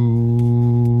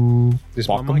 Does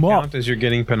Fuck Bon Mont him up. count as you're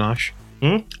getting panache?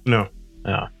 No,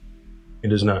 Oh. it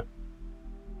does not.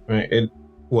 Right, it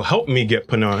will help me get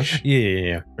panache.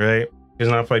 Yeah. Right,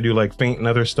 because now if I do like feint and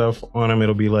other stuff on him,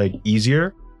 it'll be like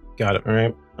easier. Got it. All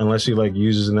right, unless he like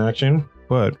uses an action.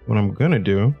 But what I'm gonna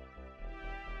do,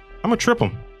 I'm gonna trip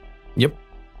him. Yep.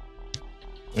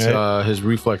 It's Right? his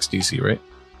reflex DC, right?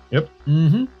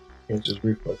 Mm-hmm. It's just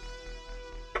reflex.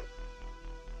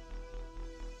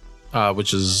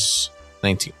 Which is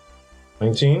 19.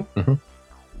 19. Mhm.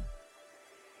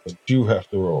 But you have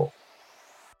to roll.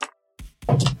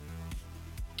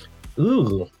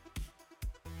 Ooh.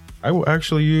 I will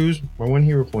actually use my 1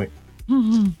 hero point.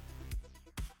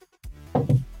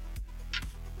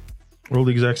 Roll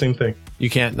the exact same thing. You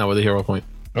can't now with a hero point.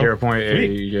 Hero point.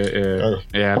 sweet. You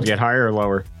have to get higher or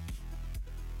lower.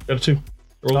 Got a 2.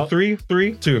 Roll Oh. 3,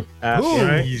 3, 2. All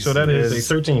right. So that is a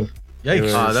 13.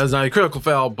 Yikes. That's not a critical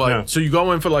fail, but No. so you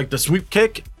go in for like the sweep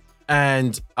kick,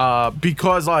 and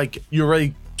because like you're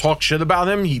already talk shit about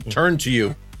him, he turned to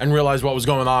you and realized what was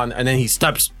going on, and then he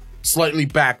steps slightly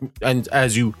back, and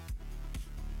as you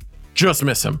just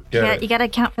miss him. Yeah, you gotta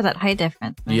account for that height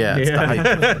difference. Man. Yeah, it's the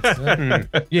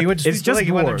height. Yeah, you went to It's just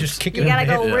you want to dwarves. just kick it. You gotta in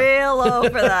the go head. real low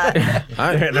for that.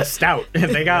 They're stout.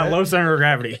 They got a low center of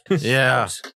gravity. Yeah.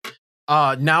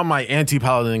 Now my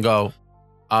anti-paladin go.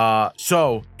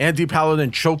 So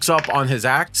anti-paladin chokes up on his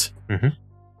axe,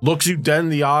 looks you dead in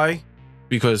the eye,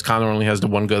 because Connor only has the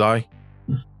one good eye.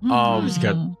 He's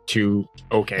got two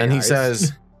and he eyes.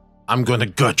 says, I'm gonna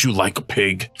gut you like a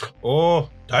pig. Oh,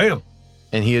 Damn.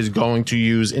 And he is going to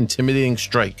use intimidating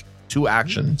strike. 2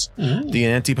 actions. The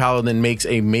anti-paladin makes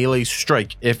a melee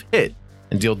strike if hit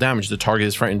and deal damage. The target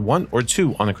is frightened 1 or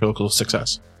 2 on a critical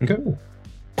success. Okay.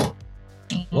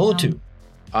 Roll a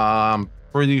 2.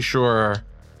 Pretty sure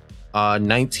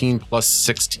 19 plus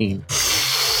 16.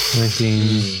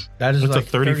 19. That is That's a like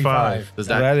 35. Does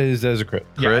That is a crit.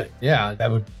 crit? Yeah, that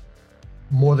would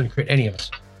more than crit any of us.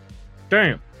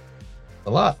 Damn. A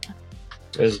lot.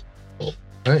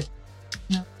 Right.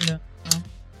 No.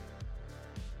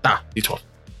 D12.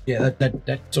 Yeah,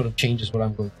 that sort of changes what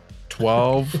I'm going.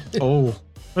 12 Oh,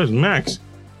 there's Max.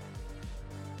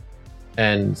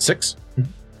 and 6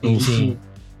 18.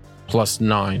 plus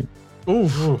 9.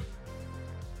 Ooh.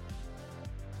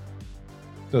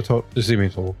 Just leave me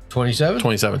total. 27.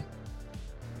 27.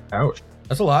 Ouch.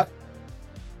 That's a lot.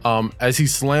 As he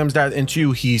slams that into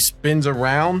you, he spins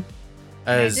around.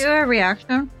 Can I do a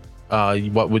reaction?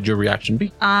 What would your reaction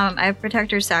be? I have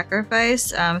Protector's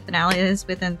Sacrifice. If an ally is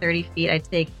within 30 feet, I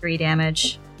take 3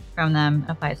 damage from them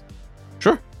if I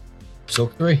Sure.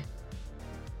 Silk 3.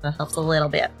 that helps a little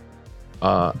bit.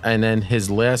 And then his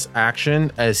last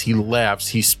action, as he laughs,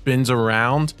 he spins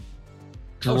around,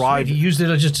 He used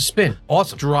it just to spin.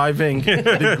 Awesome. driving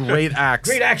the great axe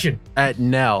Great action. at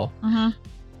Nell.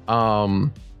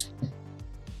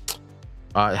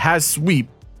 Has sweep.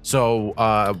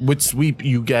 So with sweep,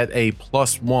 you get a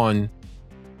 +1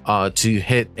 to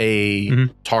hit a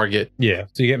target. Yeah.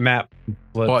 So you get map,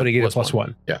 but you get a plus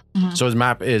 +1. Yeah. So his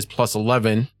map is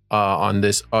 +11 on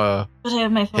this, But I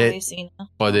have my full Hit. AC now.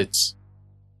 but it's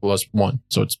 +1,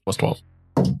 so it's +12.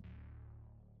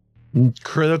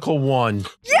 Critical 1.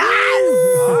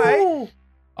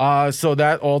 So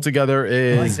that altogether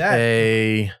is like that.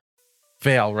 a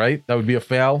fail, right? That would be a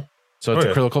fail. So it's Oh,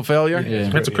 yeah. a critical failure. Yeah.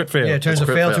 That's a crit fail. Yeah, it turns It's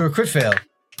a a fail crit to a crit fail.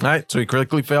 All right, so he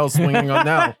critically fails swinging on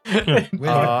now. Where's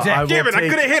the deck? Damn it, I take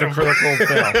coulda hit the him. critical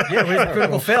fail. Yeah, where's the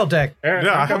critical fail deck?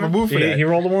 Yeah, I have a move for that. He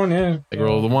rolled a 1, yeah. I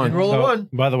roll the 1. Roll a So, 1.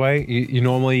 by the way, you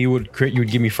normally you would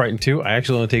give me frightened 2. I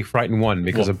actually only take frightened 1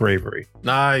 because of bravery.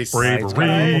 Nice. Bravery.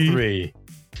 Level 3.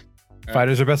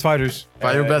 Fighters are best fighters.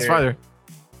 Fighter, best here. fighter.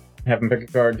 Have him pick a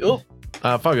card.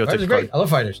 Fabio, Fighters take are the great. card. I love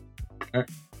fighters.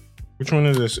 Which one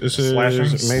is this? This is Slashing?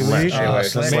 melee.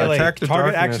 Slash. Melee. Attack the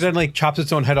Target darkness. accidentally chops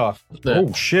its own head off.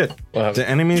 Oh shit! The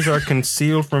enemies are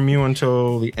concealed from you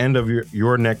until the end of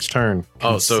your next turn.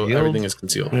 Oh, so Concealed? everything is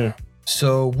concealed. Yeah.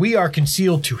 So we are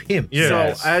concealed to him.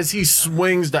 Yeah. So as he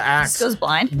swings the This axe, goes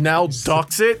blind. Nell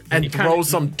ducks it and You kinda- throws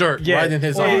some dirt Yeah. right in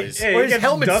his Well, eyes. yeah, Or he his gets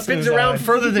helmet dust in spins his around eye.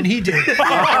 further than he did. He's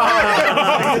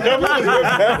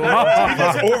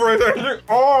over there.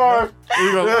 Oh,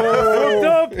 You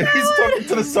go, he's talking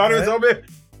to the side of his helmet.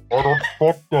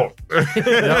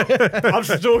 I'm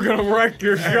still gonna wreck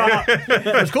your shop.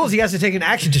 What's cool is he has to take an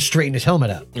action to straighten his helmet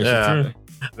out. yeah.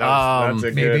 That's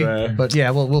a Maybe, good. but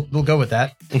yeah, we'll go with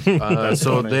that.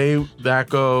 So funny. that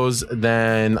goes.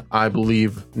 Then I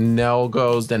believe Nell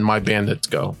goes. Then my bandits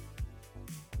go.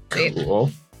 Cool.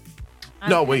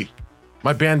 No, wait.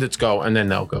 My bandits go, and then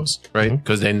Nell goes. Right?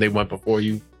 Because then they went before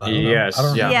you. I don't know. Yes. I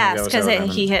don't know. Yeah. Yes, that was because how it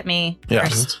happened. he hit me Yeah.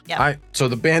 first. Yeah. All right. So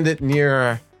the bandit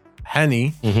near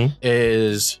Henny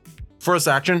is first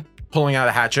action pulling out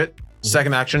a hatchet.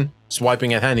 Second action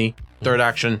swiping at Henny. Third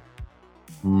action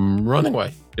running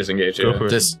away. Disengage. Go Yeah. for it.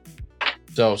 This.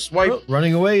 So swipe. Well,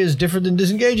 running away is different than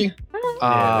disengaging.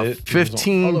 Yeah,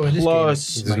 15 although in this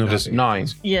plus There's no dis- 9.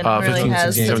 Yeah, it really 15,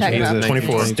 has 16, attack 17, map.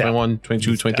 24. 21,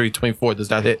 22, 23, 24. Does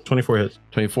that hit? 24 hits.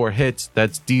 24 hits.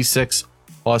 That's D6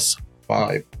 plus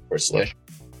 5 for slash.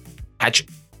 Hatchet.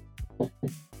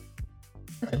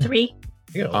 3.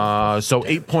 So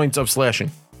 8 points of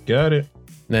slashing. Got it.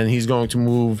 Then he's going to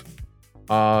move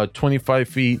 25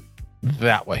 feet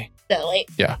that way. That late.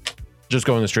 Just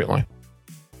go in a straight line.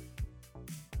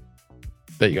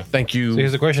 There you go. Thank So you.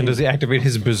 here's the question: does he activate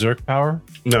his berserk power?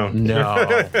 No. No.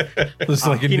 This is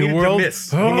like a He new needed world. to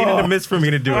miss. He needed to miss for me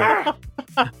to do it.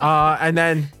 And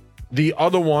then the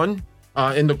other one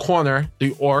in the corner,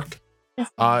 the orc,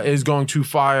 is going to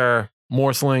fire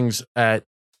more slings at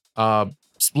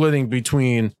splitting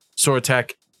between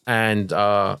Sortek and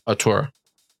Atura.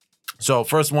 So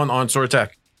first one on sword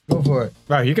attack. Go for it.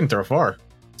 Wow, you can throw far.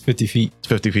 It's 50 feet. It's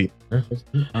 50 feet.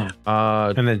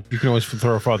 And then you can always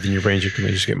throw farther than your range. You can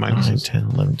just get 9, minus. 10,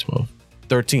 11, 12,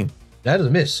 13. That is a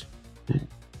miss.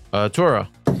 Tora.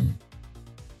 I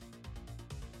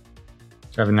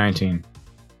have a 19.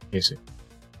 Easy.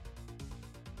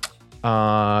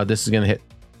 This is gonna hit.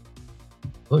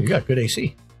 Oh, you got good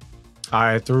AC.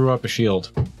 I threw up a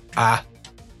shield. Ah.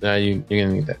 You're gonna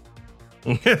need that.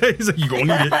 He's like, you gonna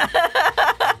need it.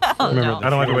 No. I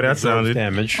don't like the way that sounded.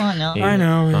 Damage. Oh no. I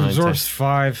know. It 9, absorbs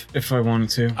 5 if I wanted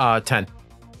to. 10.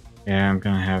 Yeah, I'm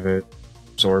gonna have it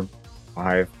absorb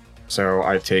 5. So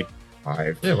I take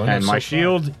 5. Yeah, well, and that's my so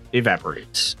shield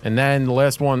evaporates. And then the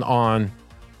last one on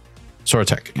sword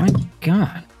attack. My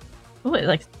god. Oh, it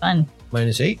looks fun.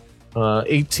 -8.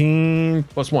 18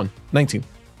 plus 1. 19.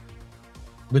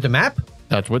 With the map?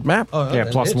 That's with map. Oh, Yeah,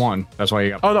 that plus hits. 1. That's why you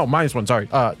got. Oh no, -1. Sorry.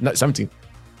 17.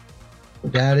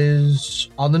 That is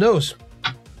on the nose.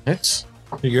 Hits.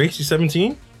 Your AC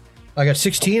 17? I got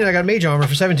 16 and I got mage armor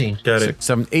for 17. Got it. 6,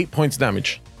 7, 8 points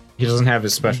damage. He doesn't have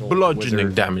his special Bludgeoning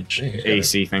wizard damage.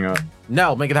 AC thing up.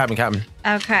 Now make it happen, Captain.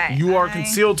 Okay. You are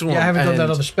concealed to him. Yeah, I haven't done that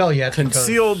and other spell yet. because-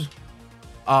 Concealed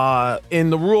in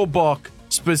the rule book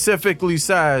specifically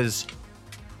says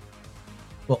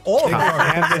Well, all of them are.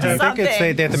 I think it's they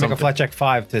have to make a Something. flat check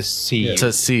 5 to see.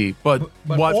 to see, but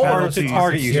But what all- penalties to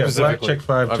target you Yeah, black specifically. check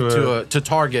 5 to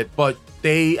target, but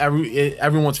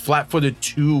everyone's flat-footed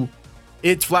to.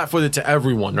 It's flat-footed to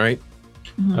everyone, right?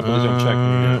 I believe I'm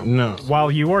checking. no.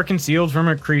 While you are concealed from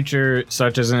a creature,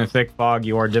 such as in a thick fog,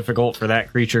 you are difficult for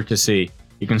that creature to see.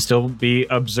 You can still be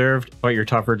observed, but you're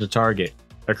tougher to target.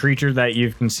 A creature that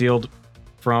you're concealed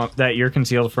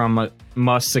from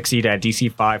must succeed at DC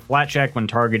 5 flat check when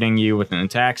targeting you with an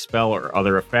attack, spell, or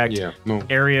other effect. Yeah, no.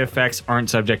 Area effects aren't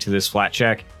subject to this flat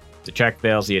check. If the check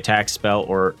fails, the attack, spell,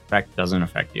 or effect doesn't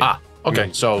affect you. Okay,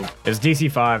 so It's DC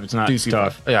 5, it's not DC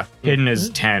tough. Yeah, Hidden is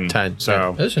 10. 10.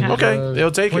 So Listen, okay, they'll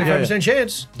take it. 25%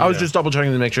 chance. I was just double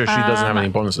checking to make sure she doesn't have any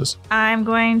bonuses. I'm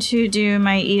going to do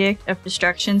my Edict of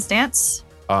Destruction stance.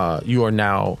 You are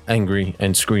now angry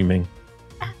and screaming.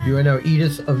 You are now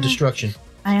Edith of Destruction.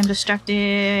 I am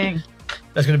destructing.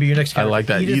 That's going to be your next I character. like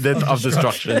that. Edith of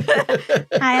Destruction.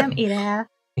 I am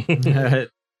Edith.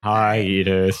 Hi,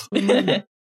 Edith.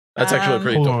 That's actually a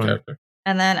pretty Hold dope on. character.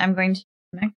 And then I'm going to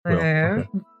make okay.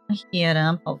 hit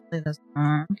him. Hopefully this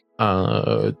time.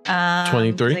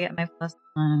 23? I get my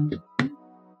 +1.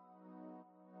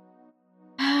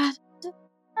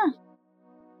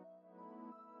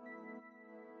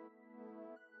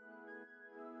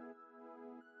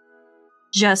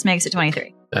 Just makes it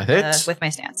 23 That hits. with my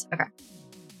stance. Okay.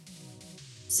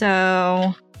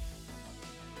 So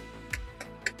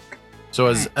So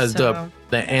as so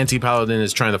the anti-paladin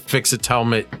is trying to fix its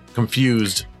helmet,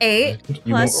 confused. 8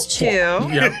 plus 2.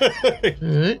 Yep.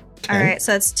 Alright. All right,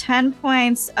 so it's 10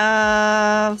 points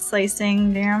of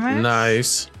slicing damage.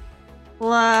 Nice.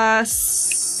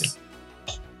 Plus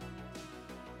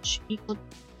equal to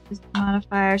this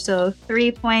modifier, so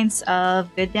 3 points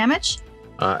of good damage.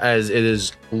 As it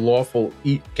is lawful,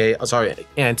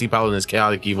 anti-paladin is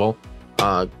chaotic evil.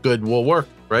 Good will work,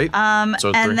 right?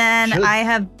 So And 3. then Should. I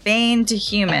have Bane to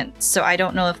humans, so I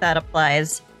don't know if that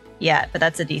applies yet, but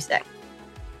that's a D6.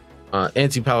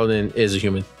 Anti-paladin is a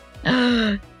human.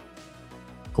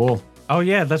 Cool. Oh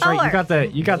yeah, that's right.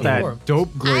 You got Oh. that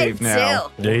dope glaive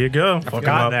now. There you go. I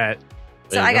forgot that.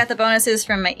 So There you I go. got the bonuses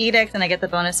from my edict, and I get the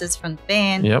bonuses from the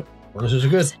Bane. Yep. Bonuses are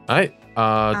good. All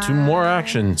right. 2 more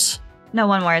actions. No,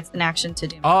 one more. It's an action to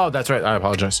do. Oh, that's right. I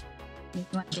apologize. You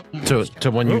want to give me an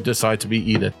To when you decide to be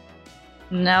Edith.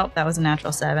 Nope, that was a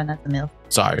natural 7. That's a mill.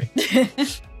 Sorry.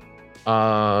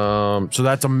 So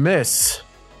that's a miss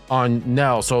on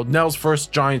Nell. So Nell's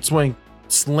first giant swing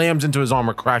slams into his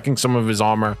armor, cracking some of his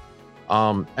armor.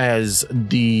 As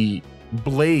the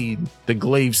blade, the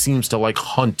glaive seems to like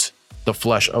hunt the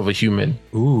flesh of a human.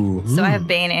 Ooh. So I have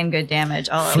Bane and good damage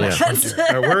all at Yeah. once.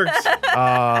 That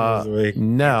works.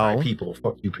 Nell People.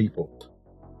 Fuck you people.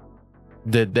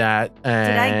 did that. And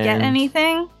Did I get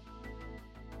anything?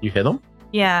 You hit him?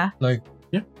 Yeah. Like,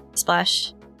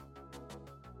 Splash.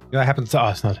 That happens to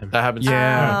us, not him. That happens.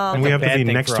 Yeah. Oh. And we have to bad be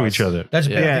thing next for to us. each other. that's a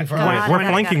bad Yeah. thing for Got us. it. We're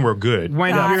flanking, we're good.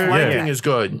 When Got you're it. Flanking is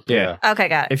good. yeah. Okay,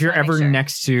 got it. If you're Just wanna ever make sure.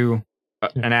 next to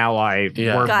an ally,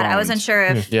 Yeah. we're Got it. I boned. wasn't sure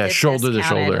if Yeah, if shoulder this to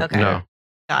counted. shoulder. Okay. No.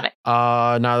 Got it.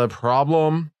 Now the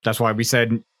problem. That's why we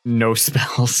said no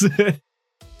spells.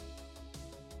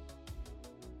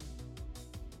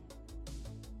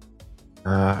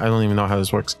 I don't even know how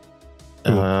this works.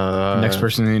 Next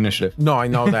person in the initiative. No, I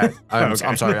know that. I'm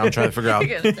Okay. sorry. I'm trying to figure out.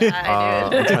 You're gonna die,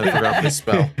 I'm trying to figure out this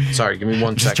spell. Sorry, give me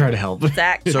one Just second. try to help. dude.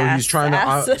 Zach So he's trying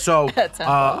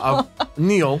to.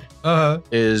 Neil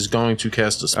is going to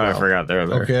cast a Oh, spell. I forgot they're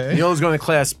there. Okay. Neil is going to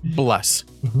cast Bless.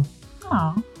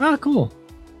 Oh, Oh, cool.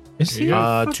 Is he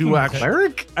a two action.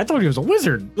 cleric? I thought he was a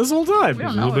wizard this whole time. we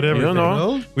don't A little know. bit of You don't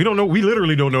everything. know? We don't know. We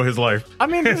literally don't know his life. I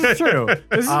mean, this is true.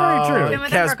 This is very We've true. been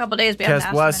with him for a couple days. We haven't cast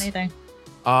asked bless. him anything.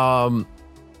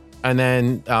 And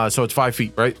then so it's 5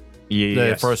 feet, right?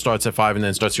 Yeah. The first starts at 5 and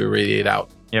then starts to radiate out.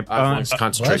 Yep.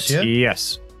 Concentrates. Bless, yeah.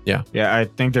 Yes. Yeah. Yeah, I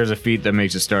think there's a feat that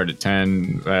makes it start at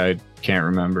 10. I can't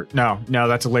remember. No,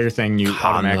 that's a later thing. You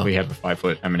Kana. automatically have the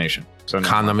 5-foot emanation. So no,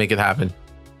 Kinda make it happen.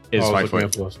 it is Oh, I 5 was looking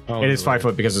foot. at plus. Oh, It is right. 5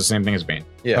 foot because it's the same thing as Bane.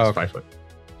 Yeah. It's 5 foot.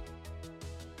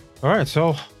 All right, so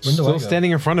When do I still go?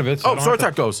 standing in front of it. So I Oh, don't sword have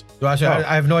attack goes. So actually,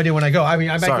 I have no idea when I go. I mean,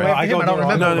 I'm back Sorry. away I from him. go I don't the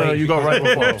wrong- remember. No, you go right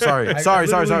before. Sorry. I Sorry.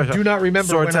 literally do not remember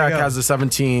Sword when I attack go. has a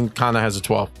 17. Kana has a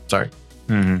 12. Sorry.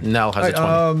 Mm-hmm. Nell has a 20.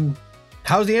 All right,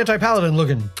 how's the anti-paladin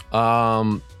looking?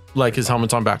 Like his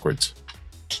helmet's on backwards.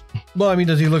 Well, I mean,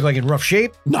 does he look like in rough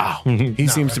shape? No, he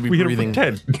seems to be We hit him breathing. for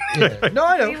 10. Yeah. No,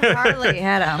 I We know. hardly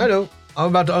had him. I know. I'm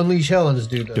about to unleash hell on this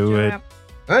dude. though. Do it. All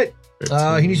right.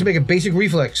 He needs to make a basic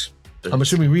reflex. I'm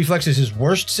assuming reflex is his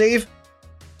worst save.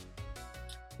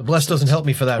 The bless doesn't help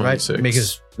me for that, right? 26. Make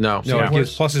his No. No, Yeah. it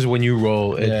gives pluses when you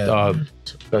roll. It, Yeah.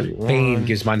 Bane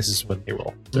gives minuses when they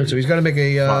roll. so he's got to make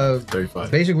a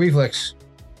 35. basic reflex.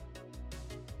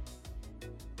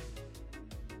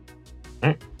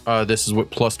 This is with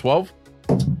plus 12.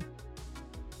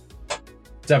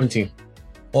 17.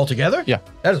 Altogether? Yeah.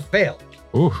 That is a fail.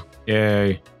 Ooh.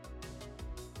 Yay.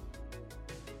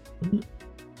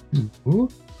 Ooh.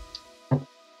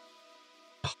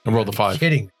 I rolled a 5.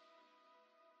 Kidding.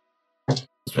 That's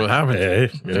what happened. Hey,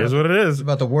 it is what it It's is.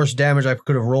 about the worst damage I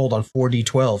could have rolled on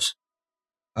 4d12s.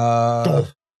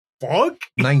 Fuck.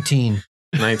 19.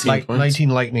 19 Like points. 19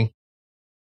 lightning.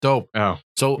 Dope. Oh.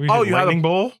 So, We oh, did you had lightning a...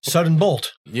 bolt Sudden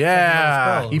bolt.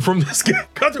 Yeah. Spell. He from this guy.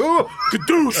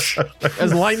 Kadoosh.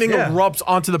 As lightning Yeah. erupts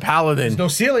onto the paladin. There's no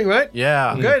ceiling, right?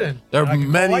 Yeah. Okay then. There I are can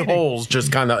call many lightning. holes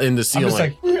just kind of in the I'm ceiling. just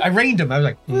like, I rained him. I was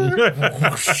like,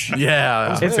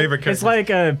 yeah. His favorite character. It's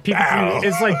like a Pikachu.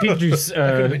 It's like Pikachu's could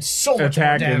have been so much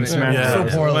attack more in damage. Smash Yeah.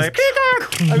 Bros. So poorly. Like,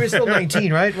 I mean, it's still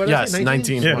 19, right? What is Yes, it,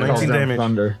 19. Yeah, points. 19 damage.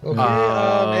 Thunder.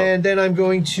 Okay, and then I'm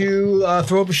going to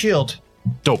throw up a shield.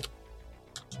 Dope.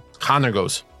 Connor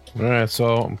goes. All right,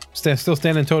 so I'm still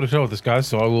standing toe to toe with this guy.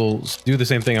 So I will do the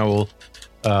same thing. I will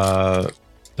double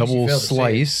failed to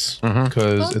slice Mhm.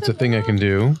 because it's a thing I can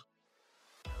do.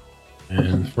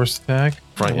 And first attack,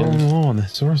 Frightened. roll low on the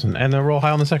source, and then roll high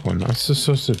on the second one. That's just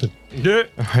so stupid. Yeah.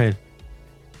 All right,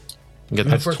 Get The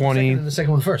that. first 20. one, second, and the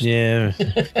second one first. yeah.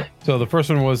 So the first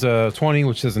one was 20,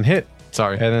 which doesn't hit,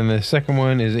 Sorry. and then the second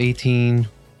one is 18,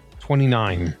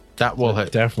 29. That will That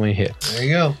hit. definitely hits. There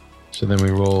you go. So then we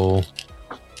roll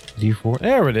D4.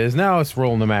 There it is. Now it's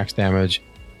rolling the max damage.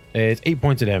 It's 8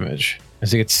 points of damage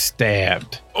as he gets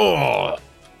stabbed. Oh.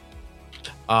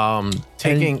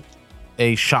 Taking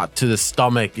a shot to the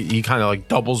stomach, he kind of like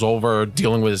doubles over,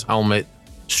 dealing with his helmet,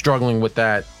 struggling with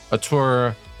that.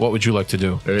 Atura, what would you like to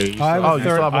do? I have Oh, a you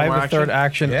third, still have one I more have a third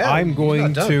action. Yeah, I'm you're going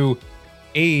not done. to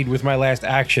aid with my last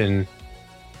action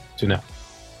to now.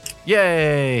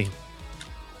 Yay!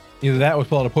 Either that or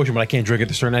pull out a potion, but I can't drink it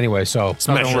this turn anyway, so.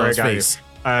 Smash don't it on worry, his I got you.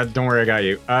 face. Don't worry, I got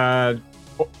you.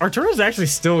 Arturo's actually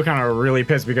still kind of really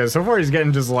pissed because so far he's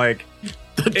getting just like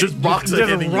Just rocks are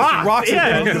hitting you. rocks,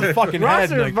 yeah, in the fucking rocks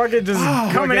head. are Like, fucking just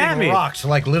coming at me. Rocks,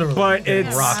 like literally. But getting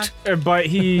it's rocked. but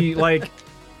he like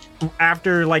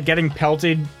after like getting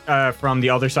pelted from the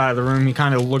other side of the room, he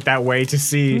kind of looked that way to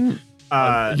see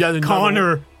yeah, the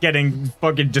Connor getting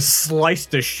fucking just sliced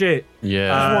to shit.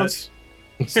 Yeah.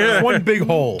 one big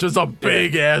hole. Just a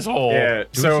big asshole. Yeah.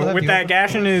 still have So with the that open-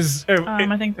 gash in his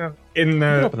I think they're in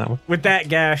the Open that one. with that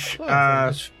gash,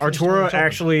 that's Arturo open.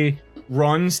 actually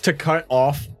runs to cut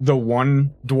off the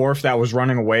one dwarf that was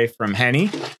running away from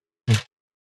Henny.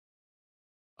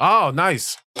 Oh,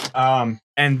 nice. And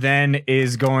then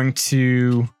is going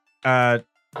to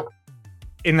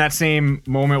in that same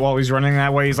moment while he's running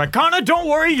that way, he's like, Connor, don't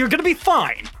worry, you're gonna be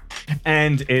fine.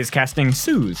 And is casting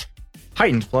Soothe.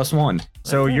 Heightened +1.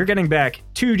 So you're getting back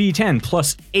 2d10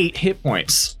 plus 8 hit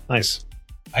points. Nice.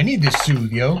 I need this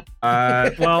soothe, yo.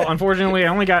 Well, unfortunately,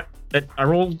 I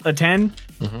rolled a 10.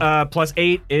 Plus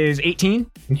 8 is 18.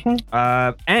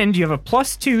 And you have a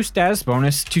 +2 status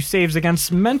bonus to saves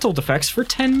against mental defects for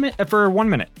 1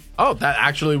 minute. Oh, that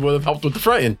actually would have helped with the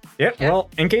frighten. Yep. Well,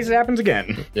 in case it happens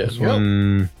again. Yes.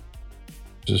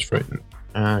 Just frightened.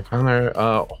 Connor,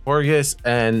 Horgus,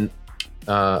 and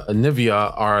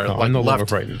Anivia are I'm no longer left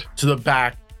frightened. to the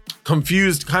back,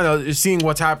 confused, kind of seeing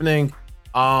what's happening.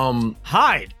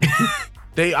 Hide.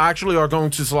 They actually are going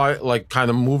to slide, like, kind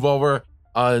of move over.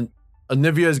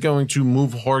 Anivia is going to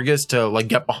move Horgus to like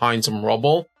get behind some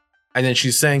rubble, and then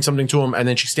she's saying something to him, and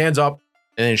then she stands up,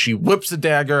 and then she whips the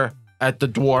dagger at the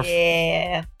dwarf.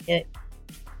 Yeah.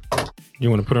 You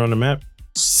want to put it on the map?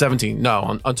 17.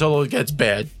 No, until it gets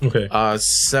bad. Okay.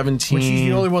 17. When she's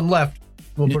the only one left,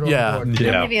 we'll put her on the board.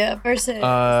 Yeah. Olivia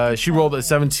versus. She rolled a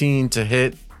 17 to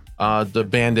hit the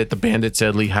bandit. The bandit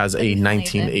sadly has a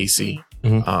 19 AC.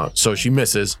 So she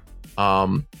misses.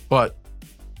 But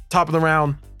top of the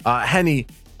round, Henny,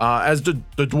 as the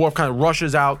dwarf kind of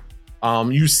rushes out,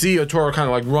 you see Atora kind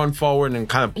of like run forward and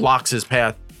kind of blocks his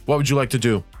path. What would you like to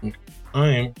do? I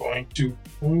am going to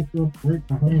right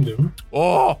behind him.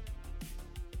 Oh,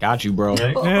 Got you, bro.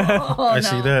 Right? Oh, I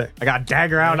see that. I got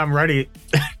dagger out. I'm ready.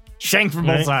 Shank from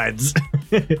both sides.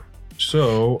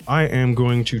 So I am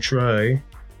going to try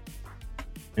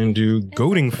and do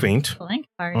goading feint Blank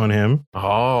part. on him.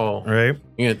 oh, Right?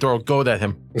 you're gonna throw a goat at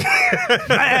him.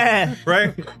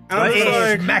 Right? And I'm just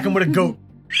like, Smack him with a goat.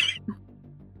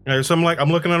 right, so I'm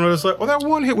looking at him, it's like, well, that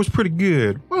one hit was pretty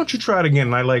good. Why don't you try it again?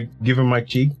 And I like give him my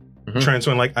cheek, trying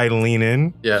to like I lean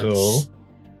in. Yeah. So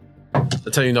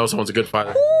That's how you know someone's a good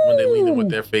fighter, when they lean in with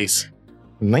their face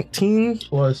 19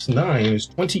 plus 9 is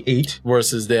 28.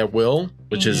 versus their will,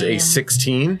 which is a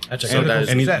 16. That's a So that is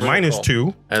And he's success. minus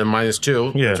 2. and a minus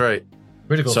 2. Yeah. That's right.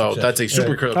 Critical So success. that's a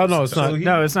super critical. Oh no, it's not.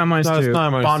 No, it's not minus No, it's two.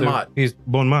 not minus Bon two. mot. He's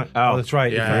Bon mot. oh, that's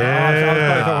right. Yeah. I was talking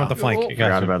about the flank. I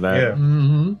forgot about that. Yeah.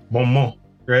 Mm-hmm. Bon mot.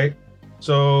 Right?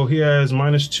 So he has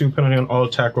minus 2 penalty on all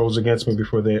attack rolls against me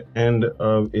before the end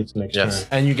of its next Yes,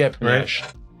 turn. and you get Right. panache.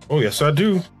 Oh, yes, I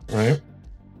do. Right?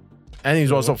 And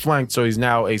he's also flanked, so he's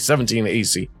now a 17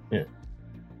 AC.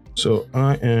 So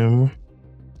I am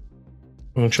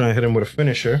going to try and hit him with a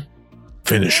finisher.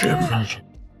 Finish him.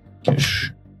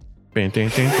 Bang, ding, ding,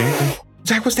 ding, ding.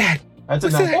 Zach, what's that? That's a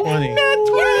nat 20.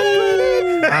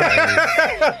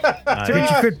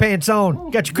 Get your good pants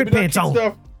on. Got your good pants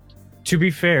on. To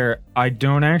be fair, I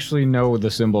don't actually know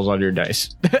the symbols on your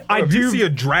dice. I If you do. see a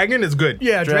dragon, it's good.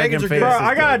 Yeah, Dragon dragons are face. good. Bro,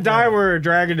 I got a die where a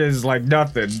dragon is like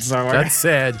nothing. So That's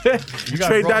sad. You gotta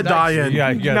Trade roll that dice. die in.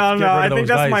 Yeah, no, I think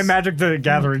that's my Magic the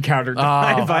Gathering counter.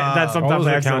 die. That sometimes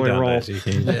I accidentally roll.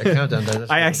 Yeah, countdown dice.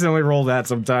 I accidentally roll that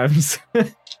sometimes.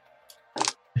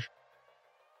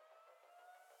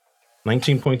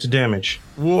 19 points of damage.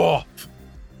 Whoa.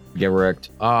 Get wrecked.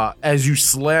 As you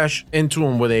slash into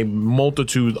him with a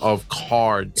multitude of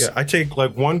cards. Yeah, I take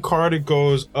like one card that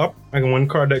goes up, and one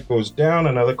card that goes down,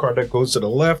 another card that goes to the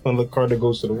left, another card that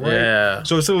goes to the right. Yeah.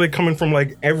 So it's literally coming from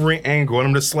like every angle, and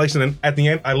I'm just slicing. And at the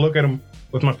end, I look at him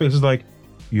with my face is like,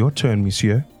 "Your turn,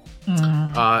 monsieur."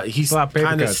 He Slap paper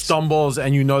kind of cuts. stumbles,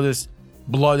 and you notice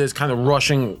blood is kind of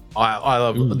rushing out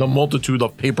of the multitude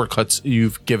of paper cuts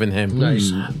you've given him.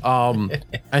 Nice.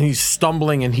 And he's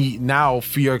stumbling, and he now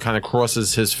fear kind of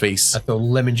crosses his face. I throw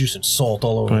lemon juice and salt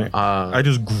all over. Right. it. I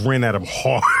just grin at him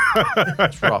hard.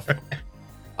 It's rough.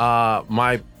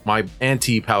 My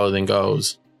anti-paladin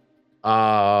goes.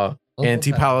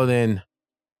 Anti-paladin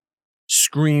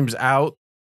screams out,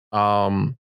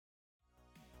 and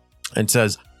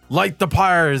says, "Light the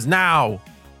pyres now!"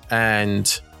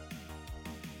 And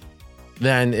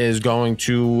then is going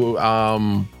to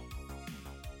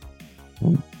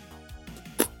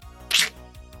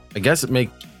I guess it make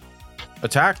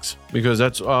attacks, because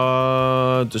that's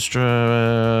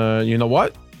destroy. You know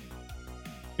what?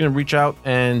 You're gonna reach out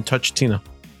and touch Tina.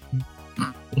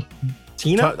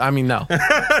 Tina? I mean, no.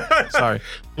 Sorry.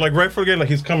 Like right for again, like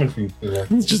he's coming for you. Tina.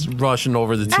 He's just rushing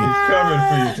over the team.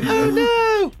 Coming for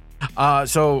you, Tina.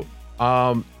 So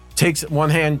takes one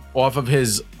hand off of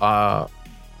his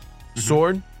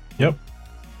sword. Yep.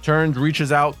 Turns,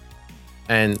 reaches out,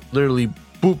 and literally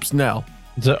boops Nell.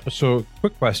 So,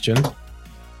 quick question: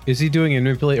 is he doing a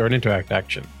manipulate or an interact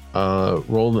action?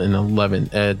 Rolled an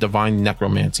 11. Divine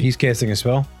Necromancy. He's casting a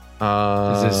spell.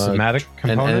 Is this somatic An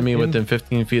component? enemy in- within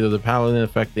 15 feet of the paladin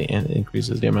effectively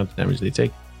increases the amount of damage they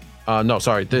take. No,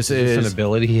 sorry. This Is this is an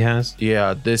ability he has?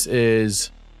 yeah. This is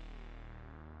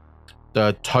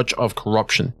the Touch of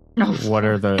Corruption. What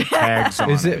are the tags on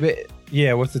Is it?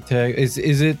 Yeah. What's the tag? Is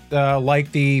it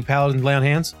like the paladin lay on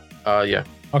hands? Yeah.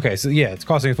 Okay, so yeah, it's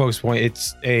costing a focus point.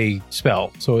 It's a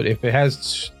spell, so if it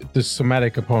has the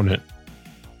somatic component,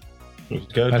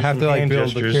 I'd have to like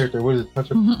build the character. What is it?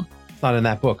 It's not in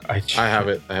that book. I I have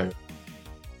it. It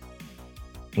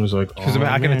was like, Because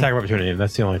I can attack of opportunity.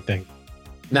 That's the only thing.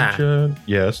 Nah.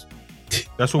 Yes.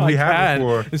 That's what we have it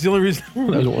for. It's the only reason.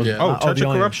 Yeah. Oh, Touch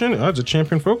of Corruption. Oh, it's a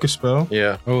champion focus spell.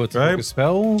 Yeah. Oh, it's a focus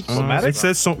spell. Somatic. It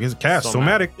says it's cast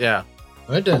somatic. Yeah.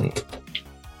 Right then.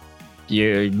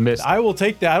 You missed. I will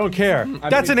take that. I don't care.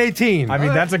 That's an 18. I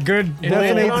mean, that's a good.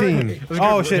 That's an 18.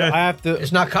 Oh shit! I have to.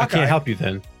 It's not I cockeyed. can't help you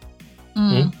then.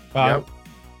 Mm. Yep. All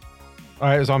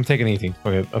right, so I'm taking 18.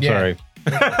 Okay, I'm Yeah. sorry.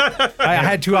 I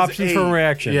had two options for a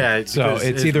reaction. Yeah, so because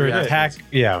it's either reaction. attack.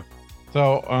 Yeah.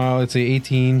 So let's see,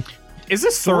 18. Is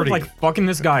this sword 30. like fucking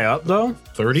this guy up though?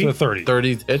 30. So 30.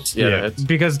 30 hits. Yeah. Yeah. It's,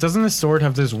 Because doesn't this sword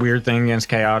have this weird thing against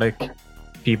chaotic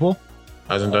people?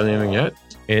 hasn't done anything yet.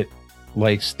 It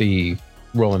likes the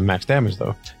rolling max damage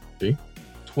though. See?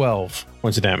 12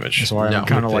 points of damage. That's why No. I'm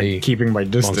kind of With like the keeping my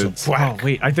distance. monster. Oh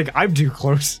wait, I think I'm too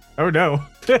close. Oh no,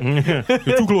 You're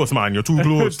too close, man. You're too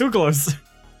close. too close.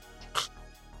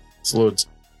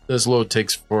 This load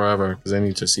takes forever because I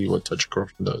need to see what Touch of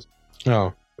Corruption does.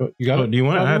 Oh, you got Oh, it. do you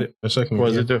want to add it a second? What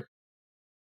does it do?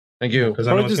 Thank you. Because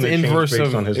I know Probably it's just the going to inverse change based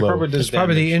of. on his It level. probably does It's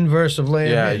probably the damage. inverse of land.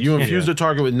 Yeah, hits. you infuse the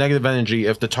target with negative energy.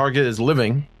 If the target is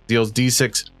living, deals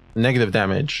D6 negative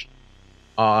damage.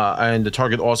 And the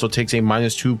target also takes a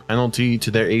 -2 penalty to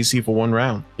their AC for 1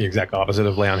 round. The exact opposite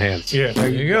of lay on hands. Yeah. There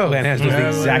you go. Lay on hands does the Yeah,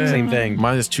 exact yeah. same thing.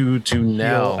 -2 to Heal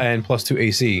Nell. and +2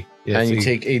 AC. Yeah, And you see.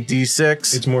 take a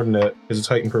D6. It's more than that because it's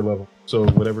heightened per level. So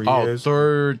whatever he is.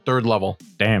 third level.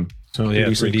 Damn. So yeah,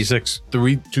 3d6.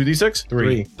 3d6. 2d6?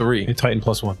 3. 3. It's Titan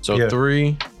 +1. So Yeah.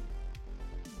 3,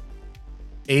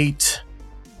 8,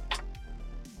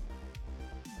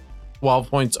 12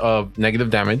 points of negative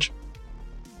damage,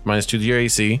 -2 to your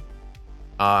AC,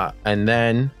 and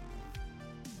then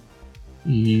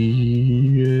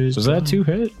Was that 2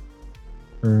 hit?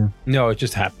 No, it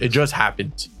just happened. it just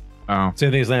happened. Oh.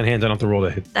 Same thing as lay on hands. I don't have to roll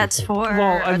to hit. That's for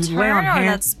Well, a lay turn on or hand-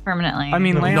 that's permanently? I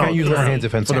mean, lay No, on Can't use lay on hands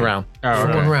defense for the round. Oh, For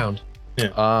okay. 1 round.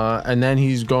 And then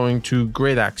he's going to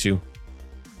great axe you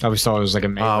I always thought it was like a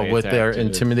melee with attack their to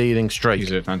intimidating strike.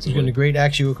 use it He's going to offensively. great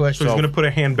axe you a So question. he's going to put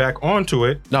a hand back onto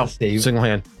it. No, Save. single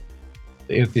hand.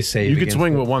 If they save You can against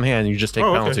swing it. with one hand. You just take Oh,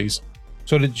 okay. penalties.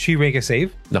 So did she make a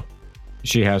save?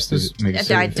 She has to make a I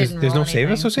save. didn't There's roll no save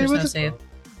anything. associated There's with no it?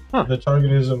 save. The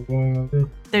target is going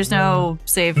There's no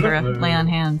save for a lay on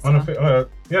hands. on so.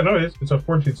 yeah, no, it's a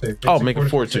fortitude save. Oh, make a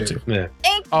fortitude save. Yeah.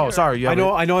 Oh, sorry. You I have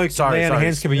know. I know. Like, Sorry, lay on sorry.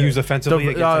 hands can be used offensively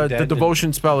against undead the and-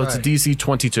 devotion spell. It's a Right. DC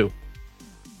 22.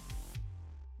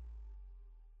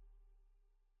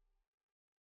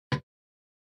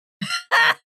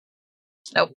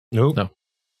 Nope. No.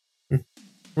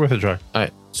 Worth a try. All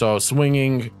right. So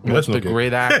swinging That's with no the good.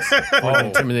 great axe, with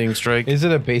intimidating strike. Is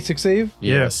it a basic save?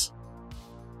 Yes.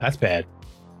 That's bad.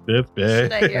 That's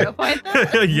Should I hero point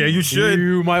that? yeah, you should.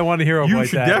 You might want to hero You point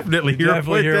should that. definitely hero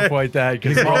definitely point hero that. point that.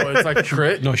 'cause- Oh, it's like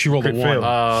crit. no, she rolled Crit a 1.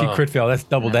 fail. She crit fail. That's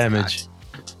double That's damage.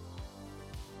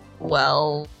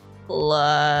 12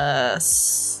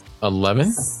 plus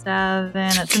 11. 7.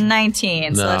 It's a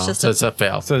 19. So No, that's just so it's a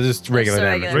fail. So just regular So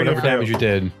damage. regular Whatever damage. damage you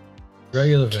did.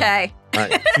 Regular. okay. All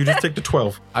right. You just take the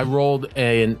 12. I rolled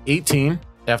an 18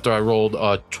 after I rolled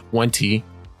a 20.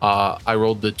 I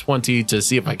rolled the 20 to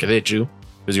see if I could hit you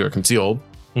because you were concealed.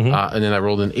 Mhm. And then I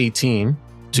rolled an 18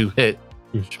 to hit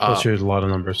Plus, there's a lot of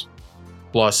numbers.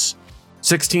 plus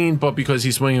 16, but because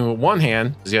he's swinging with one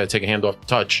hand, because you got to take a hand off the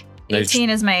touch. And he's 18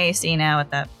 is my AC now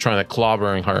with that. trying to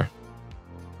clobbering her.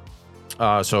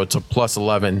 So it's a plus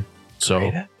 11.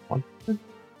 So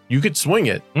you could swing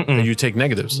it and Mm-mm. you take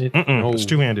negatives. Mm-mm. It's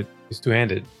two-handed. It's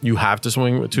two-handed. You have to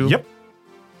swing with two? Yep.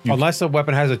 Unless the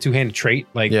weapon has a two-handed trait,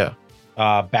 like Yeah.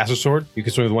 Bastard Sword, you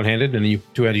can swing with one handed, and then you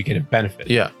two-handed, you get a benefit.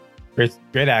 Yeah.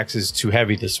 Great Axe is too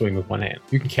heavy to swing with one hand.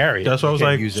 You can carry it. That's why I you was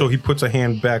can't like, use so it. he puts a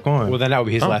hand back on. Well, then that would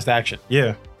be his Oh. last action.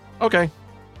 Yeah. Okay.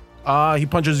 He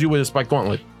punches you with a spike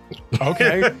gauntlet.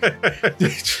 Okay.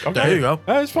 There you go.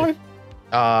 That's fine.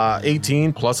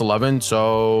 18 plus 11,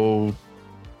 so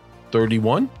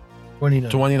 31? 29.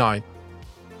 29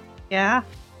 Yeah.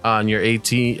 on your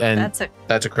 18, and That's a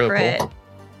that's a critical. crit.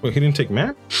 Wait, he didn't take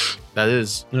map? That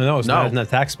is. No, it's No. not an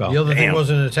attack spell. The other thing Damn. was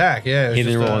an attack. Yeah. it was He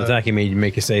didn't just, roll an attack. He made you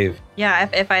make a save. Yeah,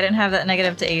 if I didn't have that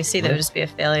negative to AC, that would just be a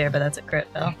failure, but that's a crit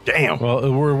though. Damn.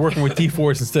 Well, we're working with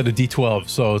D4s instead of D12,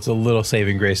 so it's a little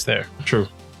saving grace there. True.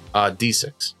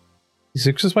 D6.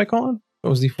 D6 is spike on? What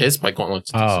was D4? His spike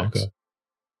gauntlet's Oh, D6. okay.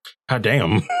 God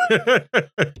damn.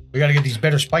 We got to get these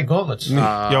better spike gauntlets.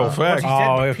 Yo, facts.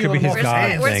 Oh, it could be his We're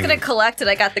god We're just thing. gonna collect it.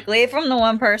 I got the glaive from the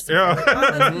one person.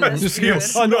 Yeah. Just give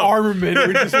an armament.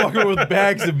 We're just walking with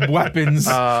bags of weapons.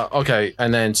 Okay,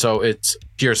 and then so it's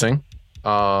piercing.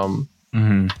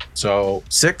 Mm-hmm. So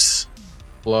 6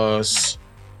 plus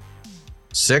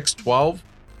 6, 12.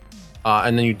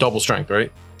 And then you double strength,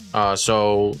 right?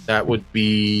 So that would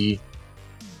be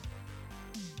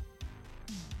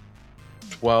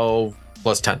 12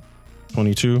 plus 10.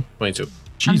 22. 22.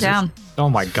 I'm down. Oh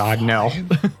my God, no.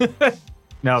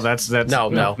 No, that's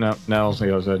No.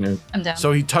 I'm down.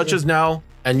 So he touches Nell,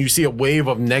 and you see a wave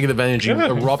of negative energy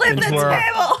erupt Flip the into her,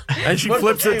 table. and she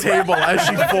flips the table as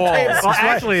she falls. Well,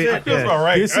 actually, feels about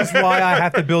right. this is why I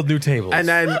have to build new tables. And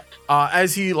then,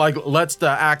 as he lets the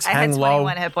axe I had hang low,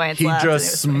 21 hit points he left, and it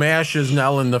just was smashes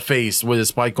Nell in the face with his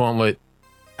spike gauntlet,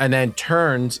 and then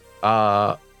turns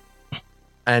and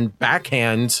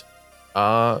backhands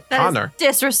That Connor. is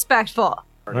disrespectful.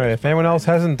 All right, if anyone else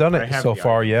hasn't done I it have so the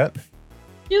far yet,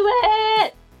 Do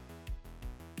it.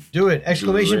 Do it!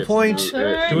 Exclamation point!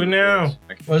 Do it now.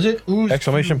 Was it? Ooze.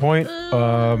 exclamation point,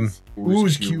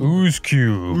 Ooze cube. ooze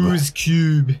cube. Ooze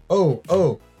cube.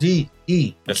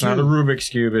 O-O-D-E. It's not a Rubik's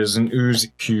Cube, it's an ooze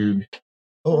cube.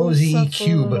 O-O-Z-E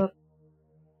cube. That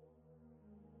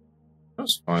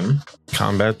was fun.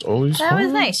 Combat always. That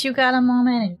was nice. You got a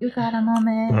moment. You got a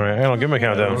moment. All right, hang on, give me a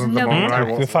countdown. No.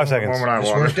 Give me 5 seconds.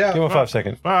 This worked Give me out. 5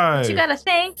 seconds. 5, You got to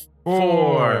think.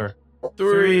 4,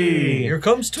 3, Here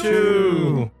comes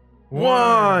 2,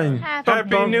 1.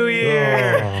 Happy New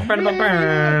Year.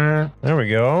 There we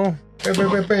go. What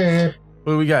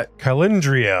do we got?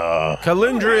 Calendria.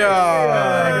 Calendria.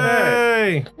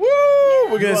 Hey. Woo!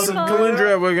 We're gonna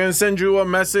Calendria. We're gonna send you a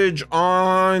message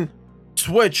on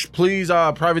Twitch. Please,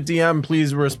 private DM.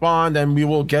 Please respond, and we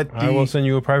will get I will the send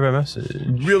you a private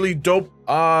message. really dope,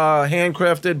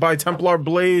 handcrafted by Templar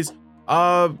Blaze,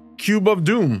 Cube of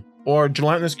Doom, or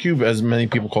gelatinous cube, as many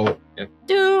people call it.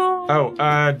 Doom.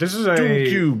 Oh, this is a Doom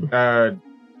Cube.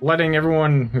 Letting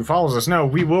everyone who follows us know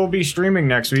we will be streaming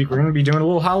next week. We're going to be doing a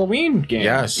little Halloween game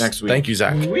next week. Thank you,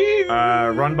 Zach.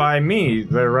 Run by me,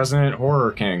 the resident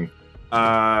horror king,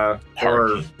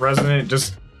 or resident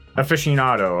just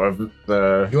aficionado of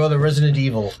the You are the Resident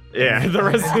Evil. the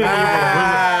resident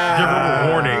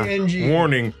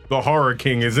Warning, the Horror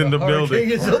King is in the building.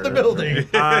 King is in the building.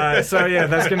 So yeah,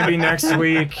 that's going to be next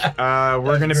week.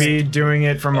 We're going to be doing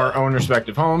it from our own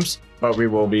respective homes, but we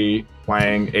will be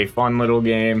playing a fun little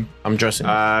game. I'm dressing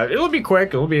It'll be quick.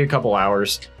 It'll be a couple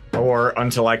hours, or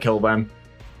until I kill them.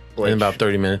 in about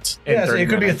 30 minutes. Yes, it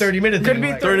could be a 30-minute Could be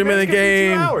 30-minute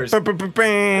game.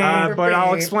 But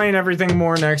I'll explain everything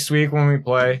more next week when we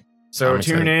play. So I'm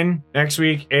tune excited. in next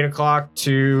week, 8 o'clock,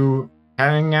 to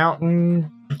hang out and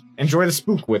enjoy the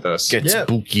spook with us. Get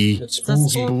spooky. It's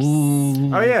spooky.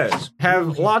 Oh yeah,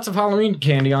 have lots of Halloween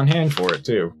candy on hand for it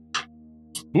too.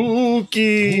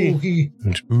 Spooky. Spooky.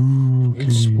 Spooky.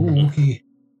 It's spooky.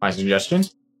 My suggestion: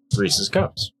 Reese's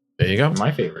Cups, There you go.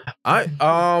 my favorite.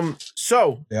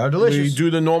 So They are we delicious. do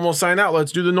the normal sign out.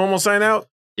 Let's do the normal sign out.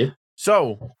 Yep.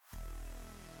 So,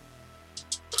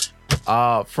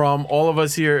 from all of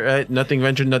us here at Nothing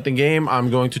Venture, Nothing Game,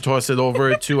 I'm going to toss it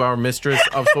over to our mistress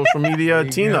of social media,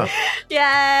 Tina.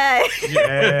 Yay.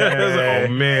 Oh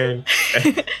man.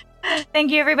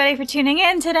 Thank you everybody for tuning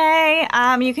in today.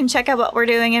 You can check out what we're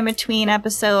doing in between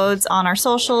episodes on our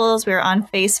socials. We're on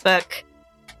Facebook.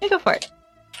 Yeah, go for it.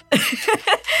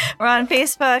 We're on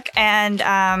Facebook and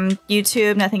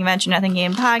YouTube, Nothing Venture, Nothing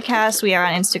Game Podcast. We are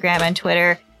on Instagram and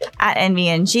Twitter at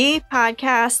NVNG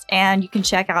Podcast. And you can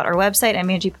check out our website,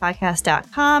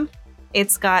 nvngpodcast.com.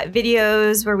 It's got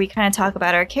videos where we kind of talk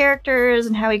about our characters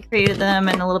and how we created them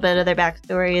and a little bit of their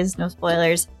backstories. No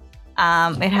spoilers.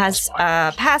 It has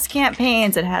past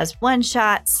campaigns, it has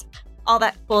one-shots, all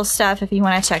that cool stuff if you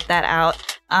want to check that out.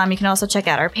 You can also check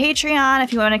out our Patreon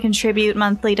if you want to contribute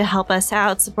monthly to help us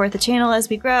out, support the channel as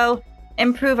we grow,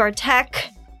 improve our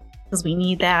tech, because we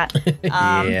need that.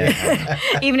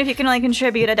 Even if you can only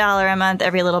contribute $1 a month,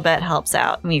 every little bit helps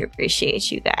out, and we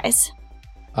appreciate you guys.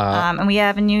 And we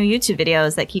have new YouTube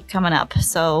videos that keep coming up,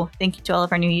 so thank you to all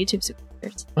of our new YouTube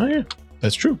supporters. Oh, yeah.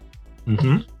 That's true.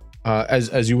 Mm-hmm.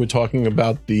 As you were talking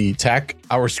about the tech,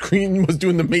 our screen was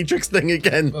doing the Matrix thing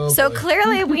again. Oh, So boy.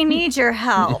 clearly we need your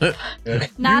help.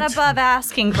 Not above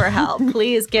asking for help.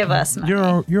 Please give us money.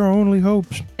 Your only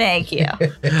hopes. Thank you.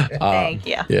 Thank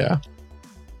you. Yeah.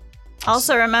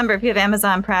 Also remember, if you have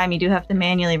Amazon Prime, you do have to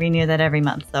manually renew that every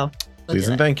month. So Please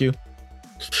and thank you.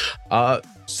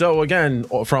 So again,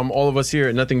 from all of us here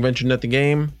at Nothing Venture, Nothing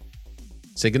Game,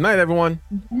 say good night, everyone.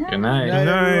 Good night. Good night,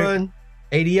 everyone.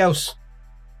 Adios.